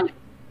be fun.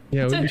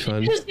 Yeah, it would be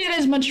fun. Just get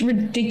as much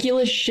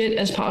ridiculous shit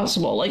as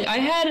possible. Like, I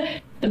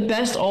had the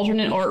best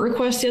alternate art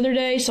request the other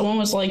day. Someone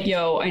was like,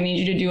 yo, I need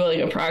you to do, like,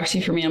 a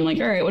proxy for me. I'm like,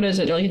 all right, what is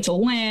it? They're like, it's a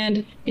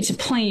land, it's a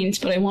plains,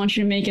 but I want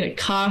you to make it a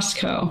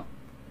Costco.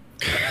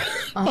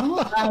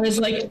 Oh. I was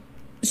like,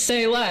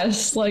 say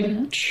less.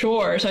 Like,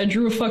 sure. So I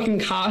drew a fucking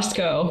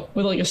Costco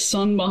with, like, a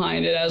sun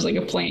behind it as, like,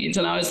 a plains.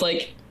 And I was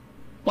like,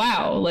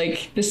 wow,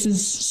 like, this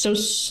is so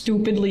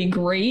stupidly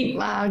great.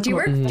 Wow. Do you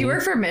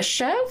work for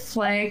Mischief?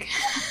 Like...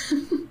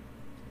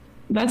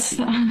 That's,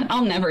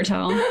 I'll never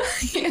tell.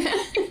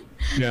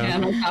 Yeah,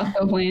 my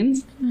Costco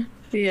planes.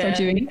 Yeah.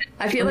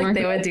 I feel like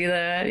they would do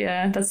that.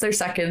 Yeah. That's their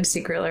second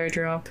Secret Lair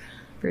drop.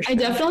 For sure. I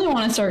definitely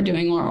want to start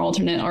doing more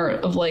alternate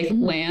art of, like,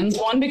 lands.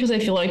 One, because I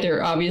feel like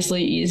they're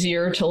obviously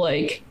easier to,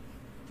 like,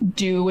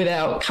 do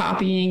without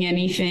copying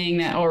anything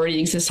that already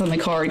exists on the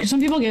card. Because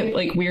some people get,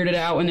 like, weirded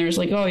out when there's,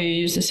 like, oh, you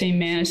use the same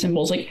mana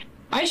symbols. Like,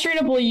 I straight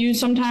up will use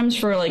sometimes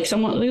for, like,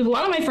 someone, like, a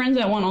lot of my friends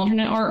that want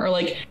alternate art are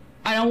like,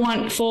 I don't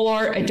want full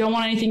art. I don't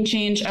want anything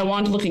changed. I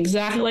want it to look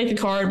exactly like the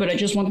card, but I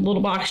just want the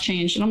little box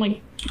changed. And I'm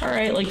like, all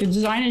right, like, the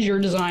design is your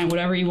design.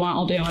 Whatever you want,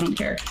 I'll do. I don't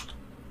care.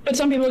 But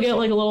some people get,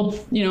 like, a little,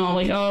 you know,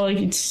 like, oh, like,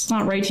 it's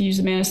not right to use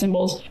the mana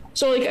symbols.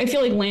 So, like, I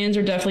feel like lands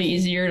are definitely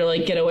easier to,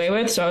 like, get away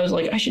with. So I was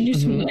like, I should do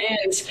some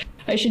lands.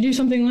 I should do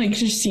something like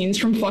just scenes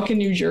from fucking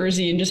New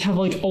Jersey and just have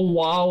like a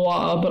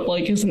Wawa, but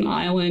like as an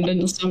island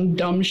and just some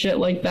dumb shit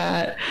like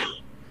that.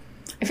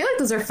 I feel like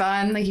those are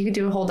fun. Like you could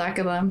do a whole deck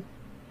of them.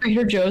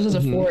 Trader Joe's as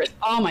a forest.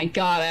 Oh my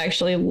god, I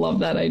actually love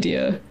that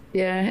idea.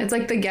 Yeah, it's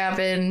like the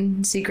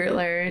Gavin Secret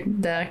Lair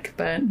deck,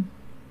 but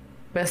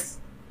with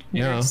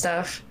weird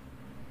stuff,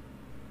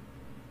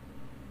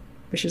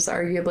 which is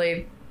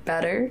arguably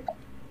better.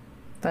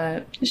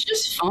 But it's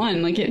just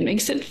fun. Like it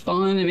makes it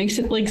fun. It makes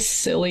it like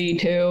silly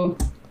too.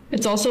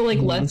 It's also like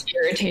less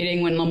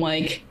irritating when I'm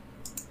like,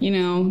 you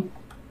know,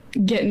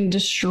 getting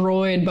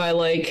destroyed by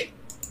like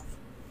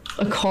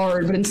a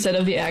card, but instead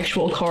of the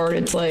actual card,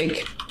 it's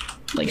like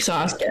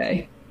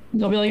Sasuke.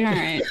 They'll be like, all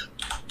right.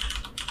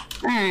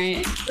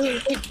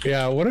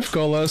 Yeah. What if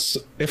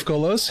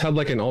Golos had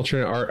like an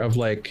alternate art of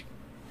like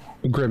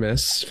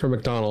Grimace from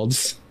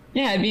McDonald's?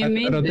 Yeah, it'd be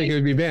amazing. I don't think it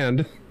would be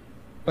banned.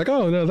 Like,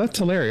 oh no, that's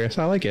hilarious.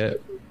 I like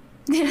it.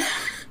 Yeah,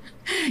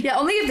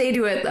 only if they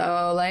do it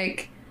though.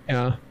 Like,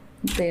 yeah,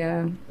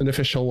 an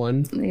official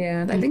one.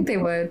 Yeah, I think they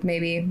would.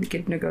 Maybe we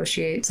could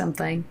negotiate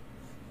something.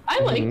 I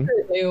like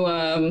the new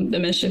the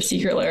Mischief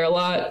Secret Lair a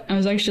lot. I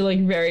was actually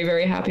like very,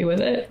 very happy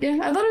with it. Yeah,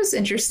 I thought it was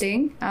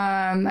interesting.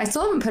 I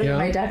still haven't put it in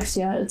my decks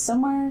yet. It's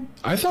somewhere.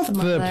 I thought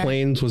the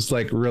planes was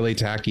like really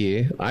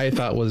tacky. I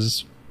thought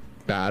was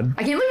bad.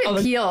 I can't believe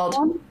it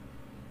peeled.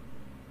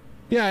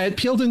 Yeah, it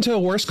peeled into a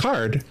worse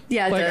card.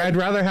 Yeah, like I'd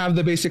rather have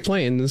the basic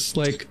planes.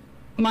 Like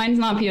mine's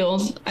not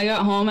peeled. I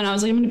got home and I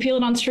was like, I'm gonna peel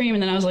it on stream,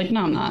 and then I was like,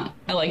 no, I'm not.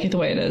 I like it the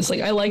way it is.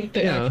 Like I like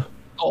the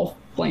golf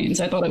planes.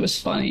 I thought it was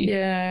funny.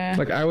 Yeah.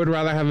 Like I would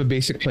rather have a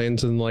basic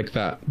planes than like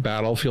that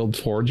Battlefield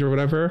Forge or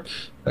whatever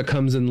that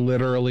comes in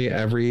literally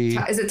every.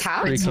 Is it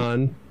tap?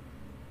 Recon.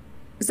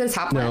 Is it a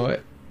tap? No,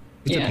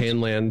 it's a pain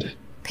land.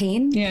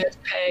 Pain? Yeah, it's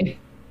pay.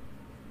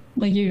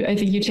 Like I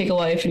think you take a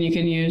life and you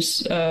can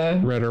use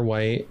red or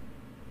white.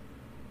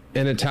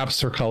 And it taps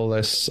for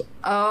colorless.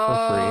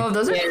 Oh,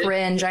 those are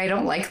cringe. I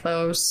don't like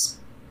those.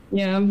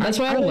 Yeah, that's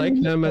why I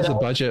like them as a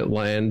budget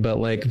land, but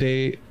like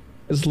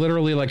it's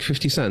literally like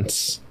 50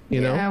 cents. You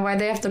know? Yeah, why'd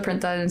they have to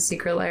print that in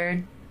Secret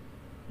Lair?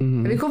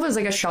 It'd be cool if it was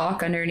like a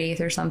shock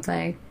underneath or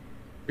something.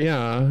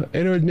 Yeah,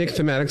 and it would make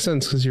thematic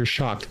sense because you're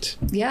shocked.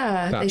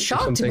 Yeah, they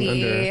shocked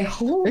me.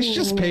 They should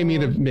just pay me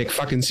to make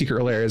fucking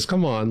Secret Lairs.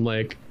 Come on,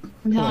 like.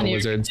 I'm telling you,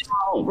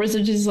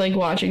 Wizards is like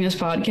watching this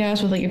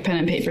podcast with like a pen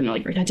and paper and they're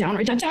like, write that down.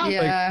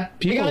 Yeah. Like,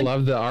 people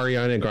love the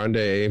Ariana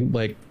Grande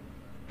like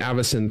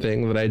Avacyn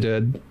thing that I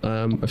did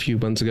a few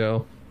months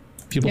ago.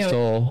 People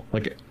still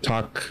like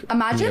talk.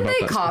 Imagine they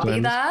copy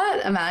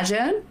that.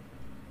 Imagine.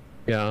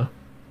 Yeah.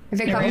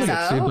 If it comes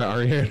out.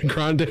 Ariana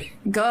Grande.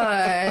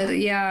 Good.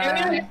 Yeah.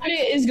 Ariana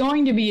Grande is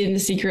going to be in the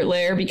Secret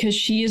Lair because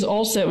she is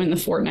also in the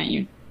Fortnite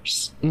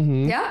universe.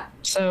 Yeah.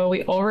 So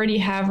we already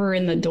have her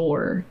in the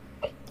door.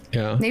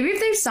 Yeah. Maybe if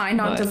they've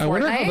signed on to Fortnite, I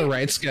wonder how the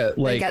rights get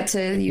like. They get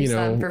to use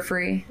them for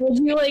free. Would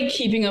you like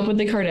keeping up with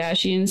the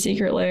Kardashians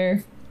Secret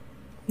Lair?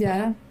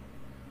 Yeah.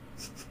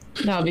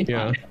 That would be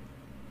fun.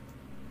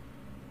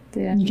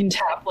 Yeah. You can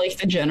tap like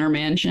the Jenner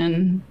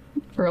Mansion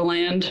for a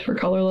land for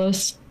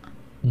colorless.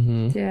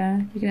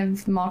 Yeah. You can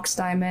have Mox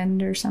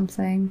Diamond or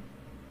something.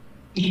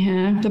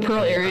 Yeah. The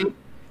pearl earring.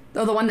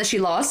 Oh, the one that she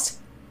lost?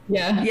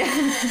 Yeah. Yeah.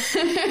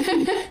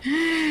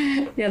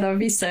 Yeah, that would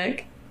be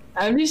sick.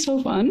 That would be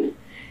so fun.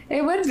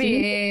 It would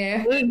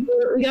be.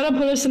 We gotta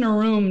put us in a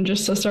room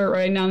just to start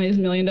writing down these $1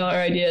 million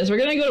ideas. We're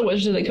gonna go to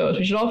Wizards of the Coast.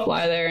 We should all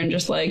fly there and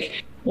just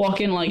like walk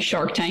in like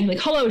Shark Tank.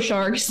 Like, hello,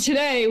 sharks.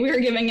 Today we are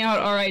giving out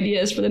our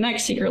ideas for the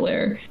next Secret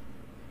Lair.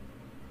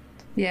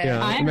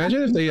 Yeah.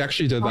 Imagine if they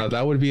actually did that.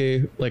 That would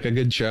be like a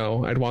good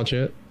show. I'd watch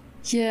it.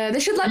 Yeah, they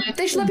should let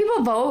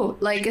people vote.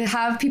 Like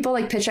have people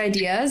like pitch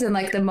ideas and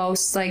like the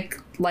most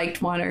like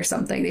liked one or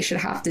something they should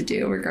have to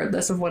do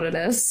regardless of what it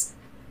is.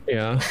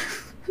 Yeah.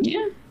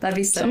 Yeah. That'd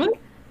be sick.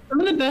 Some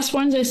of the best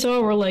ones I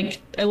saw were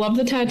like, I love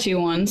the tattoo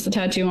ones. The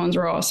tattoo ones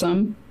were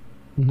awesome.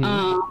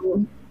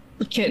 The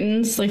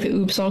kittens, like the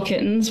Oops All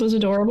Kittens was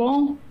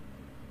adorable.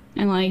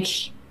 And like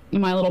the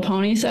My Little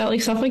Pony set,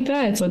 like stuff like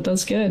that. So it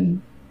does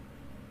good.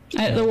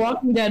 The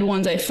Walking Dead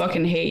ones I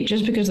fucking hate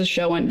just because the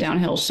show went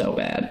downhill so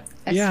bad.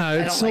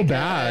 It's so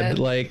bad.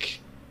 Like,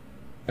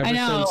 I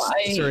know.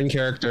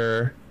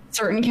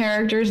 Certain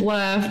characters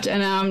left,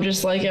 and now I'm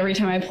just like, every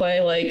time I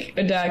play like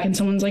a deck and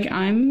someone's like,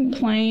 I'm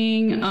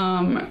playing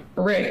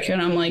Rick,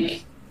 and I'm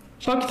like,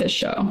 fuck this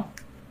show.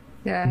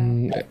 Yeah.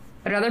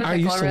 I'd rather pick I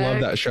used to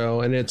love that show,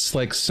 and it's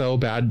like so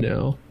bad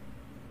now.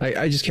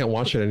 I just can't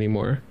watch it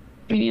anymore.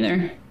 Me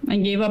neither. I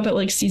gave up at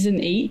like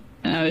season 8,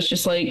 and I was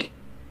just like,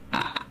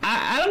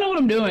 I don't know what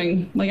I'm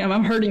doing. Like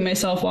I'm hurting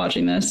myself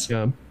watching this.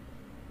 Yeah.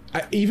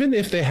 Even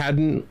if they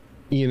hadn't,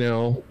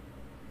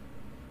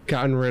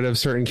 gotten rid of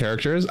certain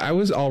characters, I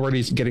was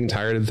already getting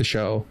tired of the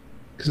show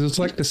because it's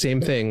like the same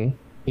thing.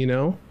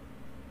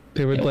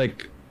 They would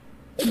like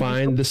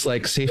find this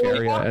like safe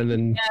area and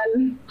then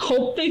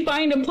hope they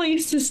find a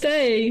place to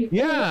stay.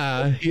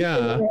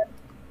 Yeah.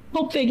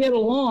 Hope they get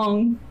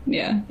along.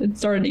 Yeah, it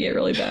started to get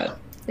really bad.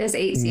 There's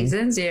 8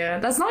 seasons, yeah.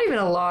 That's not even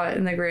a lot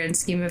in the grand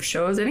scheme of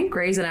shows. I think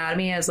Grey's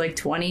Anatomy has like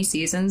 20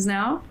 seasons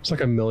now. It's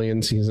like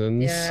 1,000,000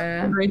 seasons.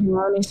 Yeah. Grey's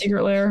Anatomy,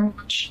 Secret Lair.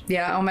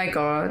 Yeah, oh my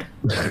god.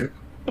 Could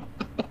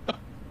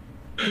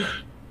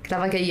have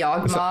like a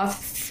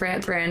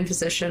Yawgmoth brand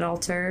position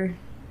alter.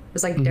 It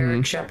was like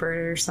Derek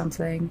Shepherd or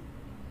something.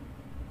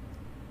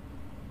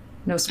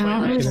 No You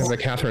spoilers. can have a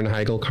Katherine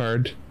Heigl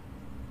card.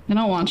 I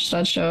don't watch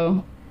that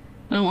show.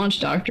 I don't watch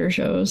doctor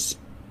shows.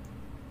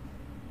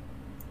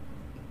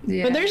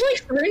 Yeah. But there's like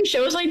certain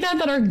shows like that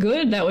that are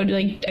good that would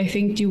like I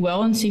think do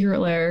well in Secret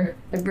Lair.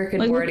 Like Rick and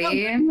Like Morty. Rick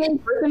and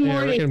Yeah,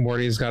 Morty. Rick and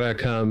Morty's gotta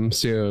come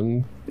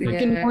soon.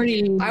 Rick and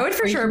Morty. I would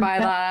for sure buy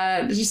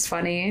that. It's just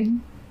funny.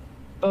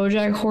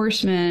 BoJack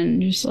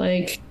Horseman, just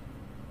like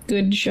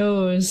good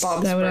shows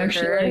Bob's that would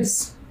actually like,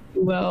 Burgers.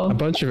 do well. A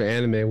bunch of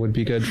anime would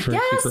be good for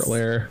Yes. Secret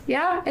Lair.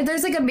 Yeah, and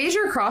there's like a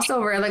major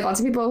crossover. Like lots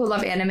of people who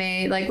love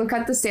anime, like look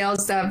at the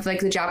sales of like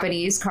the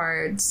Japanese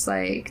cards.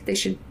 Like they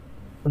should.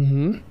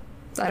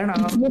 I don't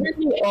know.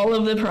 Literally all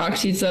of the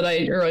proxies that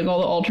or like all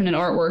the alternate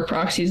artwork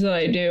proxies that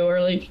I do are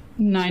like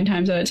 9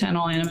 times out of 10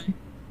 all anime.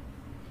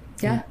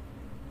 Yeah,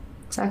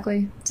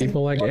 exactly.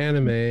 People like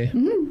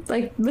anime.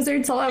 Like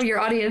Wizards, hello, your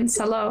audience,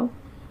 hello.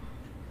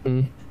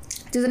 Does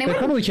They anyone?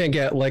 probably can't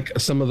get like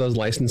some of those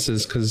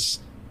licenses because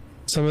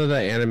some of the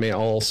anime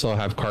also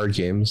have card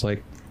games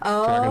like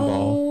Dragon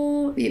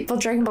Ball. Yeah, well,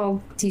 Dragon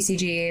Ball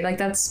TCG, like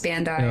that's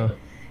Bandai. Yeah.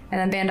 And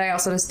then Bandai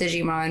also does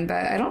Digimon,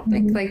 but I don't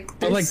think like.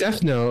 But like there's-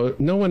 Death Note,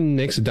 no one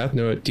makes a Death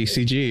Note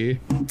TCG.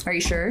 Are you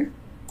sure?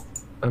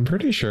 I'm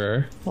pretty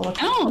sure. Well, I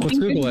don't Let's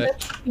think Google it.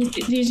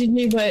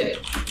 TCG, but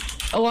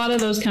a lot of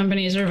those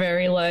companies are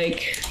very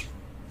like,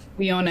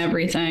 we own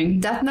everything.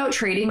 Death Note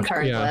trading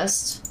card Yeah.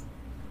 list.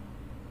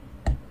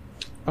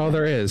 Oh,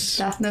 there is.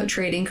 Death Note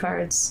trading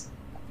cards.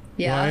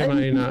 Why Yeah. am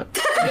I not?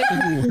 I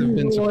shouldn't have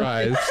been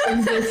surprised.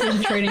 This is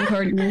a trading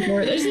card game for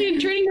it. There's a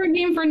trading card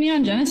game for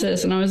Neon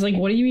Genesis, and I was like,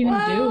 what do you even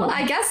Well, do?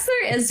 I guess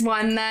there is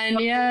one then.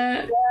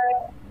 Yeah.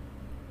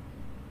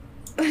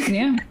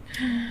 Yeah.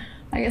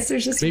 I guess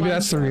there's just Maybe one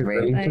that's the for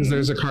reason because everything.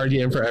 there's a card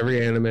game for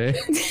every anime.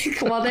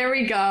 Well, there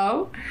we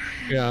go.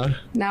 Yeah.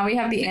 Now we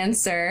have the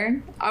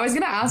answer. I was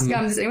gonna ask,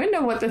 does anyone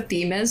know what the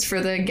theme is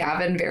for the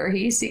Gavin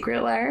Verhey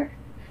Secret Lair?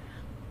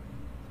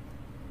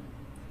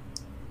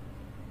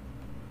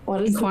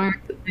 What is Inquiring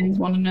fans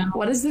want to know.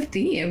 what is the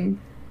theme?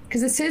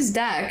 Because it's his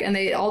deck, and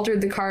they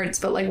altered the cards,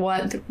 but like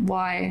what?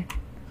 Why?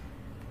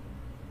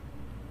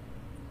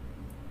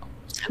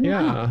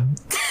 Yeah.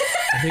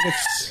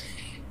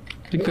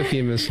 I think the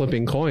theme is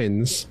flipping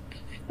coins.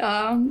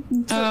 Oh,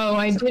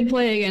 I did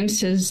play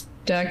against his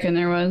deck, and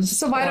there was.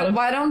 So why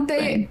don't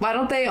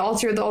they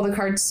alter all the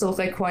cards to look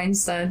like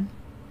coins then?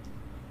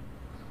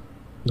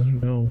 I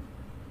don't know.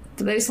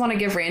 Do they just want to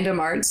give random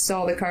arts to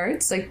all the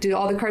cards? Like, do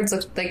all the cards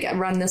look like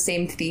run the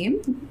same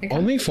theme? Like,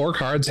 Only 4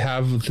 cards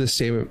have the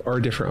same or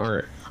different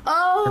art.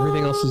 oh,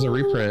 Everything else is a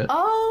reprint.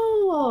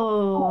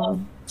 Oh,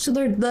 so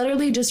they're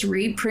literally just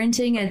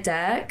reprinting a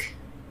deck.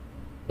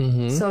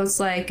 So it's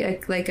like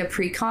a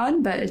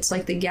pre-con, but it's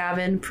like the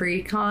Gavin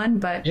pre-con,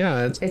 but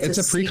Yeah, it's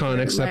a pre-con secret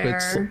except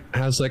lair. it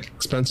has like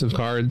expensive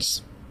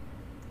cards.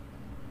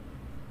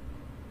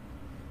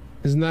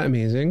 Isn't that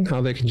amazing how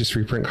they can just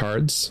reprint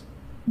cards?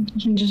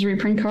 You can just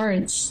reprint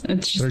cards.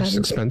 It's just They're that, just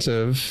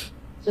expensive.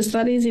 just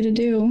that easy to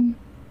do.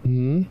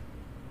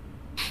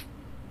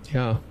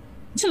 Yeah.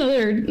 It's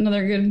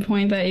another good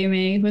point that you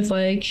made with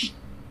like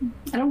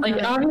I don't like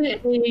know.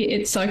 obviously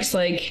it sucks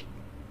like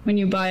when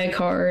you buy a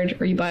card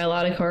or you buy a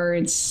lot of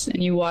cards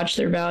and you watch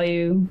their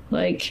value,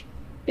 like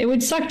it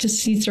would suck to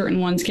see certain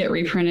ones get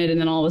reprinted and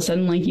then all of a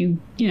sudden like you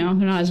know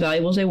they're not as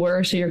valuable as they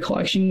were, so your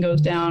collection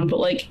goes down. But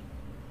like,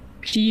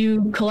 do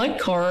you collect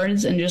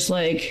cards and just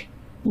like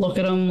look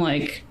at them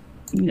like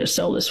I'm gonna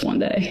sell this one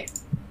day?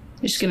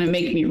 It's gonna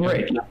make me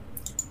rich.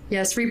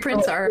 Yes,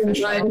 reprints are Buy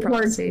official the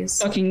cards,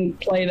 proxies. fucking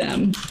play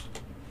them.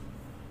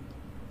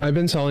 I've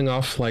been selling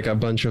off like a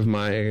bunch of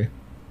my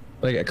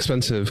like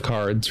expensive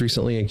cards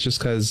recently just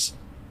because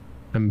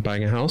I'm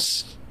buying a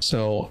house.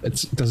 So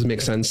it doesn't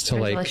make sense to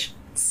like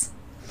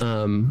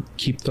Congratulations.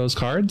 keep those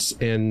cards.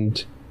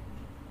 And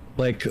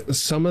like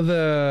some of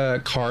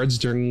the cards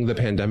during the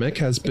pandemic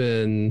has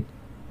been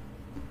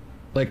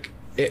like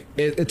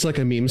it's like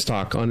a meme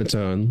stock on its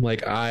own.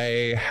 Like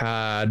I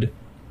had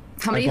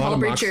How many bought a Hull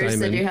Mox Breachers did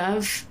Diamond. you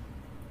have?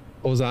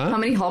 What was that? How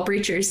many Hull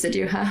Breachers did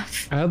you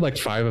have? I had like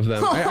 5 of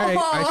them.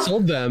 I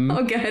sold them.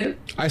 Oh, good.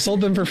 I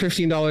sold them for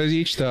 $15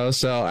 each though,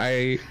 so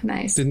I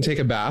Nice. didn't take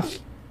a bath.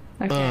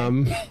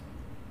 Okay.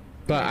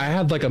 But I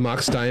had like a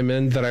Mox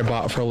Diamond that I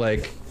bought for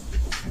like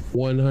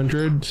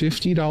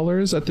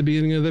 $150 at the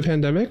beginning of the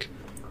pandemic,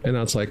 and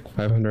now it's like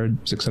 $500,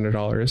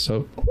 $600.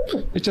 So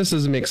it just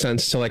doesn't make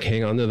sense to like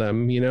hang on to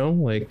them, you know?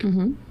 Like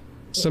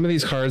some of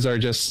these cards are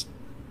just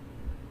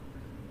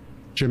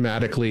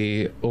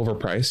dramatically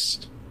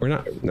overpriced. Or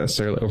not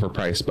necessarily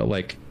overpriced, but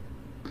like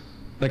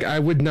I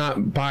would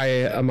not buy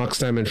a Mox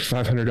Diamond for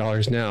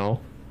 $500 now,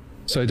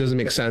 so it doesn't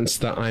make sense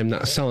that I'm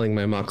not selling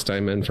my Mox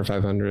Diamond for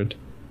 $500,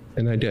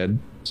 and I did.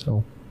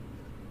 So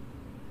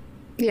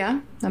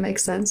Yeah, that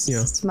makes sense.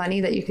 Yeah. It's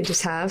money that you could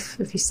just have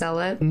if you sell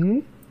it. Mm-hmm.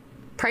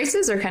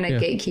 Prices are kind of Yeah.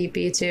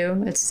 gatekeepy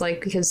too. It's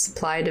like because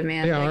supply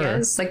demand, They I are.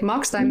 guess. Like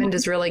Mox Diamond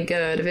is really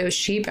good. If it was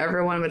cheap,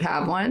 everyone would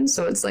have one.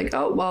 So it's like,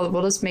 oh well,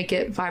 we'll just make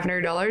it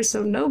 $500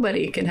 so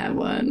nobody can have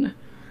one.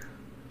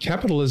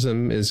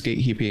 Capitalism is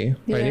gatekeepy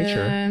by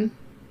nature.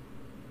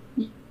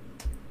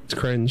 It's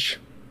cringe.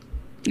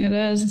 It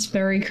is. It's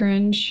very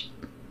cringe.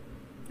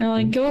 They're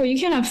like, go, you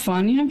can't have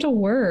fun. You have to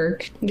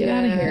work. Get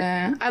out of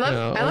here. I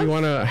love. Oh, you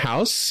want a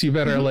house? You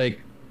better like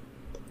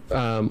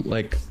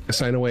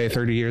sign away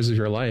 30 years of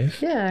your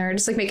life. Yeah, or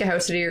just like make a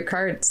house out of your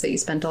cards that you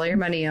spent all your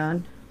money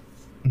on.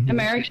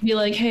 America could be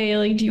like, hey,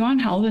 like, do you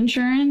want health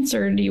insurance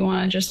or do you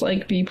want to just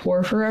like be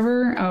poor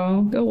forever?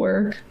 Oh, go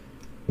work.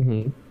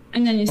 Mm-hmm.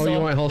 And then you Oh, still, you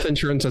want health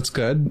insurance? That's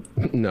good.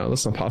 No,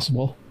 that's not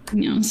possible.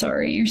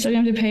 sorry, you're still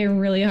gonna have to pay a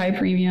really high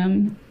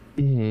premium.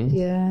 Mm-hmm.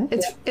 Yeah,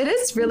 it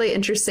is really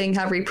interesting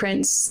how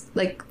reprints,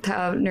 like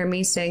how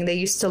Nermi's saying, they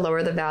used to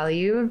lower the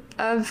value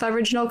of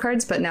original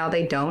cards, but now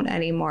they don't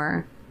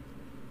anymore.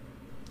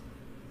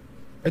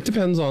 It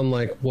depends on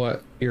like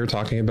what you're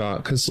talking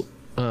about, because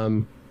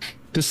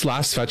this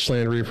last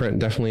Fetchland reprint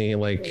definitely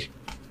like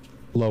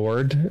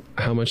lowered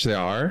how much they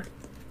are,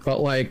 but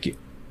like,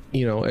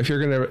 you know, if you're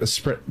gonna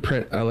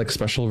print a like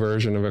special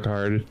version of a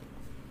card,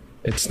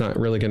 it's not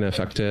really gonna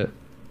affect it.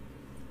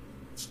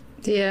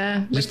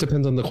 Yeah, It just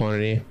depends on the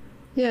quantity.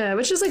 yeah,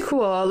 which is like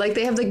cool. Like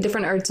they have like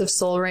different arts of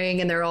Soul Ring,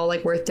 and they're all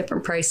like worth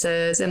different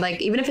prices. And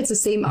like even if it's the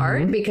same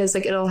art, because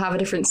like it'll have a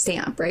different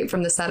stamp, right,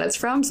 from the set it's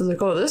from. So it's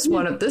like, oh, this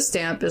one of this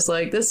stamp is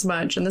like this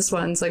much, and this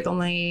one's like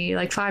only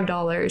like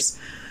 $5.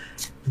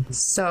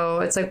 So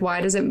it's like,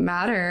 why does it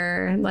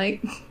matter?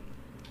 Like,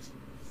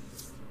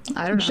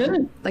 I don't know.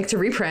 Shouldn't. Like to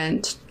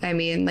reprint, I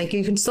mean, like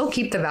you can still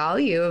keep the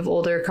value of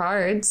older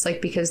cards,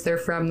 like because they're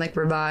from like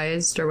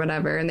revised or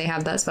whatever, and they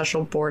have that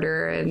special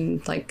border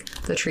and like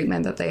the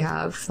treatment that they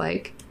have.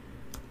 Like,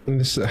 And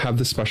this have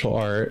the special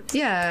art.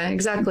 yeah,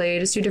 exactly.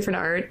 Just do different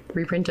art,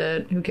 reprint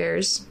it. Who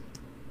cares?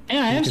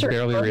 Yeah, I have You can certain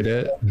barely cards read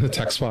it. The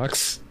text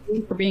box.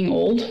 for being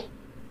old.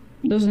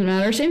 Doesn't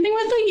matter. Same thing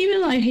with like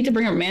even I hate to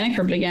bring up Mana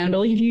Crypt again, but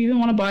like if you even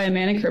want to buy a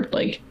Mana Crypt,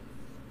 like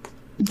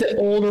the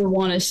older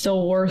one is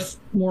still worth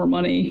more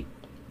money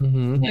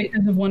Mm-hmm.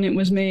 because of when it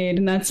was made,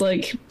 and that's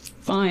like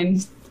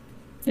fine.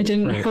 It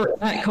didn't Right. hurt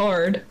that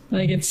card.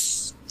 Like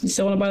it's you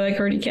still want to buy that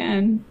card, you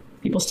can.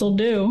 People still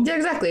do. Yeah,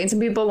 exactly. And some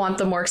people want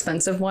the more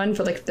expensive one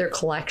for like their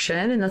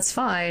collection, and that's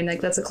fine.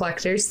 Like that's a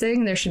collector's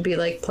thing. There should be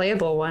like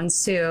playable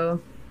ones too.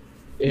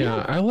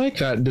 Yeah, I like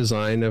that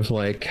design of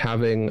like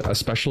having a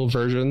special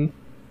version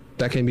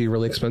that can be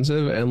really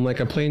expensive and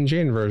like a plain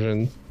Jane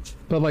version.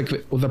 But like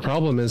the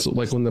problem is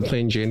like when the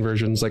plain Jane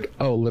version's like,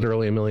 oh,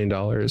 literally $1 million,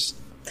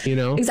 you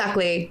know?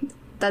 Exactly.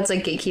 That's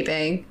like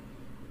gatekeeping.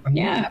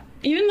 Yeah.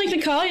 Even like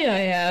the Kalia I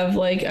have,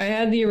 like I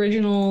had the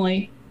original,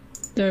 like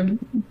the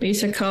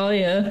basic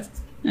Kalia,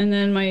 and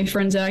then my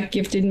friend Zach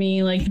gifted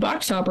me like the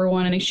box topper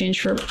one in exchange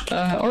for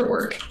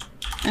artwork.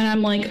 And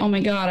I'm like, oh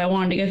my god, I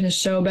wanted to get this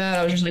so bad.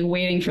 I was just like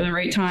waiting for the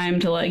right time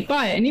to like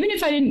buy it. And even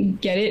if I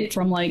didn't get it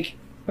from like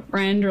a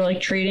friend or like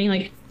trading,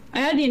 like I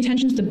had the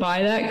intentions to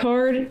buy that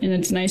card in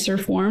its nicer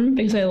form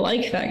because I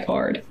like that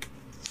card.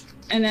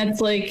 And that's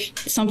like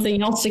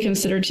something else to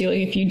consider too. Like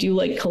if you do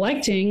like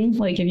collecting,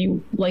 like if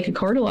you like a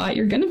card a lot,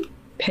 you're gonna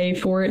pay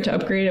for it to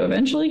upgrade it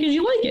eventually because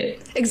you like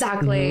it.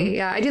 Exactly.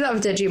 Yeah, I do that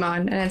with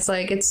Digimon, and it's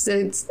like it's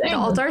the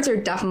alt arts are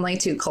definitely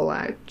to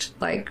collect,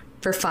 like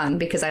for fun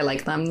because I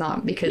like them,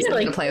 not because I'm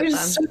gonna play with them.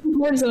 There's some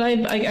cards that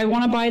I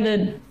want to buy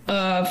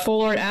the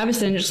full art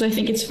Avacyn just so I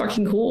think it's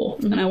fucking cool,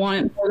 and I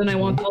want it more than I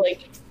want the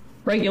like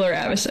regular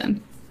Avacyn.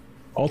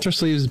 Ultra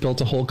Sleeves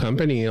built a whole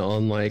company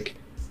on like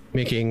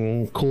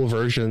making cool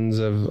versions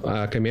of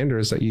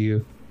commanders that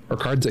you or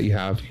cards that you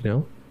have, you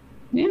know?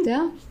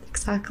 Yeah,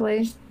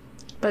 exactly.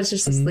 But it's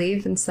just a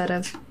sleeve instead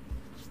of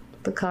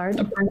the card.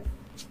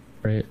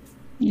 Right.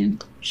 Yeah.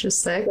 It's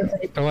just sick.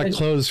 They're like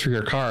clothes for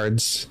your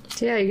cards.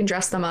 So yeah, you can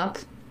dress them up.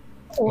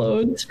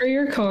 Clothes for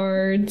your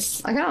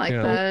cards. I kind of like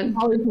Yeah. that.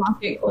 All these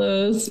pocket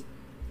clothes.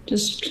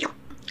 Just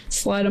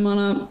slide them on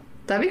up.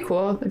 That'd be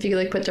cool if you could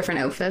like put different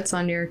outfits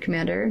on your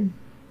commander.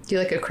 Do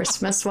like a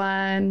Christmas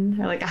one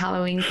or like a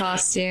Halloween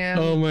costume.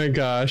 Oh my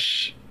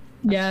gosh.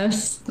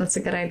 Yes. That's a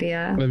good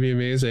idea. That'd be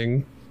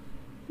amazing.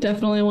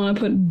 Definitely want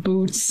to put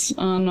boots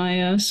on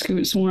my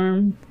Scoot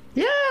Swarm.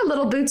 Yeah,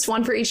 little boots,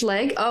 one for each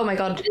leg. Oh my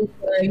god,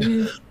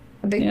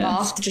 a big Yes.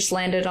 moth just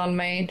landed on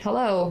my.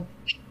 Hello.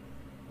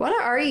 What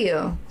are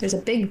you? There's a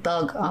big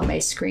bug on my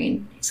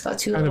screen. He's got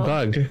two Kind of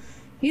little. bug.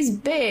 He's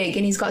big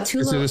and he's got two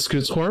Is it little. a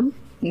Scoot Swarm?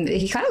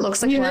 He kind of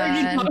looks like You heard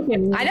you one.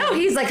 talking. I know.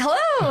 He's like,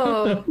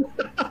 hello.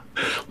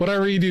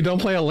 Whatever you do, don't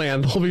play a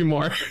land. There'll be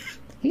more.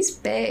 He's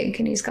big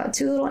and he's got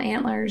two little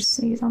antlers.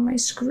 He's on my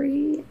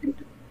screen.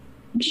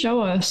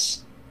 Show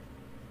us.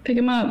 Pick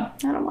him up.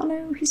 I don't want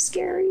to. He's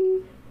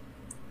scary.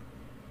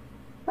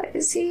 What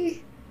is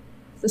he?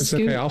 The It's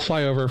Scoot. okay. I'll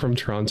fly over from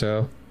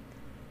Toronto.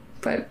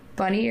 But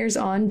bunny ears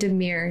on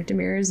Demir.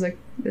 Demir is like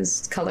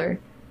this color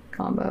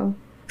combo.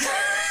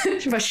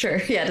 But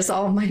sure, yeah, just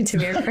all my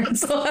Demir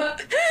cards.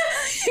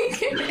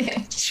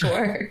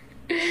 Sure.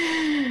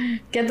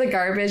 Get the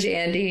garbage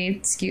Andy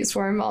excuse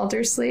for him,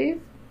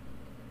 Aldersleeve.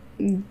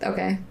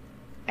 Okay.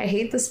 I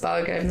hate this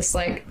bug. I'm just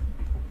like...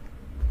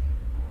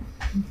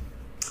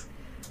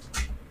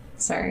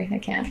 Sorry, I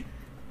can't.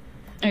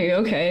 Are you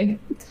okay?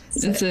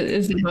 It's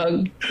a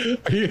bug.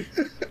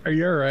 Are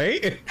you all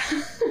right?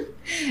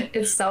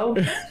 It's so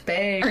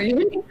big. Are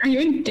you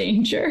in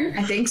danger?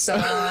 I think so.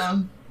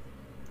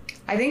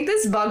 I think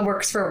this bug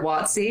works for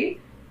Watsy.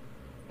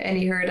 And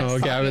he heard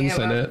us Gavin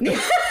sent it.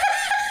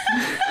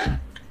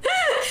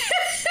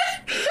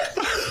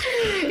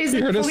 He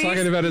heard us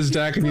talking about his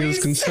deck and he was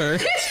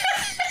concerned.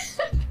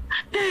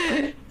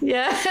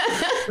 Yeah.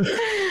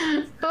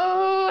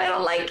 Oh, I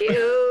don't like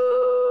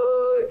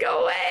you.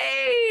 Go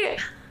away.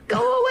 Go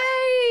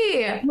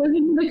away.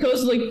 The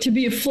coast like to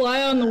be a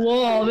fly on the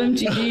wall of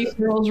MTG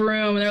Girls'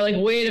 room, and they're like,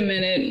 wait a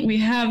minute, we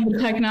have the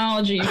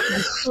technology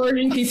for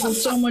charging people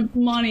so much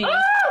money. Go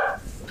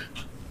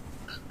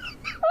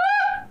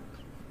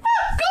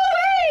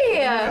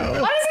away.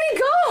 Why doesn't he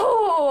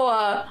go?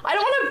 I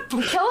don't want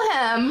to kill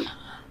him.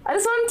 I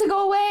just want him to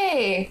go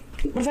away.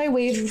 What if I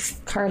wave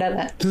card at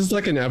it? This is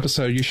like an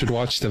episode you should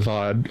watch the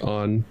VOD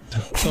on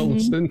to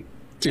listen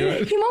to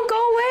it. He won't go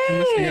away. I'm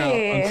missing out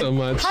on so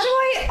much. How do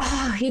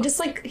I... he just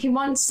like... He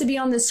wants to be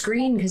on the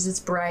screen because it's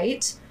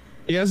bright.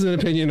 He has an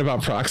opinion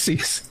about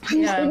proxies.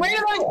 Yeah. Wait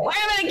a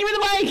minute, give me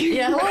the mic.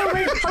 Yeah,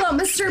 hello,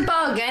 Mr.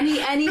 Bug.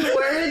 Any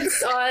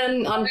words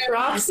on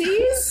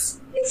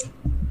proxies?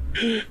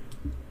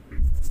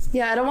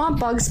 Yeah, I don't want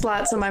bug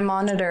splats on my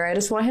monitor. I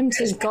just want him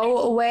to go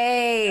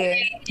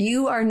away.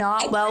 You are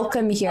not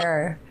welcome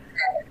here.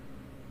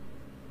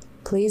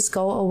 Please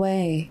go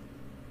away.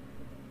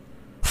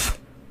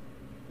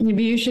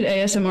 Maybe you should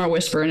ASMR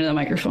whisper into the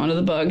microphone of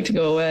the bug to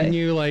go away. Can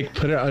you like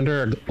put it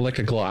under like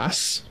a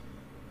glass?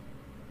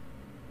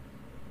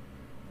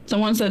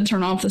 Someone said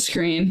turn off the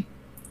screen.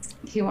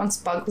 He wants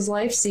Bug's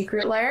Life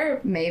Secret Lair?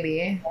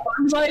 Maybe.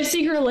 Bug's Life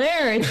Secret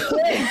Lair.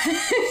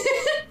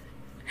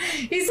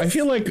 I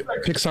feel like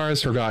Pixar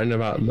has forgotten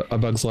about A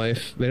Bug's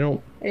Life. They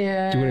don't do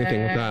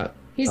anything with that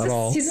at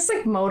all. He's just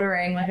like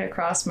motoring like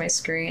across my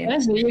screen.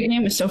 That video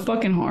game is so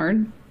fucking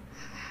hard.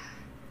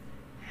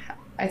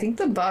 I think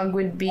the bug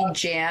would be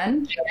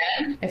Jan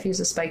if he's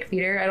a spike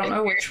feeder. I don't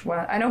know which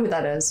one. I know who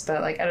that is,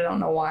 but like I don't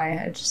know why.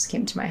 It just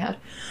came to my head.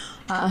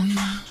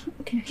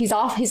 Okay. He's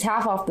off. He's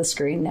half off the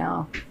screen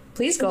now.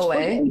 Please go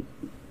away.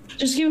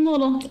 Just give him a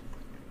little.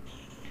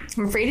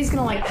 I'm afraid he's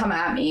gonna like come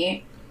at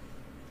me.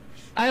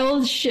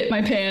 I'll shit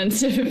my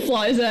pants if it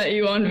flies at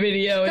you on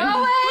video.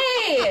 Go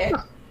away!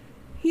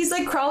 He's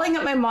like crawling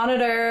up my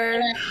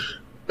monitor.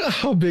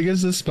 How big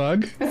is this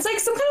bug? It's like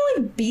some kind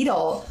of like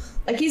beetle.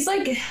 Like he's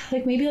like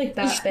maybe like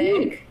that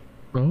big.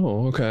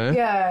 Oh, okay.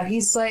 Yeah,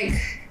 he's like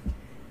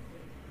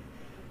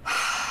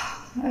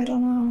I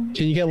don't know.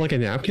 Can you get like a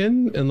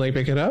napkin and like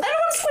pick it up? I don't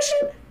want to squish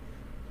it.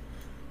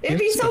 It'd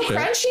be so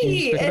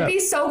crunchy. It'd be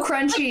so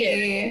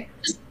crunchy.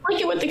 Just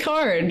like it with the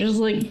card. Just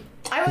like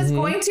I was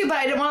going to, but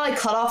I didn't want to like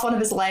cut off one of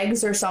his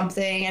legs or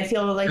something. I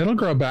feel like it'll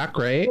grow back,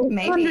 right?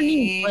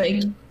 Maybe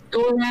like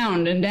go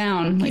around and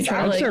down. Like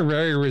try Dogs to, are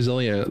very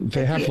resilient.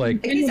 They have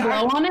like can you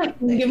blow on it?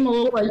 Can you give him a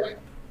little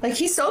like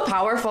he's so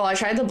powerful. I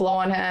tried to blow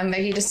on him, but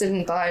he just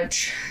didn't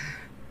budge.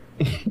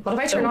 What if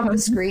I turn off the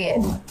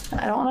screen?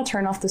 I don't want to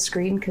turn off the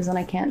screen because then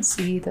I can't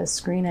see the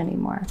screen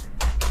anymore.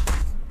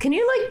 Can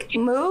you like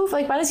move?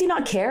 Like why does he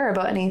not care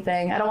about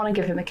anything? I don't want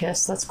to give him a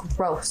kiss. That's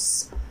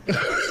gross.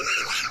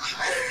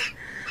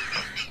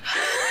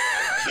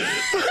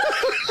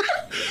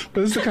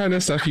 This is the kind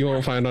of stuff you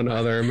won't find on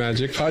other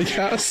Magic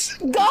podcasts.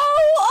 Go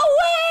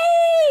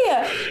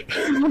away!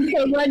 I'm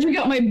so glad you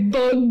got my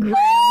bug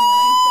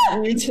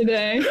gram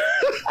today.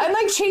 I'm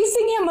like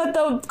chasing him with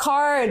the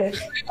card.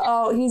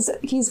 Oh,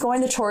 he's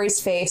going to Tori's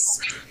face.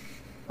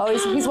 Oh,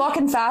 he's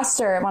walking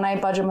faster when I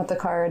budge him with the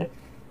card.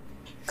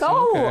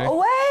 Go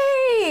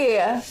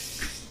away!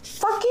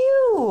 Fuck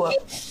you!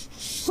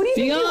 Who do you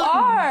think you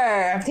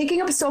are? I'm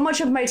taking up so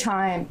much of my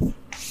time.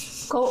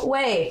 Go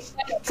away.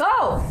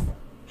 Go!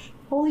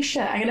 Holy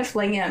shit, I'm gonna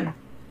fling him.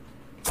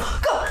 Go!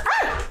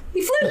 Ah!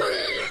 He flew!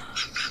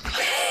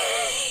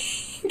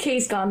 Okay,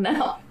 he's gone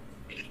now.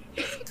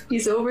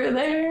 He's over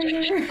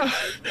there.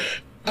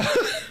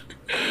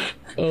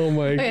 Oh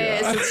my Okay,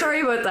 god. so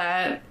sorry about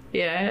that.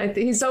 Yeah,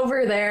 he's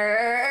over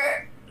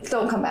there.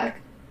 Don't come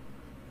back.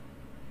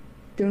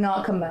 Do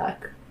not come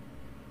back.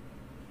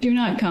 Do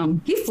not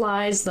come. He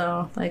flies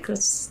though. Like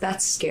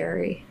that's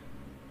scary.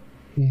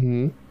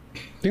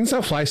 Things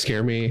that fly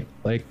scare me.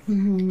 Like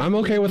I'm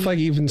okay with like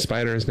even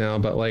spiders now,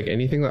 but like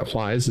anything that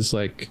flies is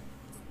like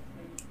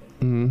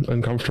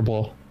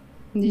uncomfortable.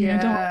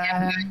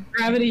 Yeah.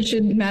 Gravity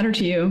should matter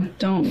to you.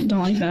 Don't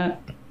like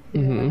that.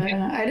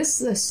 I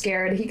just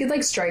scared. He could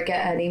like strike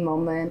at any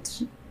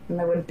moment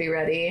and I wouldn't be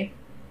ready.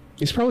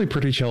 He's probably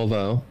pretty chill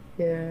though.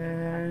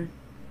 Yeah.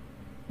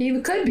 He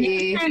could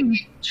be.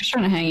 Just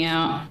trying to hang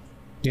out.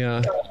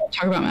 Yeah.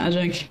 Talk about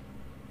Magic.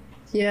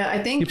 Yeah, I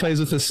He think. plays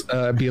with his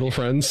beetle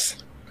friends.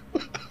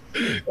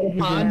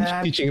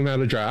 Yeah. Teaching him how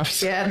to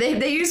draft. Yeah,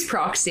 they use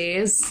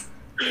proxies.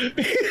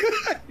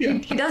 Yeah.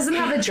 He doesn't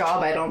have a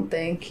job, I don't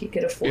think. He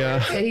could afford Yeah.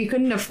 He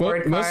couldn't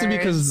afford Mostly cards.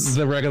 because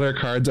the regular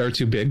cards are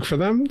too big for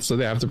them, so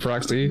they have to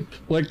proxy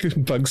like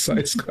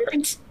bug-sized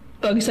cards.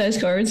 Bug-sized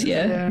cards,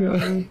 yeah.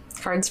 Yeah.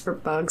 Cards for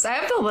bugs. I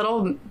have the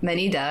little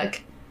mini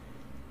deck,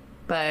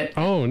 but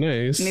Oh,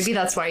 nice. maybe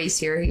that's why he's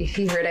here.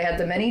 He heard I had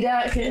the mini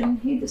deck and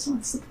he just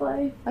wants to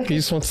play. He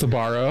just wants to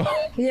borrow.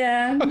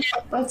 Yeah,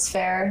 that's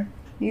fair.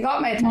 You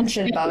got my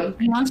attention, bug.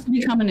 He wants to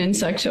become an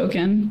insect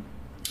token.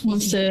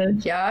 Wants to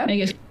Yeah? make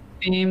his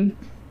name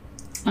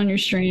on your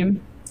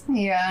stream.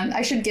 Yeah,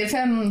 I should give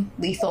him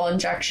lethal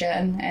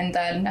injection and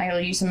then I'll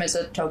use him as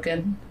a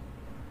token.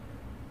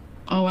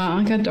 Oh wow,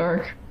 it got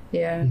dark.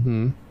 Yeah.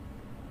 Hmm.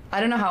 I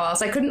don't know how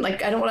else. I couldn't,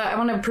 like, I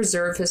want to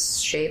preserve his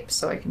shape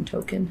so I can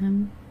token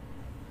him.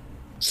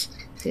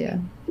 Yeah.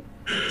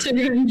 So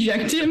you're gonna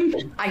inject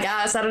him? I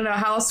guess. I don't know.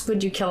 How else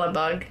would you kill a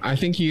bug? I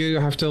think you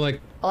have to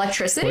like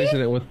Electricity?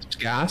 poison it with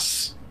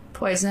gas.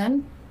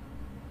 Poison?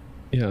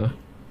 Yeah.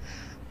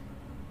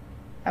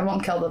 I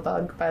won't kill the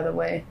bug, by the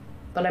way.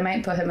 But I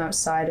might put him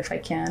outside if I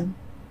can.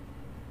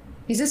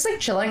 He's just, like,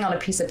 chilling on a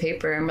piece of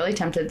paper. I'm really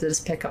tempted to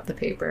just pick up the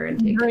paper and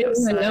take Write it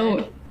him a outside.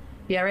 note.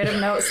 Yeah, write a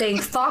note saying,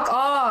 fuck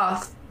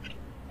off!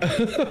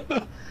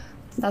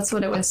 That's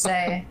what it would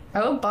say.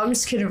 Oh,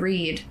 bugs can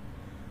read.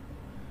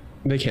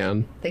 They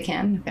can. They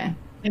can? Okay.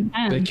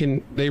 They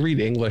can. They read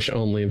English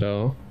only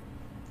though.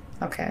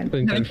 Okay.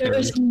 Been Have you ever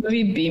confirmed. seen the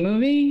movie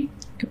B-Movie?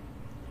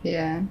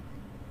 Yeah.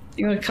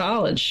 You go to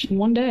college in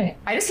one day.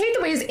 I just hate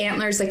the way his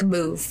antlers, like,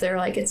 move. They're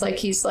like, it's like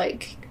he's,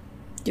 like,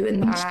 doing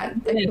that.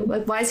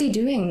 Like, why is he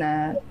doing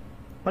that?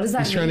 What does that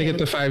He's mean? trying to get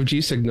the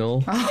 5G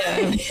signal.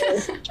 Oh.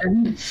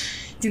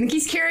 Do you think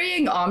he's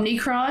carrying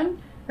Omnicron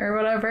or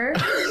whatever?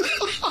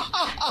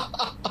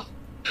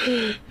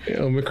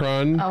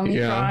 Omicron. Omnicron,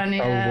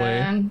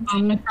 yeah,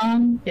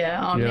 Omicron.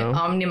 Yeah, Yeah.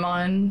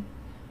 Omnimon.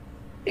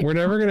 probably. We're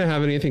never gonna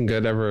have anything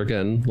good ever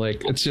again.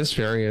 Like it's just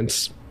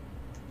variants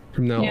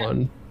from now Yeah.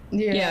 on.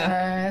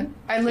 Yeah.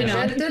 I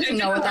legit didn't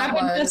know what that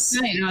happened was. last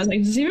night, and I was like,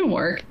 does this even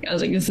work? I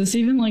was like, is this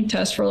even like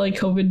test for like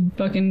COVID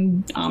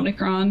fucking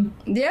Omicron?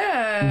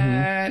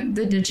 Yeah,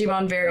 the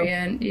Digimon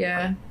variant.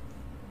 Yeah.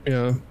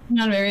 Yeah.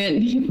 Not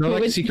variant. Not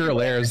like COVID. Secret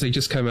Lairs. They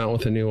just come out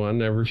with a new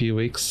one every few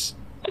weeks.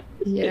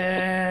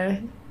 Yeah.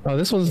 Oh,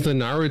 this one's the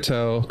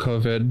Naruto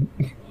COVID.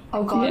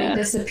 Oh god, Yeah. he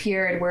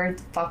disappeared. Where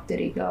the fuck did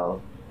he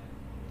go?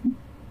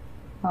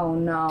 Oh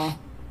no.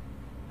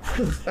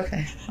 Whew,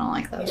 okay, I don't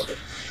like that.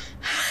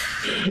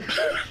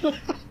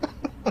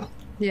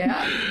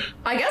 Yeah,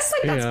 I guess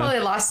like that's Yeah. probably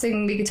the last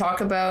thing we could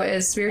talk about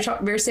is we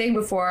were saying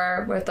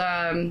before with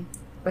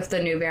the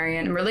new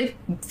variant. I'm really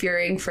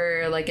fearing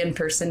for like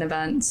in-person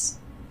events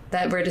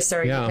that we're just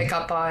starting Yeah. to pick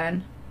up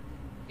on.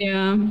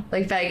 Yeah.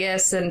 Like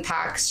Vegas and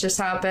PAX just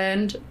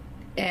happened,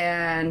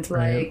 and like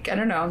Right. I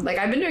don't know, like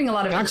I've been doing a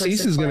lot of PAX in-person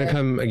East is going to play.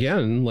 come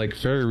again, like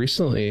very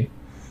recently.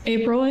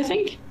 April, I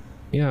think.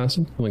 Yeah,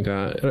 something like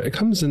that. It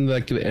comes in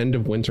like the end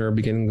of winter,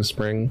 beginning of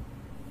spring.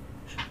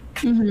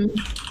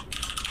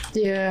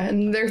 Yeah,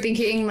 and they're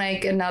thinking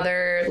like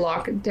another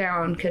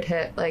lockdown could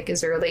hit like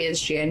as early as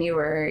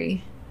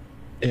January.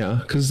 Yeah,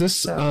 because this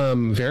So-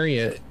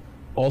 variant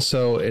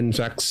also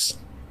infects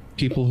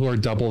people who are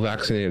double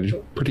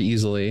vaccinated pretty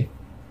easily.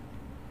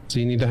 So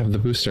you need to have the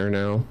booster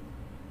now.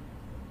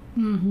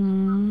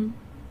 Mm-hmm.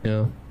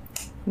 Yeah.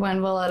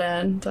 When will it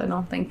end? I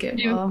don't think it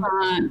Yeah,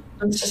 will.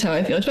 that's just how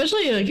I feel.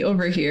 Especially like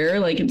over here,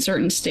 like in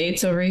certain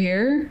states over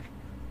here,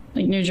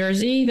 like New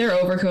Jersey, they're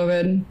over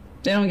COVID.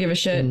 They don't give a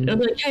shit. It'll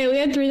be like, hey, we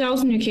had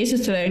 3,000 new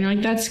cases today. And you're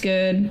like, that's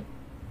good.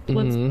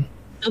 Mhm.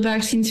 The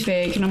vaccine's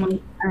fake. And I'm like,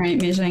 all right,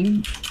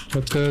 amazing.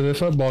 Let's go to the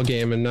football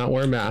game and not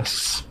wear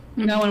masks.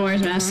 No one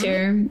wears masks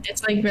here.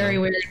 It's like very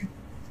weird.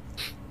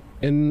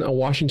 In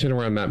Washington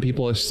where I'm at,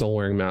 people are still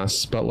wearing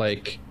masks, but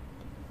like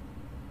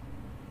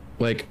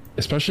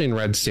especially in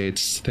red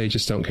states, they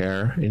just don't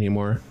care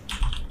anymore.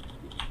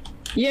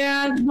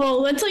 Yeah,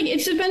 well, that's like,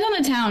 it depends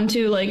on the town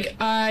too. Like,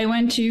 I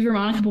went to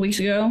Vermont a couple weeks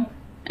ago,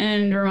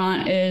 and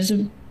Vermont is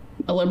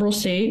a liberal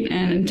state,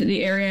 and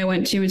the area I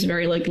went to is a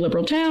very like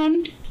liberal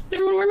town.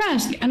 Everyone wear a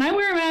mask, and I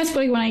wear a mask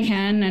like when I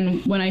can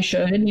and when I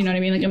should. You know what I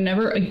mean? Like, I'm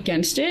never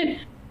against it.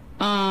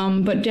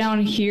 But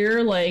down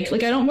here, like I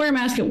don't wear a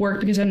mask at work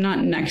because I'm not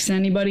next to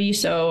anybody,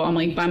 so I'm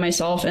like by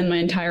myself, and my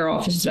entire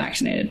office is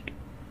vaccinated.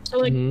 So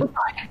like, we're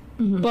fine.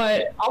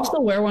 But I'll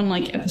still wear one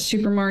like at the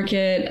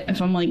supermarket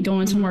if I'm like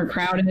going somewhere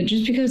crowded,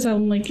 just because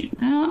I'm like,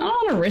 I don't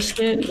want to risk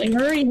it. Like, I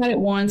already had it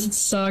once, it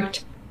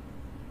sucked.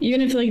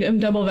 Even if like I'm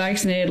double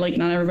vaccinated, like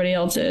not everybody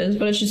else is,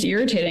 but it's just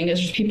irritating because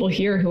there's people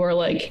here who are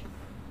like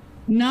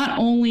not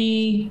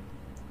only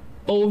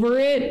over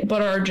it,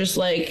 but are just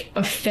like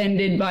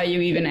offended by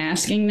you even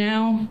asking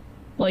now.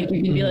 Like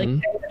you can be like, I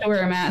have to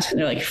wear a mask, and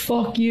they're like,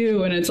 fuck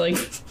you, and it's like,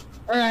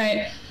 all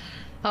right.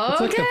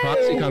 It's like the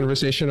proxy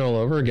conversation all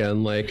over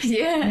again. Like,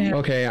 Yeah.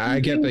 okay, I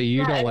get that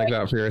you don't like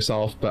that for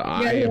yourself, but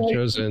I have like,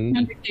 chosen.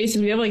 100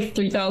 cases. We have like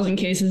 3,000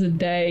 cases a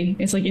day.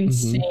 It's like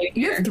insane.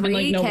 You have And,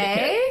 like, nobody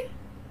cares. 3K?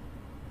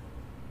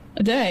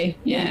 A day.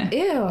 Yeah.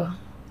 Ew.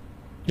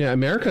 Yeah,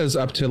 America's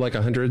up to like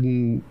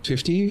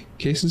 150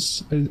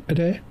 cases a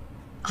day.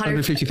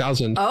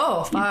 150,000.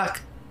 Oh,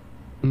 fuck.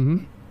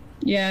 Mm-hmm.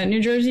 Yeah,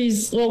 New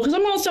Jersey's, well, because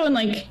I'm also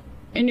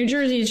in New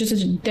Jersey, it's just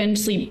a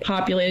densely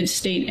populated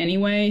state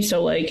anyway.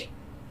 So, like,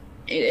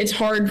 it's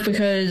hard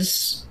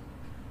because,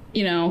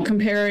 you know,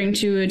 comparing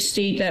to a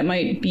state that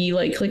might be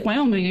like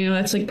Wyoming, you know,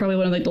 that's like probably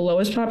one of like the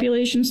lowest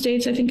population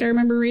states, I think I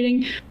remember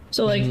reading.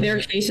 So, like, their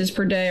cases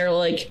per day are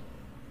like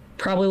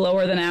probably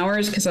lower than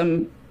ours because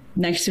I'm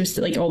next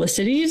to like all the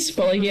cities.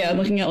 But, like, yeah,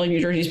 looking at like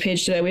New Jersey's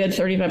page today, we had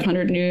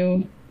 3,500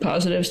 new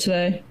positives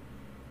today.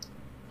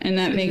 And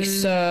that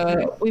makes,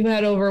 we've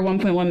had over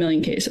 1.1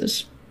 million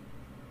cases.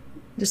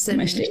 Just in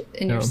my state.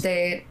 In your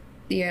state.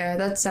 Yeah,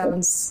 that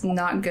sounds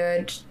not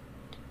good.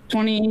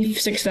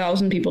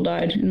 26,000 people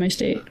died in my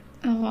state.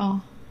 Oh,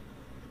 wow.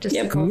 Just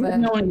the COVID.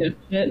 No one did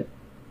it.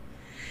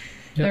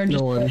 Yep,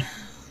 no one.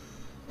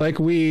 Like,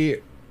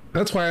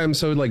 that's why I'm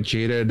so, like,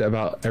 jaded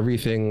about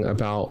everything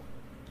about,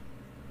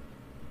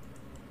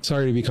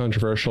 sorry to be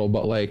controversial,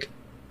 but, like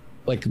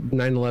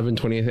 9/11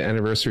 20th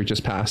anniversary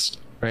just passed,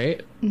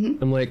 right?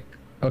 Mm-hmm. I'm like,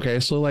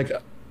 okay, so, like,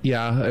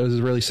 yeah, it was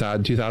really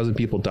sad. 2,000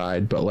 people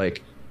died, but,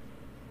 like,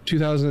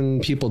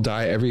 2,000 people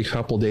die every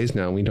couple days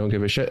now. We don't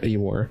give a shit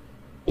anymore.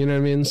 You know what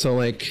I mean? So,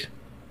 like,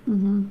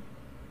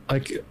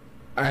 like,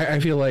 I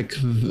feel like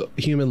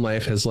human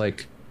life has,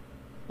 like,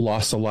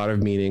 lost a lot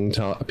of meaning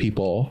to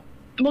people.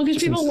 Well,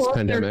 because people lost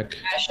their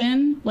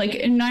compassion. Like,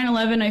 in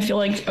 9/11, I feel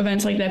like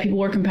events like that, people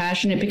were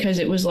compassionate because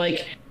it was,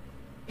 like,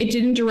 it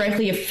didn't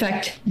directly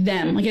affect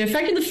them. Like, it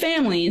affected the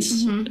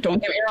families. Don't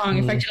get me wrong.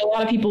 It affected a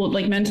lot of people,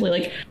 like, mentally.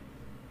 Like,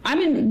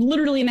 I'm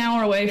literally an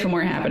hour away from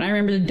where it happened. I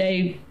remember the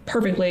day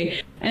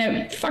perfectly. And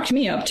it fucked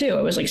me up, too.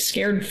 I was, like,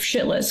 scared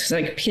shitless because,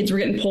 like, kids were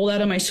getting pulled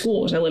out of my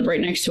school because I lived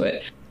right next to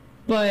it.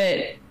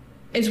 But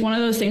it's one of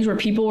those things where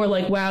people were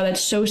like, wow,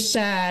 that's so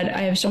sad.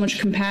 I have so much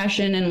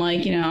compassion and,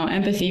 like, you know,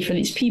 empathy for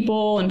these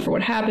people and for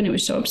what happened. It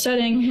was so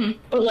upsetting.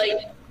 But, like,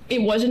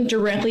 it wasn't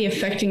directly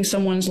affecting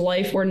someone's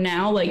life, where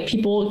now, like,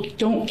 people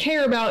don't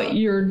care about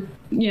your,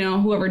 you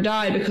know, whoever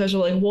died because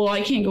they're like, well,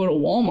 I can't go to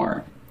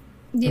Walmart.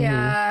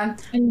 Yeah.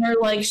 And they're,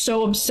 like,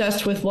 so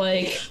obsessed with,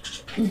 like,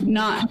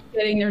 not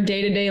getting their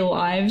day-to-day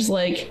lives,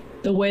 like,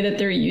 the way that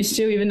they're used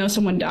to. Even though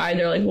someone died,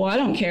 they're like, well, I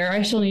don't care.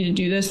 I still need to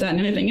do this, that, and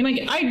everything. And,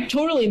 like, I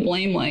totally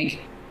blame,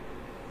 like,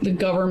 the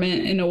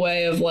government in a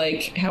way of,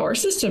 like, how our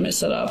system is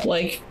set up.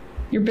 Like,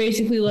 you're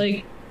basically,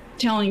 like,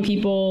 telling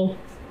people,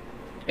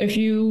 if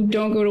you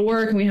don't go to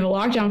work and we have a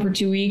lockdown for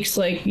 2 weeks,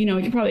 like, you know,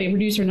 we could probably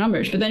reduce our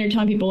numbers. But then you're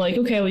telling people, like,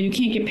 okay, well, you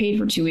can't get paid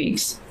for 2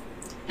 weeks.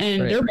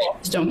 And their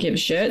bosses don't give a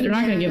shit. They're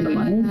not going to give them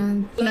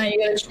money. So now you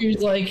got to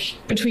choose, like,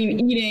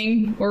 between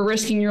eating or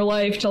risking your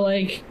life to,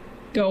 like,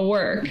 go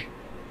work.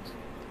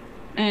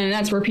 And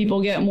that's where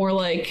people get more,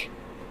 like,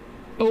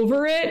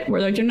 over it.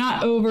 Where, like, they're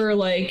not over,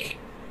 like,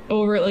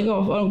 oh, I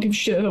don't give a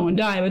shit if anyone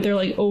die. But they're,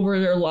 like, over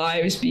their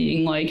lives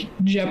being, like,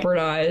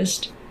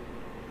 jeopardized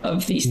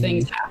of these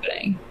things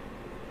happening.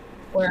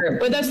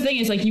 But that's the thing,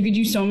 is, like, you could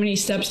do so many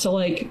steps to,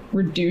 like,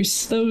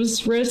 reduce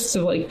those risks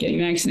of, like, getting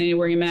vaccinated,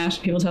 wearing a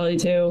mask, people tell you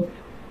to.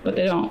 But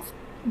they don't,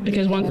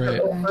 because once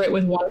you're over it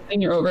with one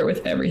thing, you're over it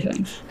with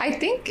everything. I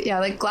think, yeah,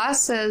 like,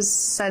 Glass has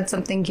said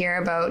something here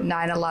about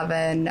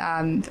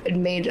 9/11. It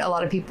made a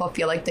lot of people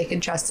feel like they could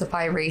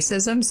justify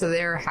racism, so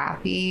they're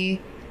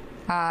happy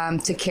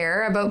to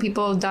care about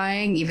people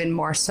dying, even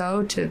more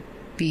so to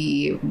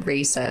be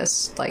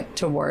racist, like,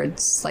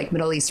 towards, like,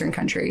 Middle Eastern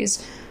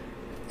countries.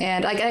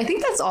 And, like, I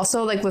think that's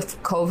also, like,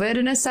 with COVID,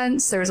 in a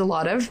sense, there's a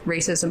lot of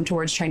racism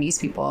towards Chinese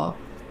people.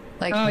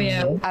 Like,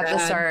 at the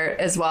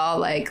start as well,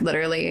 like,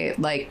 literally,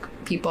 like,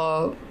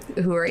 people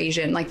who are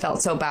Asian, like,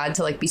 felt so bad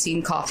to, like, be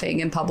seen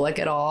coughing in public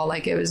at all.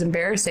 Like, it was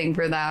embarrassing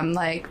for them,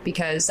 like,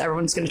 because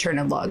everyone's going to turn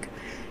and look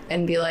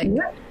and be like,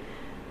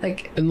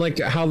 and, like,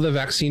 how the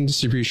vaccine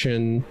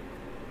distribution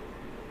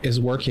is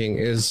working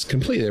is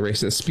completely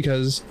racist,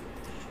 because,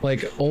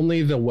 like,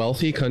 only the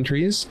wealthy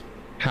countries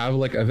have,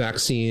 like, a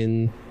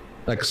vaccine,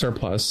 like,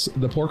 surplus.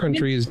 The poor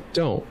countries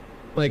don't.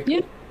 Like,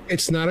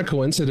 it's not a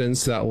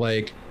coincidence that,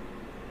 like,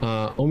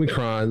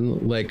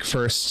 Omicron, like,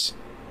 first,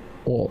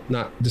 well,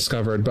 not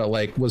discovered, but,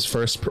 like, was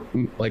first,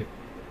 like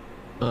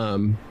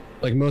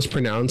most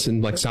pronounced in,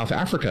 like, South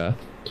Africa,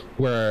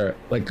 where,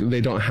 like,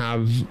 they don't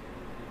have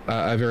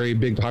a very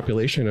big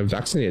population of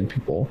vaccinated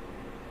people.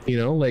 You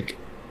know, like,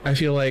 I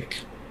feel like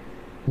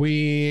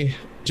we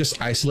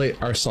just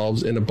isolate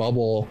ourselves in a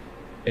bubble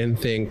and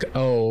think,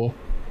 oh,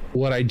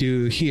 what I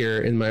do here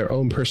in my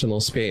own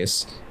personal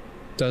space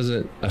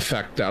doesn't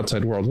affect the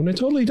outside world, when it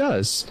totally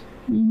does.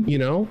 You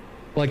know,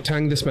 like,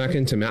 tying this back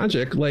into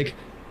magic, like,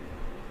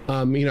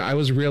 you know, I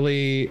was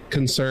really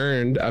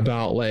concerned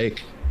about,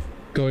 like,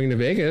 going to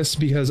Vegas,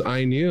 because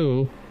I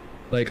knew,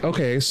 like,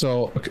 okay,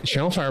 so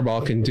Channel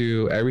Fireball can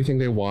do everything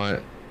they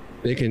want.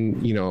 They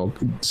can, you know,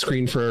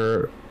 screen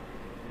for,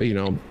 you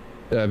know,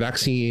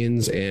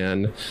 vaccines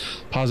and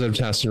positive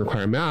tests and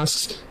require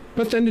masks.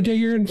 But then today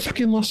you're in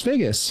fucking Las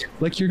Vegas.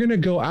 Like, you're going to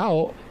go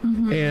out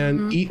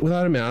and eat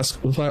without a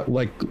mask, without,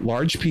 like,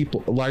 large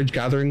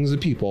gatherings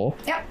of people.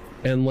 Yep.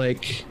 And,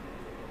 like,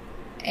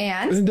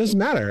 and it doesn't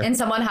matter. And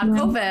someone had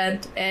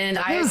COVID, and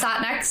I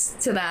sat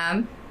next to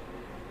them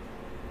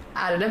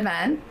at an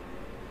event,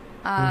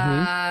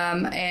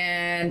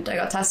 and I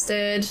got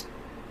tested,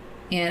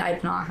 and I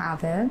did not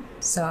have it,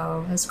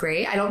 so it was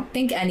great. I don't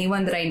think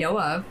anyone that I know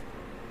of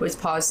was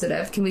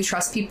positive. Can we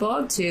trust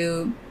people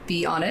to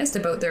be honest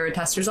about their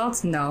test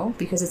results? No,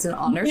 because it's an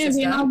honor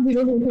system. Yeah,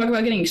 people talk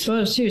about getting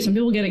exposed too. Some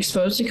people get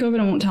exposed to COVID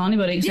and won't tell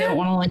anybody because they don't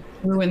want to like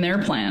ruin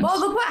their plans. Well,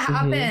 look what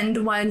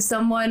happened when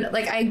someone,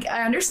 like,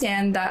 I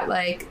understand that,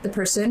 like, the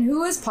person who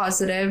was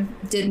positive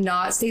did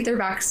not state their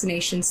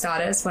vaccination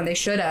status when they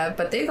should have,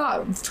 but they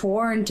got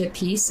torn to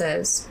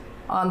pieces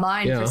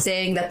online for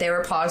saying that they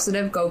were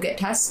positive, go get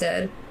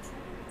tested.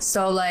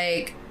 So,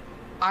 like,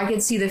 I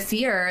could see the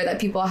fear that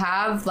people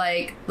have,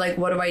 like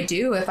what do I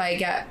do if I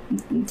get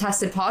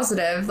tested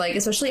positive, like,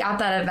 especially at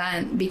that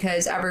event,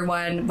 because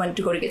everyone went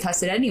to go to get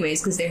tested anyways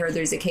because they heard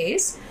there's a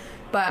case.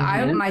 But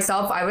I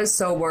was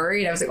so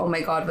worried. I was like, oh my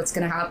God, what's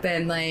gonna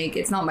happen? Like,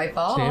 it's not my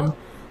fault. Same.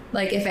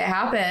 Like, if it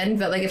happened,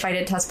 but like if I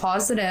did test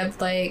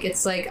positive, like,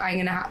 it's like I'm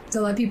gonna have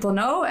to let people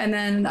know, and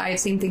then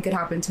same thing could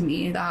happen to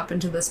me that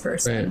happened to this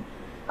person. Right.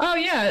 Oh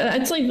yeah,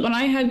 it's like when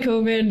I had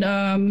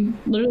COVID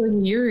literally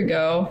a year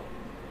ago.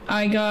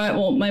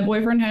 My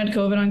boyfriend had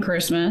COVID on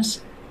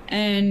Christmas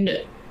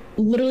and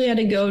literally had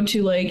to go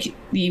to like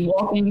the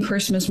walk-in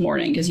Christmas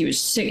morning because he was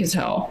sick as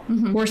hell.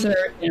 Worst I've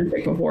ever been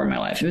sick before in my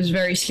life. It was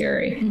very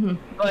scary.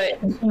 But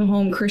I came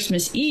home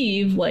Christmas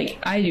Eve, like,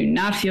 I do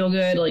not feel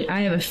good. Like,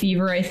 I have a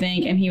fever, I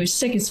think, and he was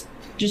sick. It's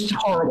just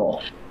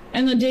horrible.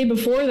 And the day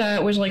before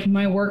that was like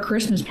my work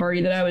Christmas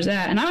party that I was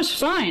at, and I was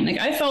fine. Like,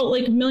 I felt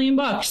like $1 million.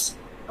 And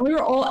we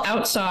were all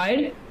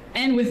outside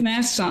and with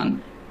masks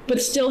on,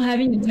 but still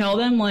having to tell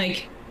them,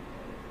 like,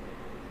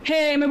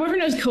 hey, my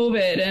boyfriend has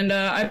COVID and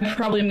I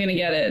probably am gonna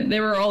get it. They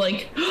were all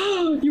like,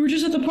 oh, you were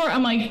just at the park.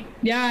 I'm like,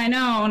 yeah, I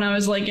know. And I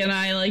was like,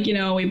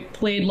 we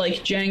played like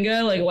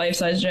Jenga, like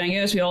life-size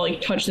Jenga. So we all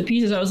like touched the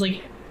pieces. I was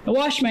like, I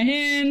washed my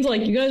hands.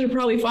 Like, you guys are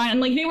probably fine. And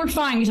like, they were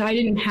fine because I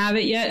didn't have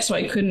it yet. So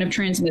I couldn't have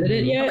transmitted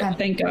it yet. Okay.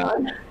 Thank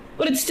God.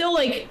 But it's still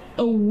like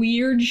a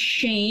weird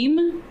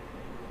shame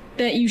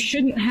that you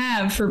shouldn't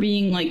have for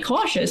being like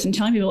cautious and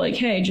telling people like,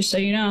 hey, just so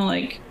you know,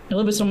 like, I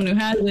live with someone who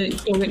has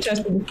it, go get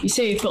tested to be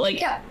safe. But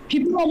like,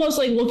 people almost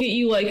like look at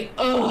you like,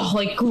 oh,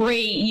 like,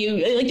 great,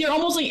 you, like, they're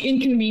almost like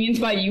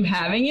inconvenienced by you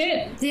having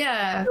it.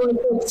 Yeah. So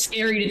it's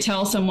scary to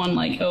tell someone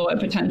like, oh, I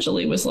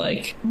potentially was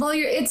like, well,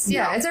 it's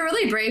a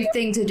really brave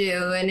thing to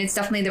do, and it's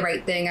definitely the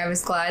right thing. I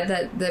was glad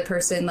that the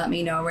person let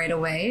me know right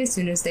away as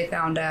soon as they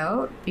found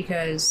out,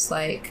 because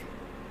like,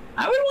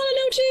 I would want to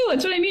know too.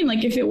 That's what I mean.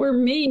 Like, if it were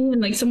me and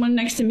like someone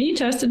next to me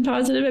tested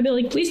positive, I'd be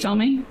like, please tell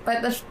me.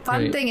 But the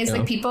fun thing is,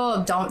 like,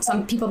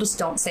 some people just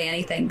don't say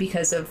anything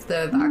because of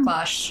the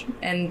backlash,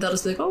 and they'll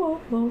just be like,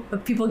 oh, well,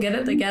 if people get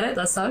it, they get it.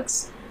 That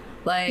sucks.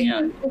 Like,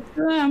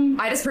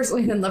 I just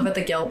personally couldn't live with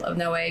the guilt of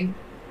knowing.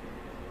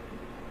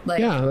 Like,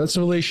 yeah, that's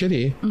really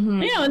shitty.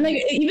 Yeah, and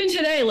like, even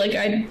today, like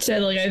I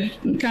said, like,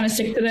 I'm kind of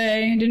sick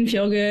today. I didn't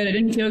feel good. I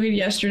didn't feel good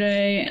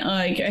yesterday.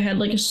 Like, I had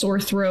like a sore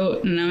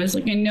throat, and I was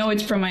like, I know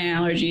it's from my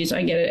allergies.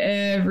 I get it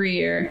every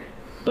year.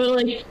 But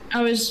like,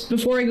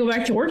 before I go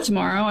back to work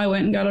tomorrow, I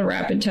went and got a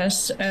rapid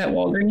test at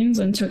Walgreens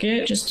and took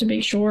it just to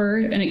make sure,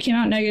 and it came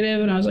out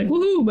negative, and I was like,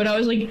 woohoo! But I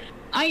was like,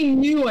 I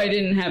knew I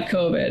didn't have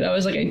COVID. I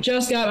was like, I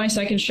just got my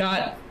second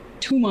shot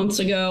 2 months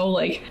ago.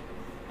 Like,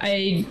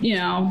 I,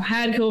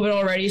 had COVID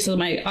already, so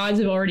my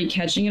odds of already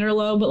catching it are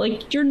low, but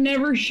like, you're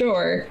never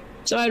sure.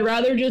 So I'd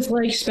rather just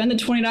like spend the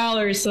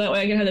 $20 so that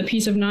way I can have the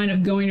peace of mind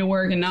of going to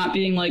work and not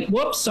being like,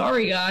 whoops,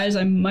 sorry guys,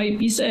 I might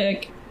be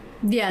sick.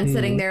 Yeah, and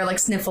sitting there like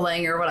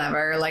sniffling or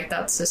whatever, like,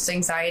 that's just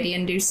anxiety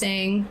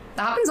inducing.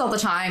 That happens all the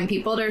time.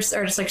 People are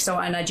just like so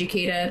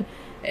uneducated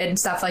and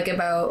stuff like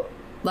about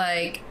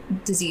like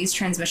disease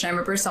transmission. I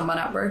remember someone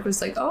at work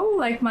was like, oh,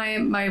 like my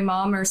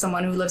mom or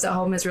someone who lives at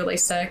home is really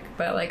sick,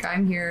 but like,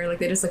 I'm here. Like,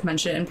 they just like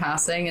mention it in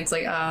passing. It's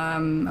like,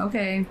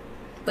 okay,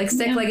 like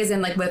sick, like as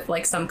in like with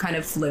like some kind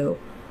of flu.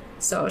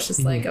 So it's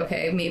just like,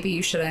 okay, maybe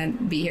you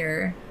shouldn't be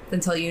here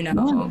until you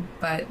know.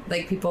 But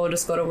like, people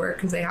just go to work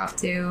because they have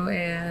to,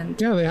 and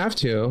yeah, they have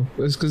to.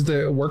 It's because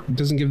the work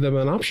doesn't give them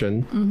an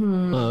option.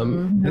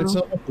 It's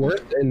not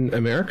work in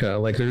America.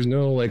 Like, there's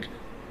no like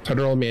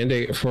federal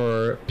mandate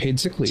for paid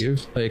sick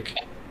leave. Like,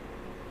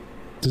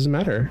 doesn't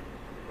matter.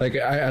 Like,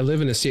 I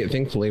live in a state,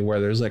 thankfully, where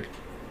there's like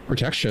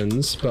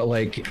protections, but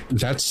like,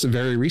 that's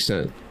very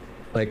recent.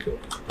 Like,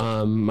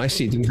 my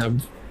state didn't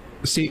have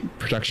state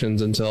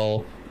protections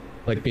until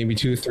like maybe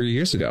 2 or 3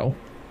 years ago.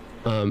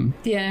 And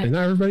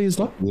not everybody is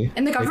lucky.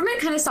 And the government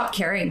kind of stopped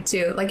caring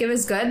too. Like, it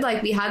was good.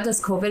 Like, we had this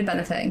COVID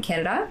benefit in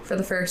Canada for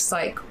the first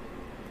like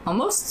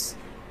almost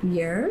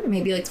year,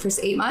 maybe like the first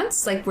 8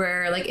 months, like,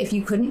 where like if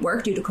you couldn't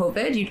work due to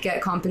COVID, you'd get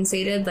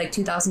compensated like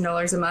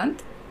 $2,000 a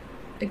month,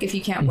 like if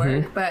you can't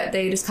work. But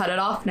they just cut it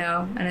off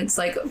now, and it's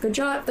like, good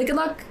job, like, good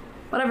luck,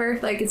 whatever.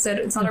 Like, it's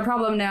not a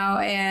problem now,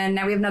 and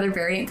now we have another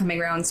variant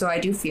coming around, so I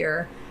do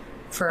fear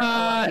for a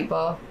lot of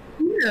people.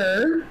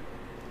 Here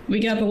we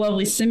got the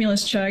lovely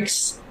stimulus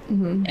checks,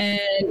 and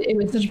it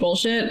was such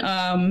bullshit.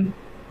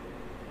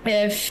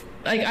 If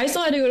like I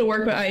still had to go to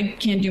work, but I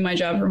can't do my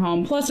job from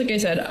home. Plus, like I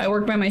said, I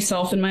work by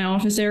myself in my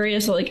office area,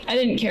 so like I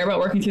didn't care about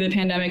working through the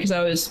pandemic because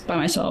I was by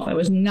myself. I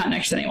was not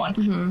next to anyone.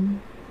 Mm-hmm.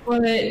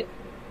 But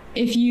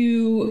if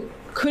you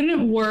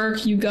couldn't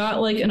work, you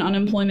got like an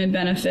unemployment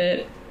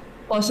benefit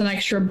plus an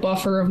extra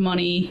buffer of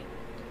money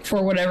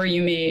for whatever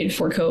you made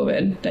for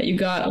COVID that you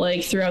got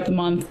like throughout the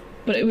month.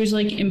 But it was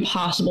like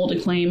impossible to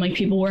claim. Like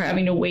people were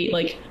having to wait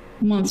like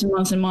months and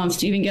months and months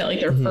to even get like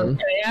their first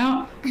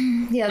payout.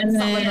 Yeah, that's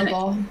not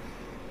livable.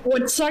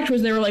 What sucked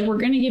was they were like, we're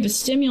going to give a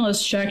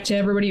stimulus check to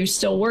everybody who's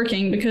still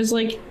working because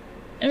like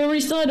everybody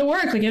still had to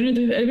work. Like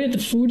everybody at the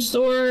food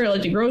store,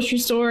 like the grocery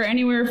store,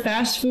 anywhere,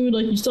 fast food,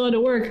 like you still had to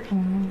work.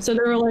 So they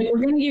were like, we're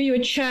going to give you a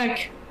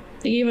check.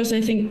 They gave us, I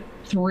think,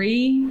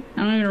 3.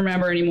 I don't even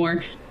remember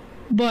anymore.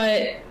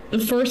 But the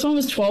first one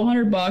was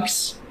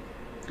 $1,200.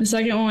 The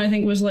second one I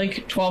think was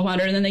like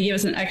 $1,200, and then they gave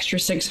us an extra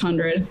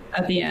 $600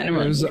 at the end. It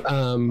was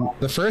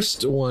the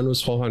first one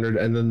was $1,200,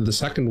 and then the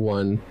second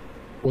one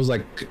was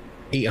like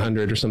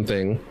 $800 or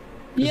something.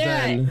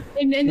 Yeah, and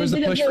it was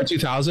the push for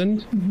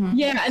 2,000.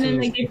 Yeah, and then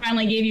like, they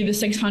finally gave you the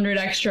 $600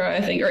 extra,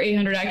 I think, or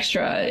 $800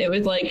 extra. It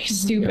was like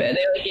stupid.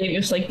 They like gave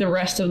us like the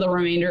rest of the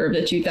remainder of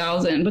the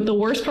 2,000. But the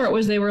worst part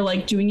was they were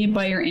like doing it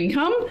by your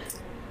income.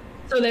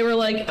 So they were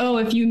like, oh,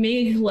 if you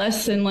make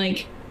less than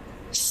like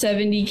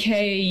 $70K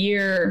a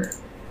year,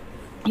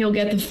 you'll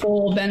get the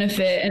full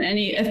benefit, and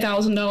any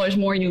 $1,000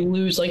 more you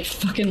lose like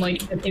fucking like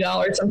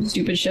 $50, some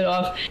stupid shit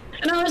off.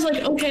 And I was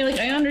like, okay, like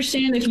I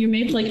understand if you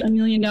make like $1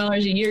 million a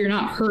year, you're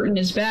not hurting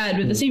as bad,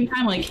 but at the same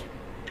time, like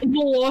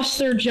people lost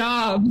their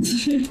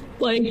jobs.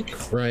 Like,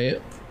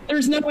 right,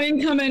 there's no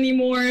income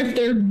anymore if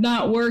they're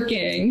not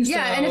working.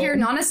 Yeah, and if you're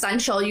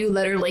non-essential, you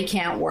literally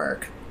can't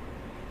work.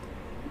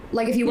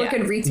 Like if you work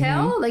in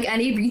retail, like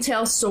any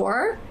retail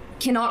store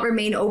cannot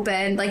remain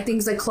open. Like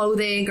things like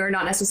clothing are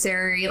not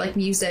necessary, like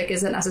music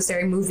isn't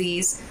necessary,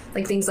 movies,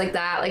 like things like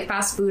that. Like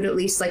fast food, at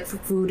least like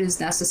food is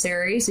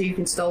necessary, so you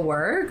can still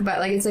work. But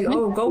like it's like,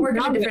 oh, go work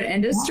in a different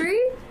industry.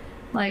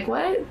 Like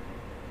what?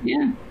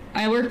 Yeah,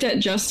 I worked at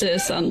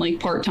Justice on like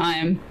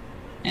part-time,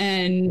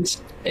 and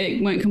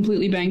it went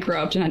completely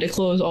bankrupt and had to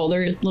close all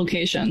their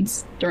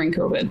locations during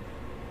COVID.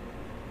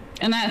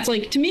 And that's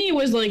like, to me, it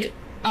was like,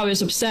 I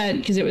was upset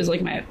because it was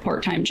like my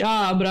part-time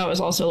job, but I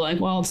was also like,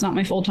 well, it's not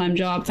my full-time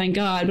job, thank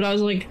God. But I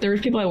was like, there were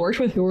people I worked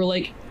with who were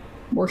like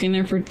working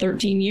there for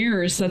 13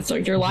 years. That's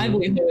like their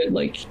livelihood.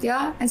 Like,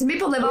 yeah, and some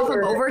people live off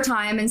of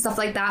overtime and stuff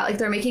like that. Like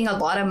they're making a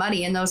lot of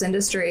money in those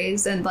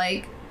industries, and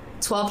like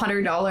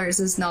 $1,200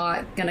 is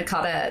not gonna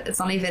cut it. It's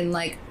not even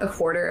like a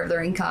quarter of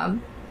their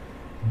income.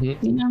 you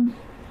know,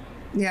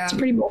 Yeah, it's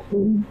pretty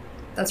bold.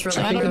 That's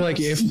really. I think like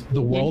if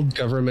the world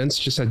governments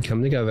just had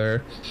come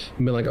together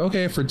and been like,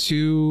 okay, for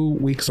 2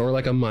 weeks or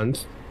like a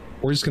month,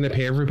 we're just going to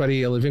pay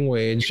everybody a living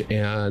wage,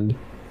 and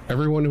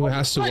everyone who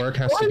has to work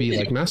has to be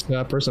like masked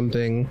up or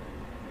something.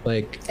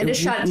 Like, and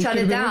just shut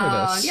it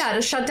down. Yeah,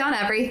 just shut down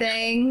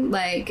everything.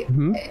 Like,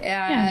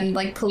 and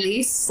like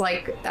police,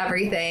 like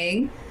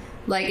everything.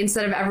 Like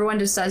instead of everyone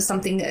just does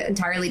something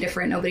entirely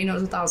different, nobody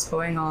knows what the hell's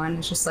going on.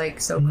 It's just like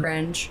so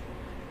cringe.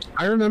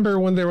 I remember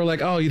when they were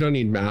like, oh, you don't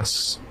need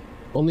masks.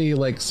 Only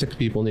like sick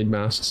people need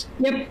masks.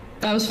 Yep,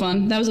 that was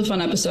fun. That was a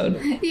fun episode.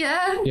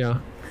 Yeah.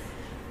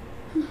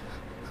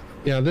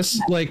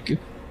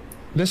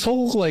 This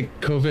whole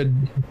like COVID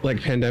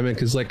like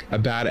pandemic is like a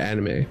bad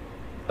anime.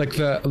 Like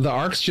the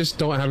arcs just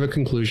don't have a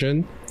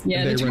conclusion.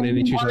 Yeah, they run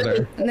into each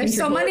other. And there's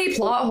so many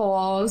plot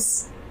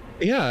holes.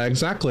 Yeah,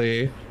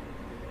 exactly.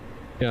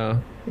 Yeah.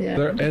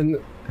 And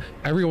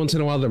every once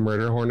in a while the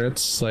murder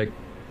hornets like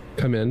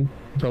come in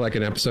for like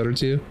an episode or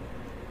two.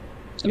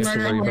 The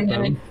murder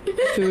hornet,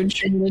 food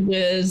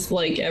shortages,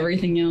 like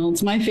everything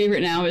else. My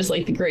favorite now is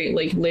like the great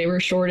like labor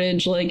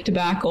shortage, like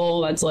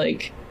debacle. That's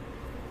like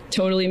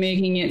totally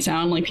making it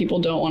sound like people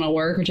don't want to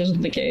work, which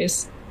isn't the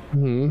case.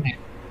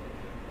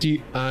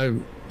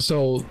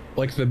 So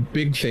like the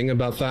big thing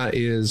about that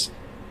is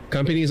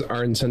companies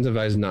are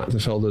incentivized not to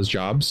fill those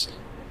jobs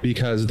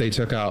because they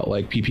took out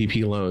like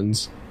PPP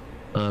loans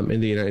in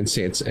the United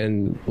States,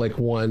 and like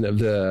one of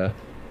the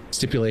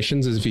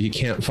stipulations is if you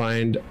can't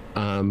find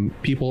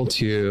people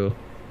to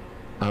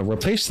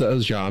replace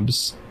those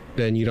jobs,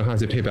 then you don't have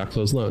to pay back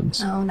those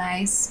loans. Oh,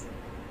 nice.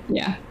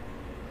 Yeah.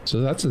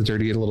 So that's a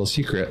dirty little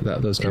secret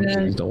that those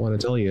companies don't want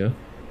to tell you.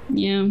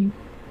 Yeah.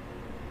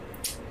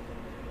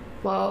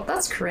 Well,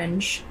 that's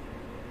cringe.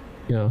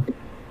 Yeah.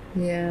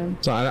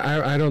 So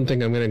I don't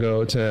think I'm going to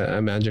go to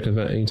a Magic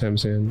event anytime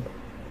soon.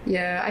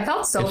 Yeah, I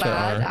felt so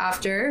bad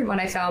after when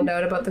I found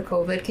out about the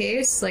COVID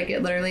case. Like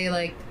it literally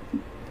like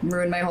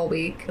ruined my whole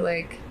week.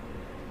 Like,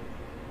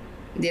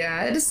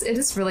 yeah, it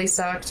just really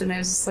sucked, and I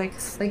was just like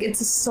it's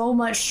just so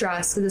much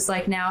stress because it's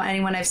like now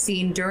anyone I've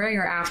seen during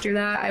or after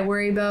that I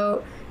worry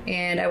about,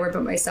 and I worry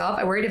about myself.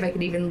 I worried if I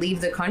could even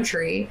leave the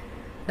country,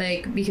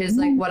 like because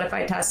like what if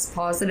I test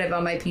positive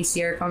on my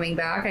PCR coming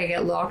back? I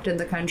get locked in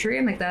the country.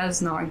 I'm like, that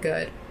is not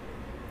good.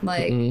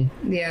 Like,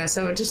 yeah,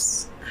 so it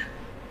just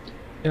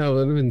it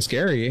would have been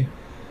scary.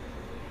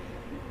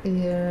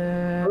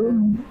 Yeah.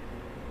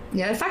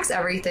 Yeah, it affects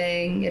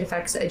everything. It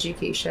affects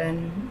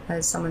education,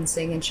 as someone's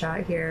saying in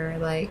chat here.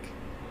 Like,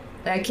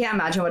 I can't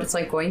imagine what it's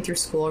like going through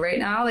school right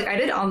now. Like, I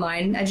did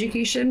online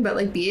education, but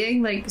like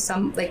being like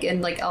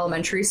in like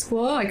elementary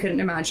school, I couldn't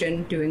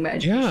imagine doing my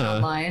education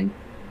online.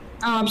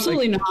 Oh,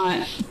 absolutely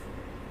not.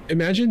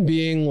 Imagine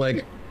being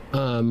like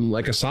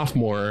a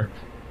sophomore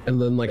and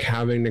then like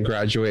having to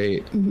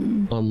graduate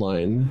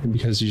online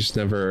because you just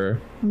never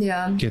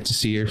get to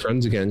see your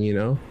friends again, you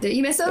know?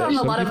 You miss out on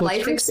a lot of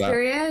life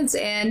experience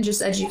and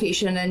just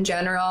education in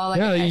general.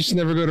 Like, you just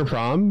never go to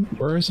prom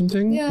or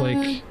something. Yeah,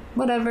 like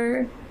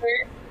whatever.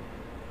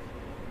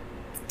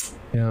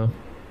 Yeah.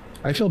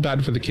 I feel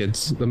bad for the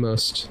kids the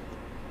most.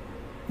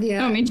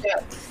 Yeah. Oh, me too.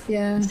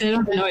 Yeah. They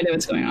don't have no idea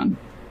what's going on.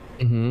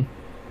 Mm-hmm.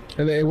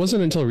 And it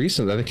wasn't until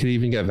recent that they could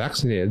even get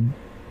vaccinated.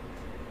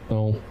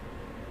 Oh.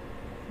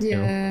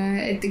 Yeah,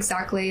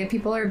 exactly.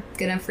 People are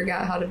gonna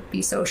forget how to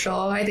be social.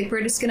 I think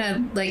we're just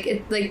gonna like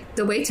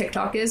the way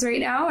TikTok is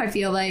right now. I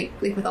feel like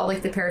with all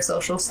like the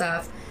parasocial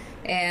stuff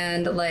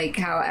and like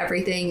how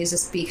everything is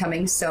just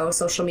becoming so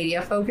social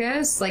media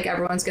focused. Like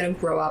everyone's gonna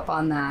grow up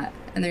on that,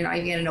 and they're not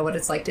even gonna know what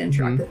it's like to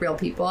interact with real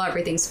people.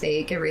 Everything's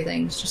fake.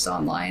 Everything's just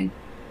online.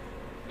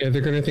 Yeah,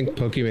 they're gonna think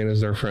Pokemon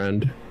is their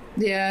friend.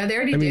 Yeah, they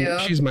already do.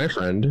 She's my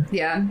friend.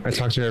 Yeah, I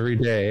talk to her every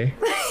day.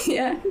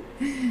 Yeah.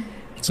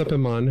 What's up,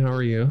 Iman? How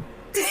are you?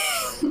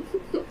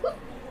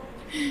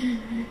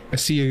 I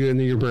see you in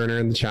your burner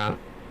in the chat.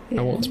 Yeah.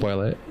 I won't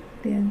spoil it.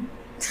 Yeah.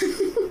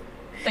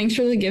 Thanks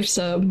for the gift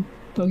sub,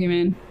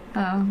 Pokemon.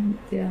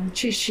 Yeah.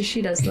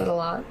 She does that a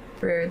lot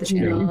for the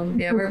channel.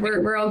 Yeah,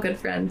 we're all good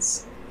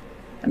friends.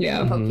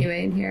 Yeah.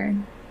 Pokemon here.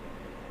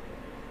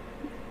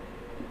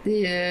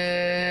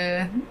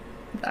 The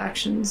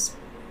actions.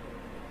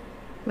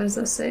 What does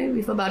that say?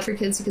 We feel bad for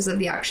kids because of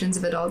the actions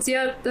of adults.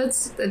 Yeah,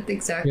 that's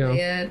exactly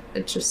it.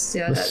 It's just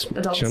that's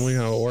adults generally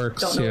how it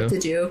works. Don't know what to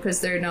do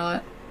because they're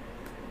not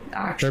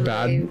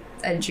actually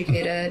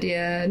educated.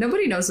 Yeah,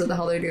 nobody knows what the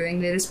hell they're doing.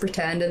 They just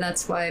pretend, and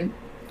that's why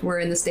we're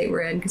in the state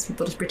we're in, because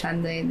people just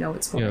pretend they know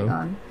what's going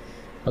on.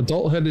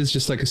 Adulthood is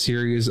just like a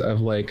series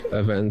of like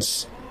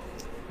events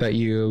that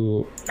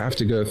you have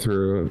to go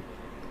through,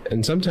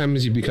 and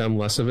sometimes you become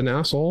less of an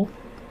asshole,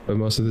 but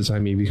most of the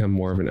time you become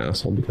more of an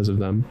asshole because of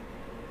them.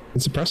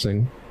 It's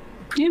depressing.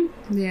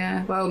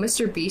 Yeah. Wow,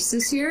 Mr. Beast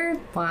is here?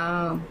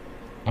 Wow.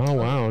 Oh,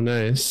 wow,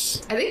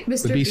 nice. I think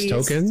Mr. Beast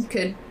token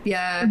could,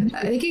 I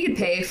think he could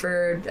pay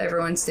for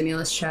everyone's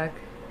stimulus check.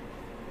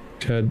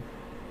 Could.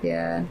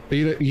 Yeah. But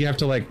you have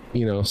to, like,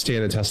 stay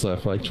in a Tesla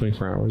for like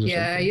 24 hours or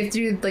something. You have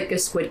to do like a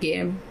Squid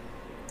Game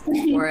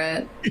for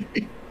it.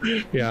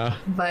 Yeah.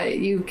 But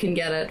you can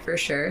get it for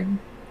sure.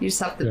 You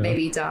just have to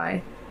maybe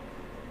die.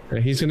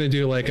 He's going to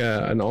do like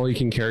an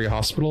all-you-can-carry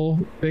hospital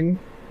thing.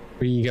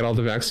 Where you get all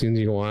the vaccines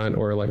you want,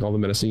 or like all the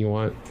medicine you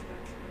want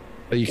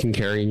that you can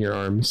carry in your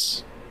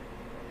arms.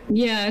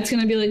 Yeah, it's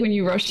gonna be like when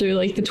you rush through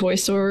like the toy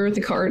store with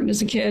the cart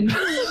as a kid.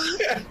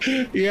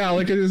 Yeah,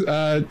 like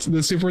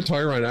the Super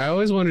Toy Run. I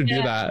always wanted to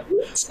do that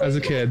as a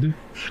kid.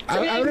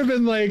 I would have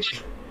been like,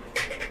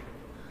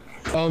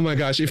 oh my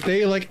gosh, if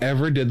they like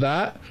ever did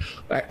that,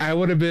 I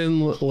would have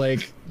been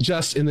like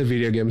just in the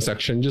video game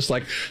section, just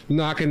like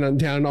knocking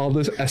down all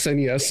the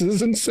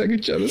SNESs and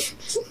Sega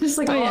Genesis. Just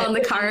like all on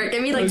the cart.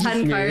 Give me like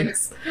 10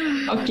 carts.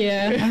 Fuck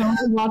yeah. I don't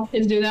think lots of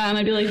kids do that, and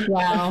I'd be like,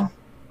 wow,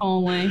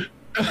 only.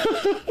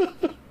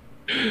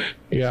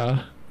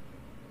 Yeah.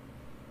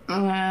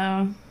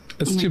 Wow.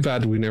 It's too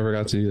bad we never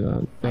got to do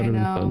that. I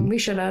know. We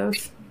should have.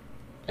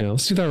 Yeah,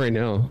 let's do that right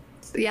now.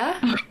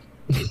 Yeah.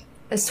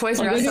 Is Toys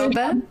R Us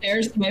open?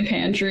 There's my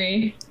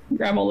pantry.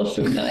 Grab all the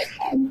food that I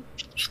can.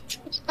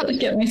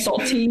 Get my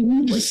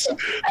saltines.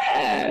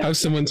 Have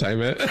someone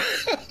time it.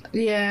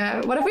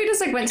 Yeah. What if we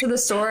just like went to the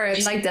store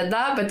and like did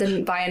that, but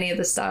didn't buy any of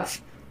the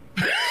stuff?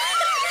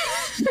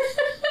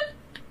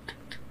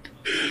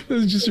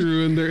 This just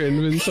ruined their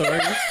inventory.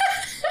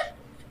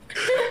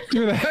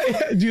 Do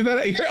that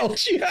at your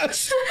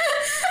LGS.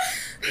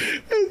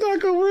 It's not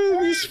going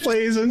where this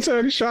plays into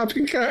a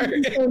shopping cart.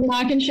 We're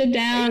knocking shit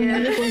down. Yeah.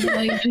 We're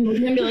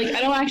gonna be like,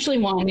 I don't actually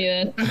want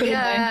you.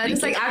 Yeah,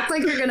 just like act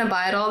like you're gonna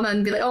buy it all, and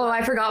then be like, oh,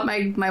 I forgot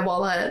my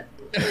wallet.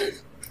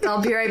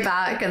 I'll be right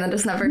back, and then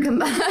just never come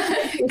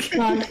back.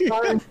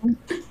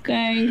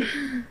 Dang.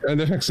 And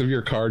the effects of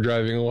your car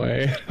driving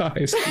away.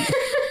 I see.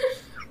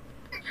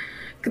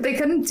 They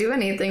couldn't do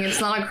anything. It's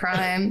not a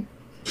crime.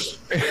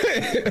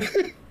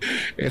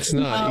 It's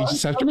not. You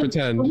just have to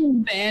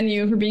pretend. Ban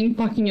you for being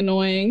fucking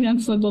annoying.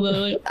 That's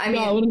literally. I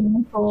mean, what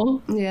an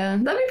asshole. Yeah,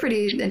 that'd be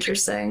pretty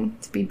interesting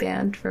to be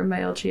banned from my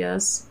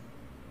LGS.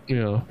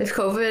 Yeah. If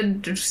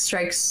COVID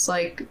strikes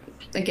like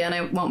again,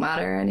 it won't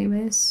matter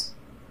anyways.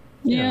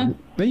 Yeah.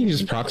 Then you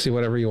just proxy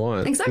whatever you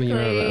want. Exactly.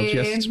 Then you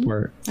have LGS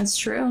support. That's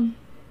true.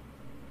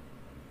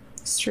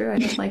 It's true. I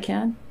definitely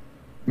can.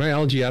 My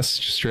LGS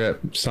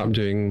just stopped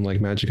doing like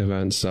magic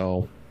events,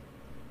 so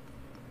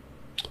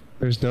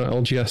there's no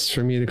LGS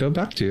for me to go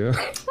back to.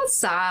 That's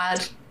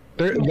sad.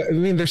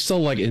 They're still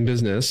like in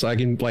business. I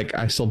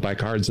still buy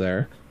cards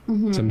there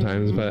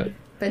sometimes, but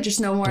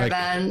just no more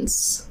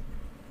events.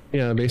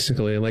 Yeah,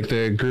 basically, like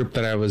the group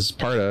that I was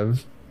part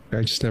of,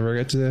 I just never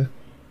get to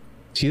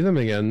see them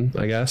again,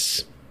 I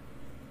guess.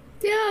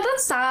 Yeah,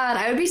 that's sad.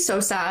 I would be so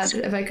sad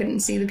if I couldn't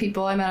see the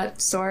people I met at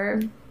the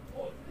store.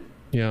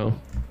 Yeah.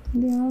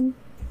 Yeah.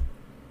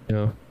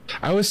 Yeah.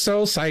 I was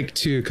so psyched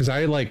too, because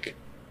I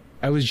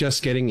was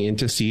just getting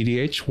into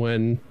CDH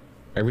when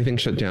everything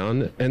shut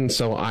down, and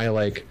so I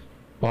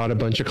bought a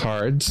bunch of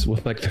cards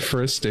with the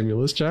first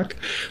stimulus check.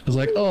 I was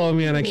like, oh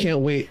man, I can't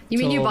wait. You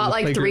mean you bought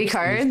 3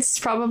 cards,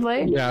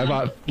 probably? Yeah, I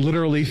bought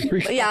literally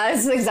 3. Yeah,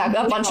 it's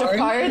exactly a bunch of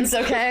cards.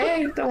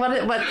 Okay,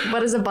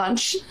 what is a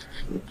bunch?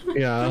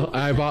 Yeah,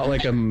 I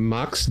bought a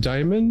Mox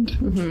Diamond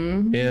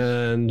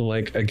and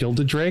a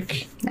Gilded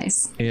Drake.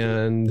 Nice.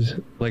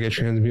 And a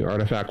Transmute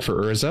Artifact for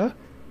Urza.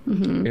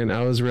 And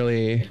I was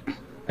really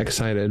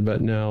excited,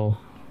 but no,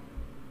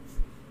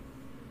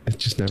 it's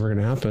just never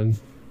gonna happen.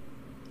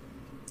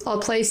 I'll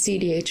play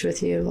CDH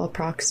with you. I'll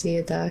proxy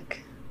a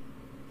deck.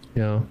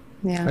 Yeah.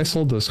 Yeah. I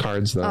sold those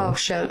cards though. Oh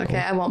shit. Okay,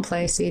 I won't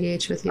play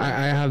CDH with you. I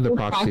have the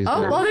proxies.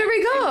 Oh, well, there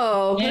we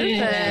go.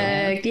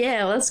 Yeah. Perfect.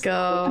 Yeah, let's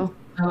go.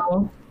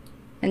 Oh.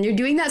 And you're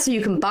doing that so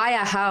you can buy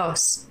a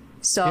house.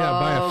 So Yeah,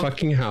 buy a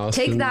fucking house.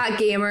 Take and that,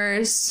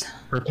 gamers.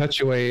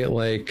 Perpetuate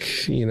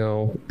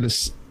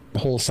this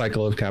whole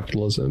cycle of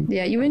capitalism.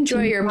 Yeah, you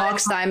enjoy your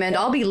Mox Diamond.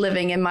 I'll be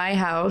living in my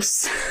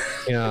house.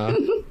 Yeah.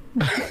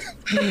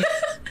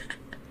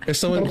 If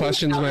someone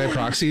questions my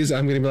proxies,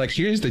 I'm gonna be like,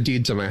 here's the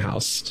deed to my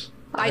house.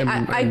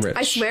 I'm rich.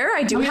 I swear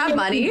I do have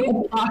money.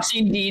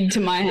 Proxy deed to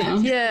my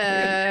house.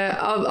 Yeah,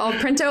 I'll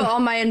print out all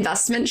my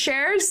investment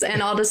shares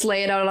and I'll just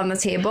lay it out on the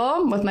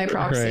table with my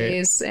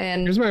proxies. Right.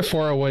 And here's my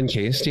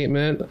 401k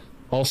statement.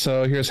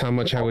 Also, here's how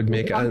much I would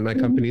make on my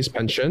company's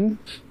pension.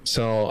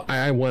 So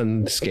I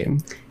won this game.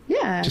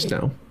 Yeah. Just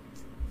now.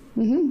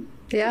 Mm-hmm.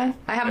 Yeah,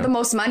 I have the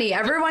most money.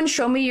 Everyone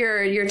show me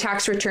your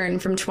tax return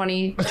from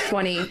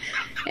 2020.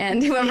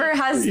 And whoever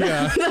has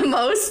the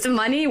most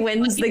money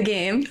wins the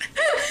game.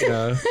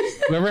 Yeah.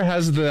 Whoever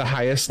has the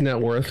highest net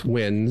worth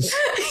wins.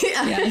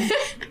 Yeah.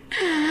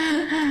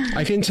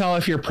 I can tell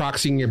if you're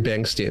proxying your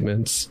bank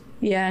statements.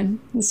 Yeah,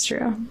 it's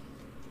true.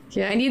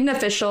 Yeah, I need an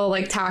official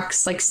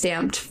tax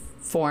stamped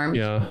form.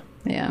 Yeah.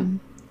 Yeah.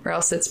 Or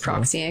else it's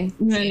proxying.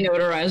 I'm gonna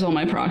notarize all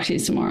my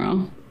proxies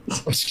tomorrow.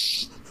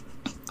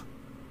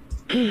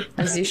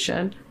 As you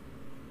should.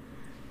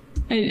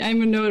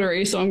 I'm a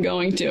notary, so I'm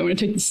going to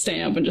take the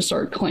stamp and just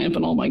start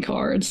clamping all my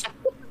cards.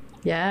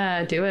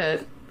 Yeah, do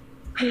it.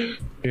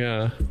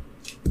 Yeah.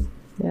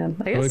 Yeah,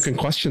 I guess. No one can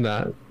question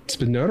that. It's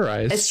been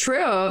notarized. It's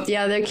true.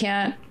 Yeah, they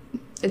can't.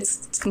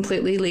 It's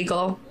completely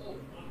legal.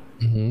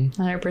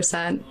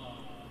 100%.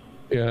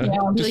 Yeah.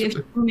 It's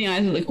in the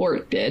eyes of the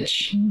court,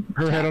 bitch.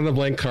 Write on a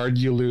blank card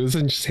you lose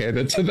and just hand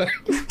it to them.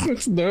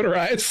 It's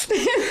notarized.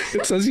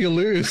 It says you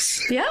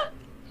lose. Yeah.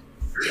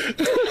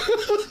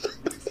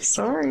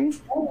 Sorry.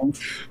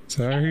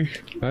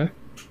 Huh?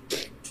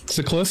 It's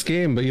a close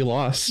game, but you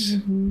lost.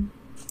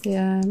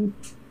 Yeah. You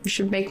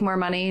should make more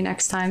money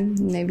next time.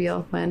 Maybe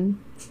you'll win.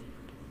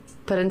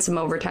 Put in some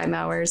overtime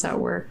hours at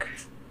work.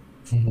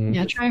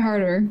 Yeah, try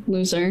harder,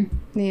 loser.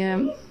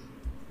 Yeah.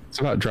 It's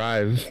about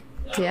drive.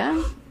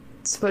 Yeah.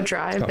 It's about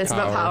drive. It's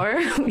about power.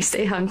 We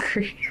stay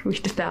hungry. We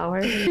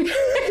devour.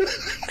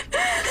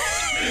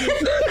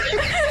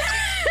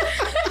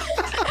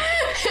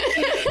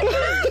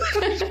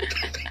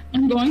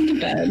 I'm going to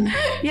bed.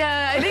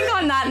 Yeah, I think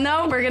on that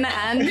note, we're going to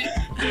end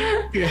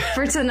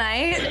for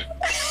tonight.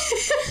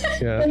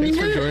 Yeah, thanks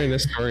for joining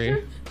this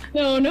story.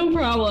 No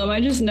problem.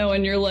 I just know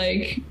when you're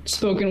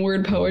spoken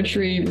word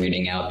poetry,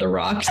 reading out the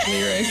Rocks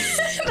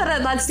lyrics.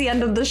 That's the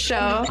end of the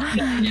show.